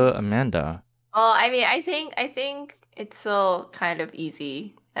to Amanda. Well, I mean, I think it's still kind of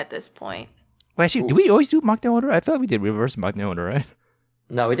easy at this point. Wait, actually, do we always do mock down order? I felt like we did reverse mock down order, right?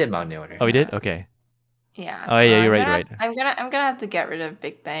 No, we did Mountain Order. Oh, we did. Okay. Yeah. Oh, yeah, you're right, I'm you're gonna, I'm gonna have to get rid of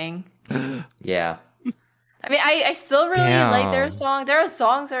Big Bang. Yeah. I mean, I still really like their Damn. song. Their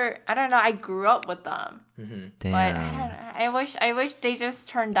songs are, I don't know. I grew up with them, Mm-hmm. but I don't know. I wish they just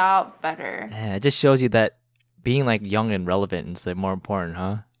turned out better. Yeah, it just shows you that being like young and relevant is like more important,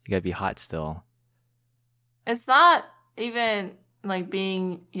 huh? You gotta be hot still. It's not even like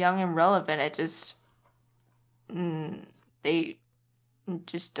being young and relevant. It just they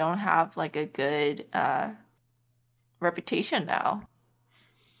just don't have like a good reputation now.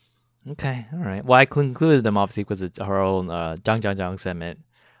 Okay, all right. Well, I concluded them obviously because it's our own Jang segment.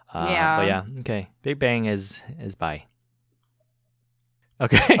 Yeah. But yeah, okay. Big Bang is bye.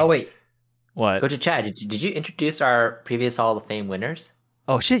 Okay. Oh wait, What? go to Chad. Did you introduce our previous Hall of Fame winners?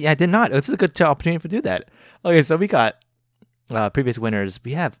 Oh shit! Yeah, I did not. This is a good opportunity to do that. Okay, so we got previous winners.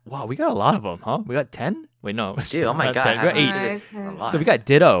 We got a lot of them, huh? We got 10. Wait, no. Dude, oh my Not god, 10. We got how 8. did this Nice. a lot? So we got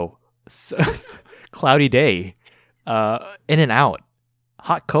Ditto, Cloudy Day, In and Out,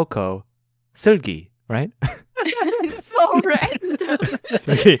 Hot Cocoa, Silgi, right? It's so random.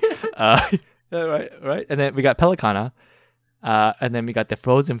 Okay, right, and then we got Pelicana, and then we got the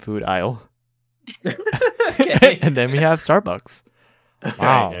frozen food aisle, Okay. and then we have Starbucks.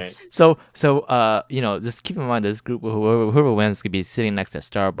 Wow. Right. So, just keep in mind this group, whoever wins, could be sitting next to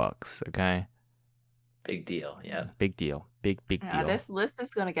Starbucks. Okay, Big deal. Yeah. big deal, big Yeah, deal. this list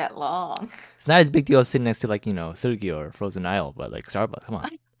is gonna get long. It's not as big deal as sitting next to like Silgi or Frozen Isle, but like Starbucks. Come on,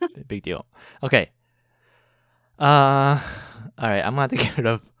 big deal. Okay. All right. I'm gonna have to get rid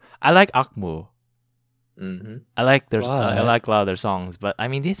of. I like Akmu. Mm-hmm. I like their. Why? I like a lot of their songs, but I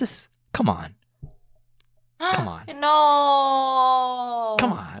mean, this is. Come on. Come on. No.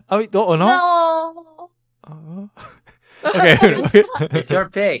 Come on. Oh no. No. Oh. Okay. It's your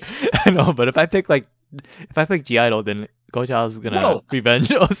pick. I know, but if I pick G Idol, then Gochu is gonna No.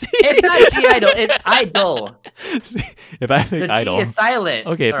 revenge OC. It's not G Idol. It's Idol. If I pick The Idol, G is silent.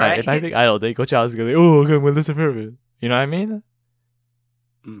 okay. If alright? I pick Idol, then Gochu is gonna. Oh, okay, well, listen for it. You know what I mean?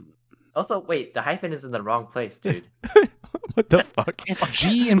 Also, wait, the hyphen is in the wrong place, dude. What the fuck? It's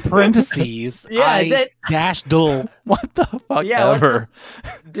G in parentheses. Yeah, I that- dash dull. What the fuck Yeah, what ever?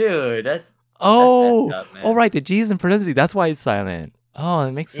 Dude, that's Oh, messed up, man. all right. The G is in parentheses. That's why it's silent. Oh,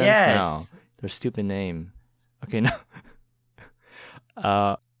 it makes sense Yes. now. Their stupid name. Okay, now.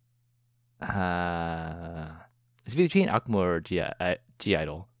 It's between Akmu or G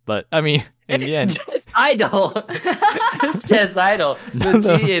Idol, but I mean, in the end, It's Idol. It's just Idol. The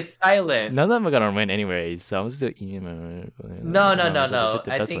No. G is silent. none of them are gonna win anyways. So I'm still. No.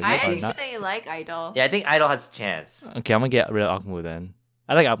 I think- I Okay. actually like Idol. Yeah, I think Idol has a chance. Okay, I'm gonna get rid of Akmu then.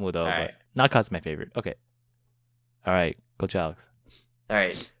 I like Akmu though, Alright. but not cause it's my favorite. Okay. All right, Coach Alex. All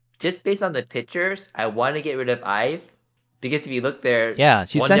right. Just based on the pictures, I want to get rid of Ive because if you look there, Yeah,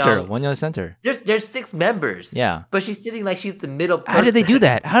 she's One center. young- One young center. there's 6 members. Yeah. But she's sitting like she's the middle person. How did they do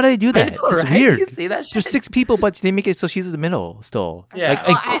that? How did they do I that? know, It's right? weird. You see that shit? There's 6 people, but they make it so she's in the middle still. Yeah. Like,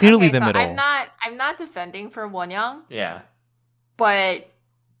 Well, and clearly okay, the so middle. I'm not defending for Wonyoung, Yeah. but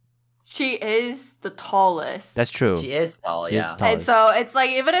she is the tallest. That's true. She is tall, She is yeah. tall. And so it's like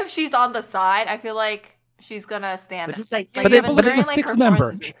even if she's on the side, I feel like she's gonna stand. But just like But even then during, the sixth member.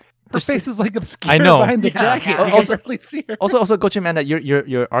 performances- Her There's face six- is like obscured I know. behind the Yeah, jacket. yeah. You can barely see her. Also, Gochu Man, that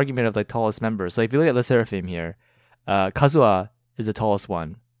your argument of like tallest member. So if you look at Le Seraphim here, Kazuha is the tallest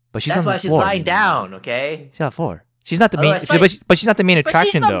one, but she's That's on why the she's floor. lying down, okay? She's on the floor. She's not the main, Otherwise, she's but she's not the main But she's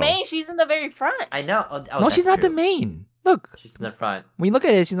attraction the though. main. She's in the very front. I know. Oh, No, she's that's not the true. main. Look, She's in the front. when you look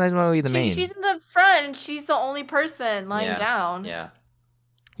at it, she's not really the main. She's in the front. And she's the only person lying Yeah. down. Yeah.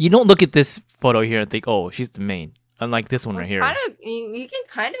 You don't look at this photo here and think, oh, she's the main. Unlike this one right here. Kind of, you can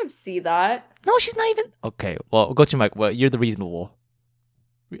kind of see that. No, she's not even. Okay, well, Gochu Mike, well, you're the reasonable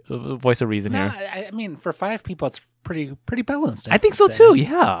voice of reason No, here. I mean, for 5 people, it's pretty balanced. I think so say. too.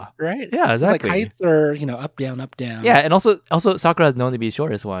 Yeah, Right? yeah, It's like exactly. heights are, up, down, up, down. Yeah, and also Sakura is known to be the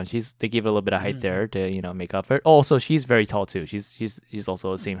shortest one. They give it a little bit of height Mhm. there to make up for it. Also, she's very tall too. She's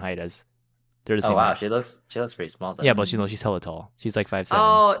also the same height as. They're the Oh same wow, height. she looks pretty small though. Yeah, but she's hella tall. She's like 5'7".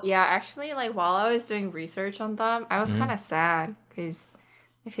 Oh yeah, actually, like while I was doing research on them, I was Mhm. kind of sad because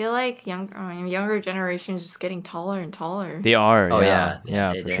I feel like younger generation is just getting taller and taller. They are. Oh, yeah,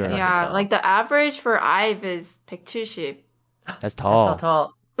 yeah. for They're sure. hella Yeah, tall. like the average for Ive is 170. That's That's tall. how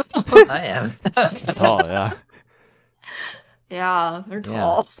tall I am. That's tall. Yeah. Yeah, they're Yeah.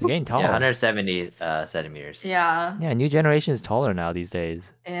 tall. They're getting taller. Yeah, 170 centimeters. Yeah, Yeah, new generation is taller now these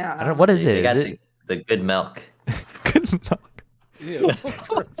days. yeah. I don't know what is They it. got Is it the good milk. good milk?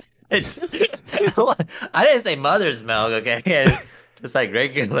 It's, I didn't say mother's milk, okay? It's just like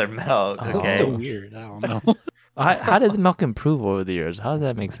regular milk, Oh. That's okay? still weird. I don't know. How did the milk improve over the years? How does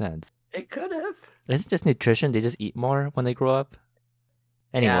that make sense? It could have. Is it just nutrition? They just eat more when they grow up.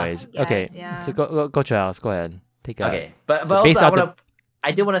 Anyways, I okay. guess, yeah. So go Charles. Go ahead. Take a. Okay, but so also based off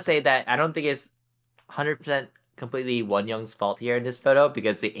I do want to say that I don't think it's 100% completely Won Young's fault here in this photo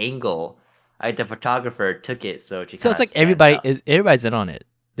because the angle, the photographer took it so she. So it's kinda like stands out. everybody's in on it.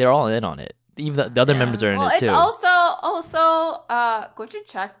 They're all in on it. Even the other Yeah. members are in Well, it it's too. also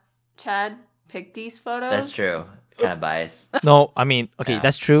Gochu Chad picked these photos. That's true. Kind of biased. No, I mean, okay, Yeah.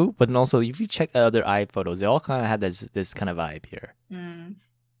 that's true. But then also, if you check other eye photos, they all kind of have this kind of vibe here. Mm.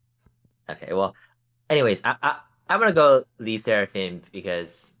 Okay, well, anyways, I'm gonna go Lee Seraphim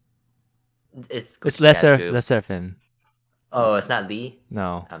because it's It's Gucci lesser Cashew. Seraphim. Oh, it's not Lee.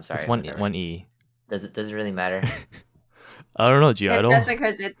 No, I'm sorry, It's one whatever. one E. Does it really matter? I don't know, G It Idol. doesn't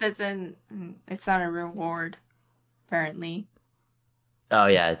because it doesn't. It's not a reward, apparently. Oh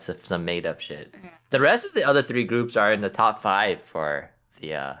yeah, it's some made up shit. Yeah. The rest of the other 3 groups are in the top 5 for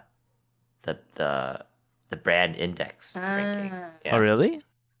the brand index ranking. Ah. Yeah. Oh, really?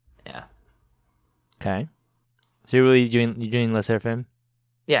 Yeah. Okay. So you're doing less Seraphim?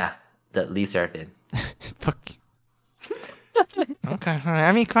 Yeah, the Lee Seraphim. Fuck. Okay, all right.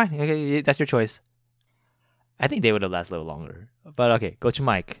 I mean, fine. Okay, that's your choice. I think they would have lasted a little longer. But okay, go to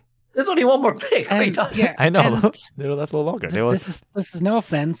Mike. There's only one more pick. What are you And, talking- yeah, I know and they would last a little longer. this is no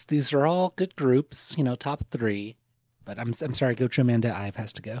offense. These are all good groups. Top 3. But I'm sorry. Gochu Amanda Ive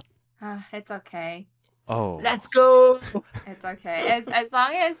has to go. It's okay. Oh, Let's go. It's okay. As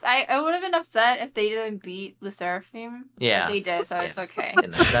long as I would have been upset if they didn't beat the Seraphim. But Yeah. they did, so Yeah. it's okay.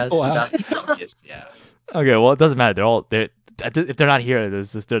 And that's Wow. obvious, yeah. okay. Well, it doesn't matter. If they're not here, they're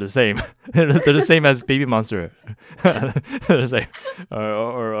the same. they're the same as Baby Monster. They're the same.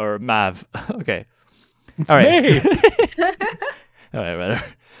 Or Mav. Okay. It's All right. me. All right, whatever.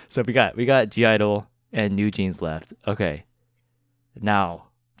 So we got G Idol and New Jeans left. Okay. Now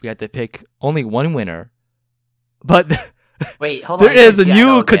we have to pick only one winner, but Wait, hold on. there is a Yeah, I know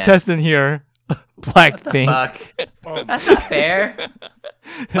new again. contestant here, Blackpink. Fuck. That's not fair.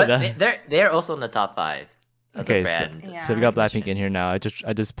 But That- they're also in the top 5 of okay, the brand. Yeah. so we got Blackpink in here now. I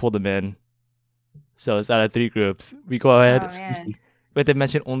just pulled them in. So it's out of 3 groups. We go ahead. Oh, man. We have to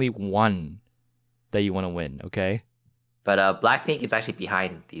mention only one that you want to win. Okay. But Blackpink is actually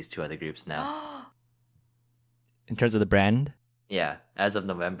behind these 2 other groups now. In terms of the brand, Yeah, as of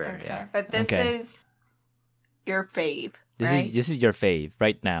November. Okay, Yeah. but this Okay. is your fave, this right? is your fave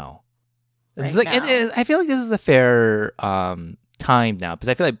right now. It's Right like it now. is. I feel like this is a fair time now because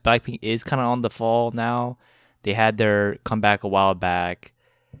I feel like Blackpink is kind of on the fall now. They had their comeback a while back.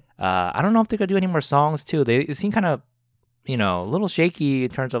 I don't know if they're gonna do any more songs too. They seem kind of, a little shaky in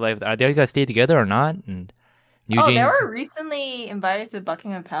terms of like, are they gonna stay together or not? And New They Jeans. were recently invited to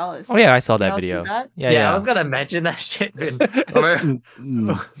Buckingham Palace. Oh yeah, I saw Did that y'all see video. that? Yeah. I was gonna mention that shit. Remember-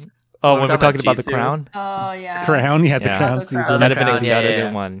 Mm, Oh, We're when we're talking talking about the Jisoo. crown. Oh yeah. Crown. Yeah, the Yeah. Crown The season. Crown. That'd have been a Crown, yeah, good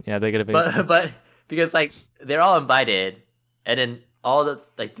yeah. one. Yeah, they could have been. but because like they're all invited, and then all the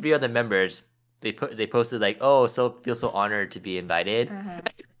 3 other members they posted like, oh, so feel so honored to be invited. Uh-huh.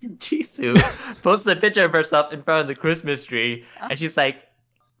 Jisoo posted a picture of herself in front of the Christmas tree, Oh. and she's like,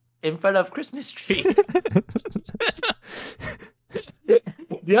 in front of Christmas tree.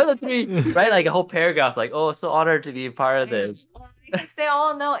 The other 3 write like a whole paragraph like, oh, so honored to be a part of this, Because they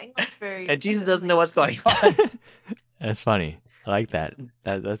all know English very. and Jesus doesn't know what's going on. That's funny. I like that.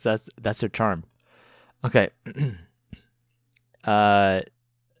 That's their charm. Okay.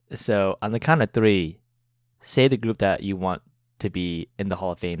 So on the count of 3, say the group that you want to be in the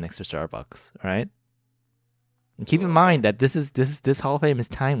Hall of Fame next to Starbucks. All right. And keep in mind that this Hall of Fame is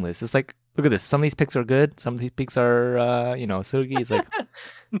timeless. It's like look at this. Some of these picks are good. Some of these picks are, Sugi is like,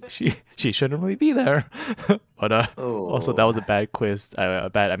 she shouldn't really be there. But also that was a bad quiz.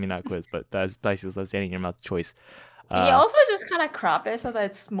 Not quiz, but bad spices left standing in your mouth choice. Can you also just kind of crop it so that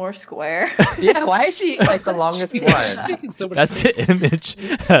it's more square? Yeah, why is she like the longest She's one? taking so much That's space. the image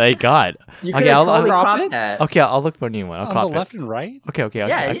that I got. You Okay, could I'll totally crop crop it? that. Okay, I'll look for a new one. I'll On crop the it. left and right? Okay,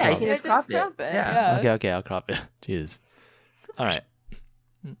 Yeah, I'll you crop can it. just crop it. Yeah. Okay, I'll crop it. Jesus. All right.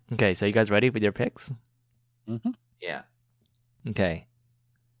 Okay, so you guys ready with your picks? Mm-hmm. Yeah. Okay.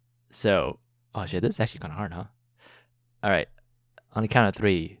 So, oh shit, this is actually kind of hard, huh? All right. On the count of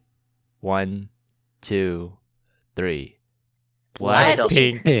 3. 1, 2, 3. Idol.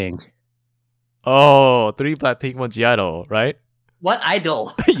 Blackpink. Pink. Oh, 3 Blackpink, 1 Giotto, right? What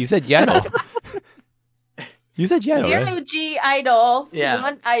idol? You said Giotto. You said Giotto, right? 0 G idol. Yeah.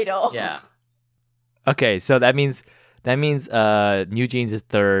 1 idol. Yeah. Okay, so that means New Jeans is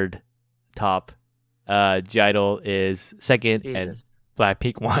 3rd top. G-Idol is 2nd, and Jesus.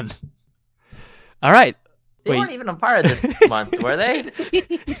 Blackpink 1. All right. They Wait. weren't even a part of this month, were they?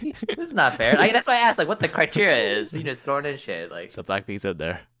 This is not fair. That's why I asked, like, what the criteria is. You just throwing in shit. Like, So Blackpink's up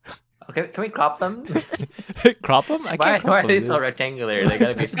there. okay, can we crop them? Crop them? I Why can't crop are they them. so rectangular? They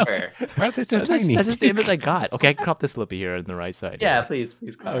gotta be square. Why are they so That's tiny? just the image I got. Okay, I can crop this Slippy here on the right side. Yeah, please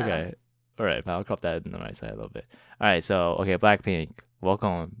crop. Okay. All right, I'll crop that on the right side a little bit. All right, so Blackpink,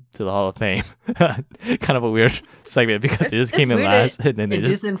 welcome to the Hall of Fame. Kind of a weird segment because it just It's came in weird last, and then they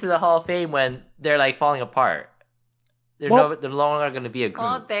Induce just them to the Hall of Fame when they're like falling apart. They're Well- no longer going to be a group.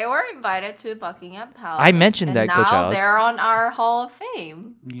 Well, they were invited to Buckingham Palace. I mentioned that, and Coach now Alex. they're on our Hall of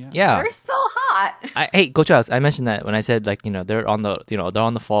Fame. yeah. They're so hot. Hey, Coach Alex, I mentioned that when I said they're on the they're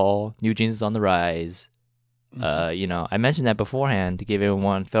on the fall. New Jeans is on the rise. I mentioned that beforehand to give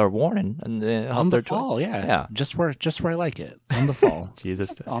everyone fair warning and help On their the fall, yeah. Yeah. Just where I like it. On the fall.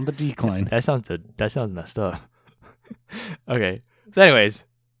 Jesus, On the decline. that sounds messed up. Okay. So, anyways,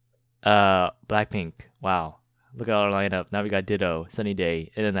 Blackpink. Wow, look at our lineup. Now we got Ditto, Sunny Day,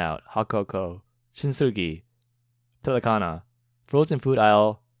 In and Out, Hot Cocoa, Shinsugi, Pelicana, Frozen Food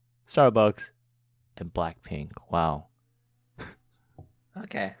Aisle, Starbucks, and Blackpink. Wow,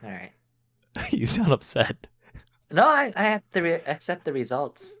 Okay, all right. you sound upset. No, I have to accept the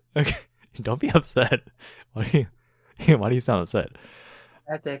results. Okay, don't be upset. Why do you sound upset?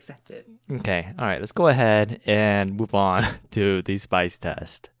 I have to accept it. Okay, all right, let's go ahead and move on to the spice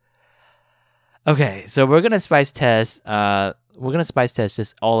test. Okay, so we're gonna spice test.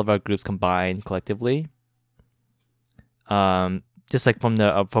 Just all of our groups combined collectively. Just like from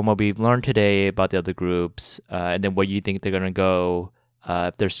what we've learned today about the other groups, and then what you think they're gonna go,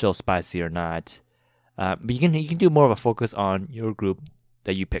 if they're still spicy or not. But you can do more of a focus on your group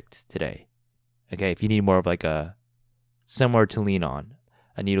that you picked today. Okay, if you need more of like a somewhere to lean on,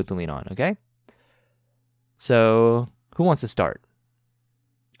 a needle to lean on. Okay. So who wants to start?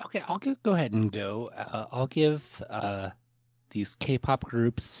 Okay, I'll go ahead and go. I'll give these K-pop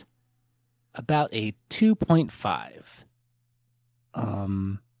groups about a 2.5.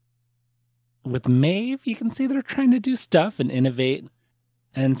 With Maeve, you can see they're trying to do stuff and innovate.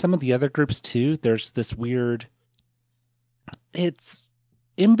 And some of the other groups too, there's this weird, it's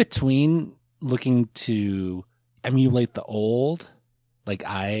in between looking to emulate the old, like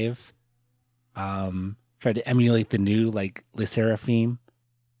I've tried to emulate the new, like Le Seraphim.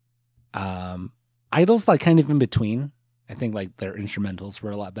 Idol's like kind of in between. I think like their instrumentals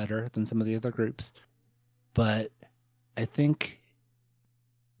were a lot better than some of the other groups. But I think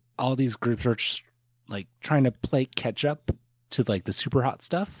all these groups are just like trying to play catch up to like the super hot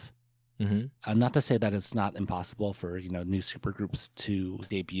stuff. Mm-hmm. Not to say that it's not impossible for new super groups to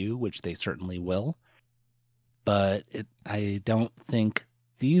debut, which they certainly will. But I don't think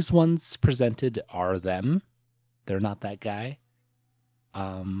these ones presented are them. They're not that guy.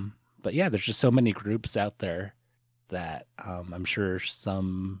 But yeah, there's just so many groups out there that I'm sure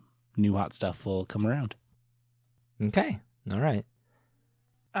some new hot stuff will come around. Okay. All right.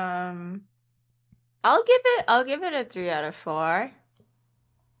 I'll give it a 3 out of 4.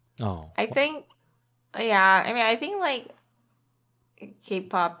 Oh. I think, yeah. I mean, I think like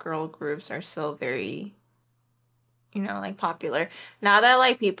K-pop girl groups are still very, like popular now that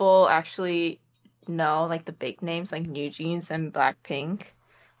like people actually know like the big names like New Jeans and Blackpink.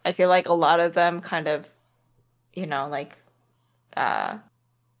 I feel like a lot of them kind of,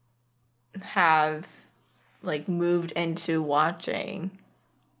 have like moved into watching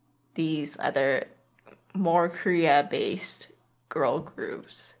these other more Korea-based girl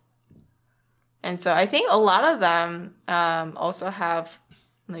groups. And so I think a lot of them also have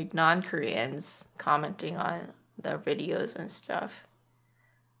like non-Koreans commenting on their videos and stuff.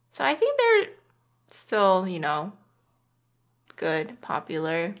 So I think they're still, good,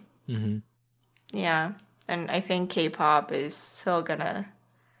 popular. Mm-hmm. Yeah. And I think K-pop is still gonna,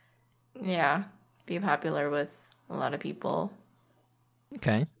 be popular with a lot of people.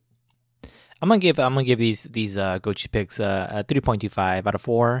 Okay. I'm gonna give these Gochu picks a 3.25 out of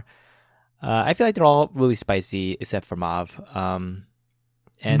 4. I feel like they're all really spicy except for Mauve. And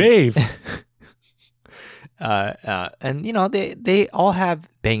Maeve. and they all have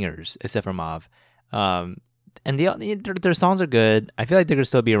bangers except for Mauve. And their songs are good. I feel like they're gonna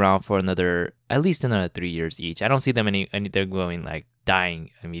still be around for at least another 3 years each. I don't see them they're going like dying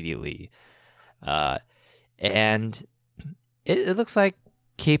immediately. And it looks like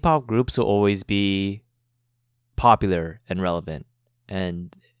K-pop groups will always be popular and relevant,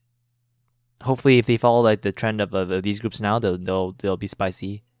 and hopefully, if they follow like the trend of these groups now, they'll be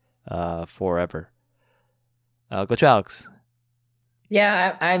spicy, forever. Go to Alex.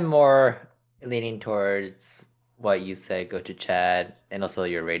 Yeah, I'm more leaning towards what you said, go to Chad, and also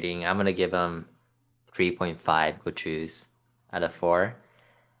your rating. I'm gonna give them 3.5 Gochus out of 4.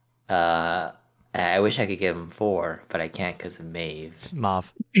 I wish I could give them 4, but I can't because of Maeve.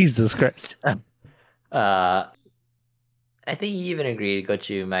 Mauve. Jesus Christ. I think you even agreed,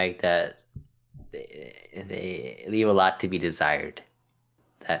 Gochu, Mike, that they leave a lot to be desired.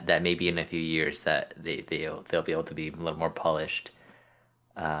 That maybe in a few years that they'll be able to be a little more polished.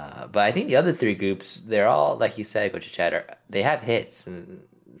 But I think the other 3 groups, they're all, like you said, Gochu Chad, they have hits and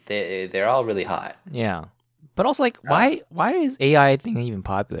they're all really hot. Yeah, but also like, why is AI thing even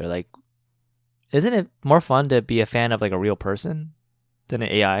popular? Like, isn't it more fun to be a fan of like a real person than an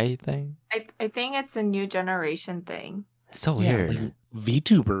AI thing? I think it's a new generation thing. It's so Yeah, weird. like,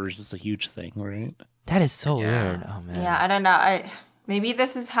 VTubers is a huge thing, right? That is so Yeah. weird. Oh man. Yeah, I don't know. Maybe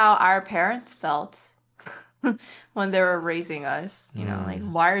this is how our parents felt when they were raising us. Like,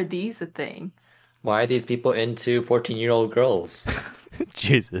 why are these a thing? Why are these people into 14-year-old girls?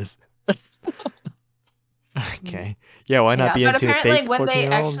 Jesus. Okay. Yeah, why not be but into apparently fake when they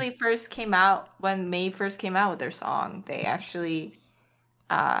 14-year-olds? actually first came out, when May first came out with their song, they actually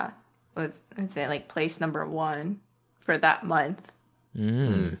was, let's say, like place number 1 for that month.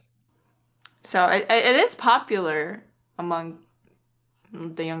 So it is popular among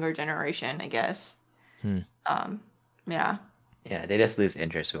the younger generation, I guess. Yeah. Yeah, they just lose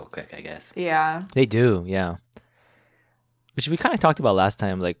interest real quick, I guess. Yeah. They do, yeah. Which we kind of talked about last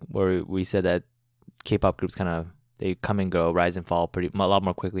time, like where we said that K-pop groups they come and go, rise and fall a lot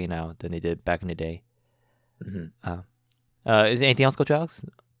more quickly now than they did back in the day. Mm-hmm. Is there anything else, Coach Alex?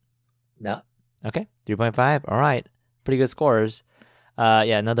 No. Okay, 3.5. All right, pretty good scores.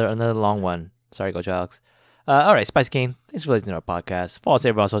 Yeah, another long one. Sorry, Coach Alex. All right, Spice Gang. Thanks for listening to our podcast. Follow us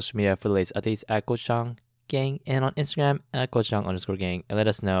everywhere on social media for the latest updates at Gochujang Gang and on Instagram at Gochujang_gang, and let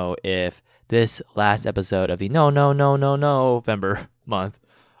us know if this last episode of the November month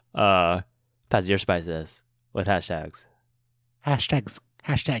passes your spices with hashtags.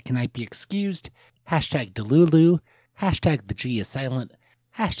 Hashtag can I be excused? Hashtag Delulu. Hashtag the G is silent.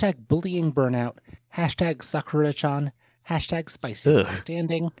 Hashtag bullying burnout. Hashtag Sakura-chan. Hashtag spicy Ugh.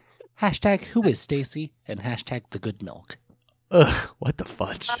 standing. Hashtag who is Stacy? And hashtag the good milk. Ugh, what the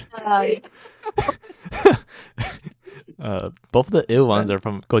fudge? Both of the ill ones are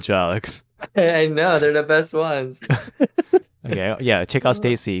from Coach Alex. I know, they're the best ones. Okay, yeah, check out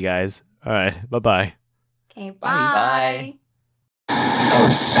Stacy, guys. All right, bye-bye. Okay, Bye. bye.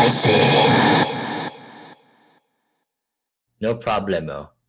 No problemo.